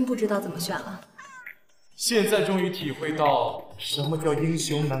怕是真不知道怎么选了。现在终于体会到什么叫英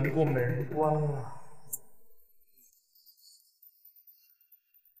雄难过美人关了。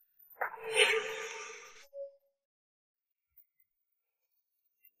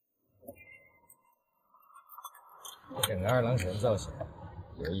整个二郎神造型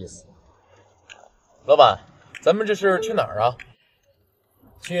有意思。老板，咱们这是去哪儿啊？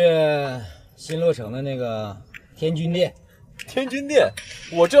去新落成的那个天君殿。天君殿，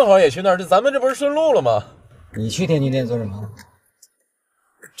我正好也去那儿，咱们这不是顺路了吗？你去天君殿做什么？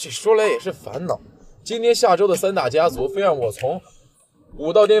这说来也是烦恼。今天下周的三大家族非让我从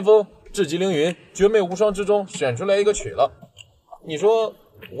武道巅峰、至极凌云、绝美无双之中选出来一个娶了，你说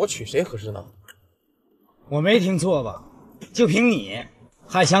我娶谁合适呢？我没听错吧？就凭你，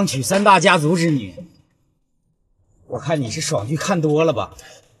还想娶三大家族之女？我看你是爽剧看多了吧？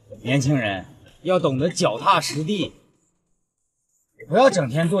年轻人要懂得脚踏实地，不要整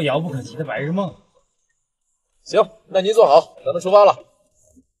天做遥不可及的白日梦。行，那您坐好，咱们出发了。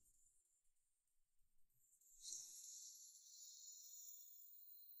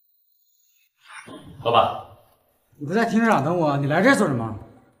老板，你不在停车场等我，你来这儿做什么？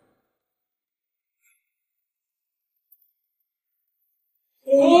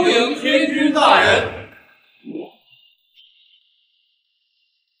恭迎天君大人。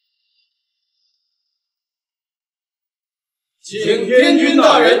请天君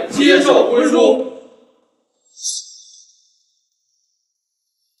大人接受婚书。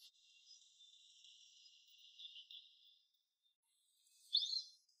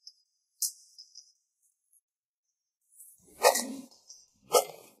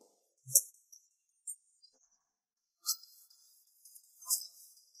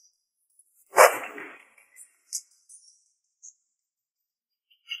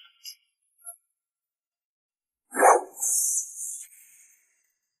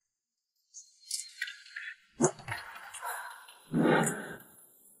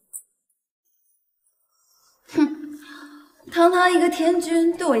堂堂一个天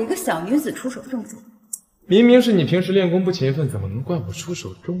君，对我一个小女子出手重重。明明是你平时练功不勤奋，怎么能怪我出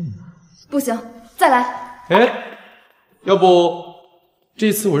手重呢？不行，再来。哎，要不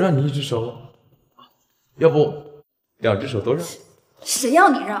这次我让你一只手，要不两只手都让？谁要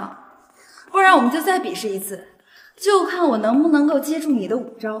你让？不然我们就再比试一次，就看我能不能够接住你的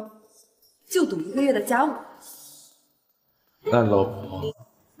5招，就赌1个月的家务。但老婆，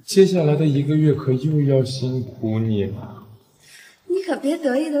接下来的1个月可又要辛苦你了。你可别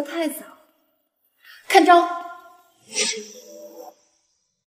得意的太早，看招！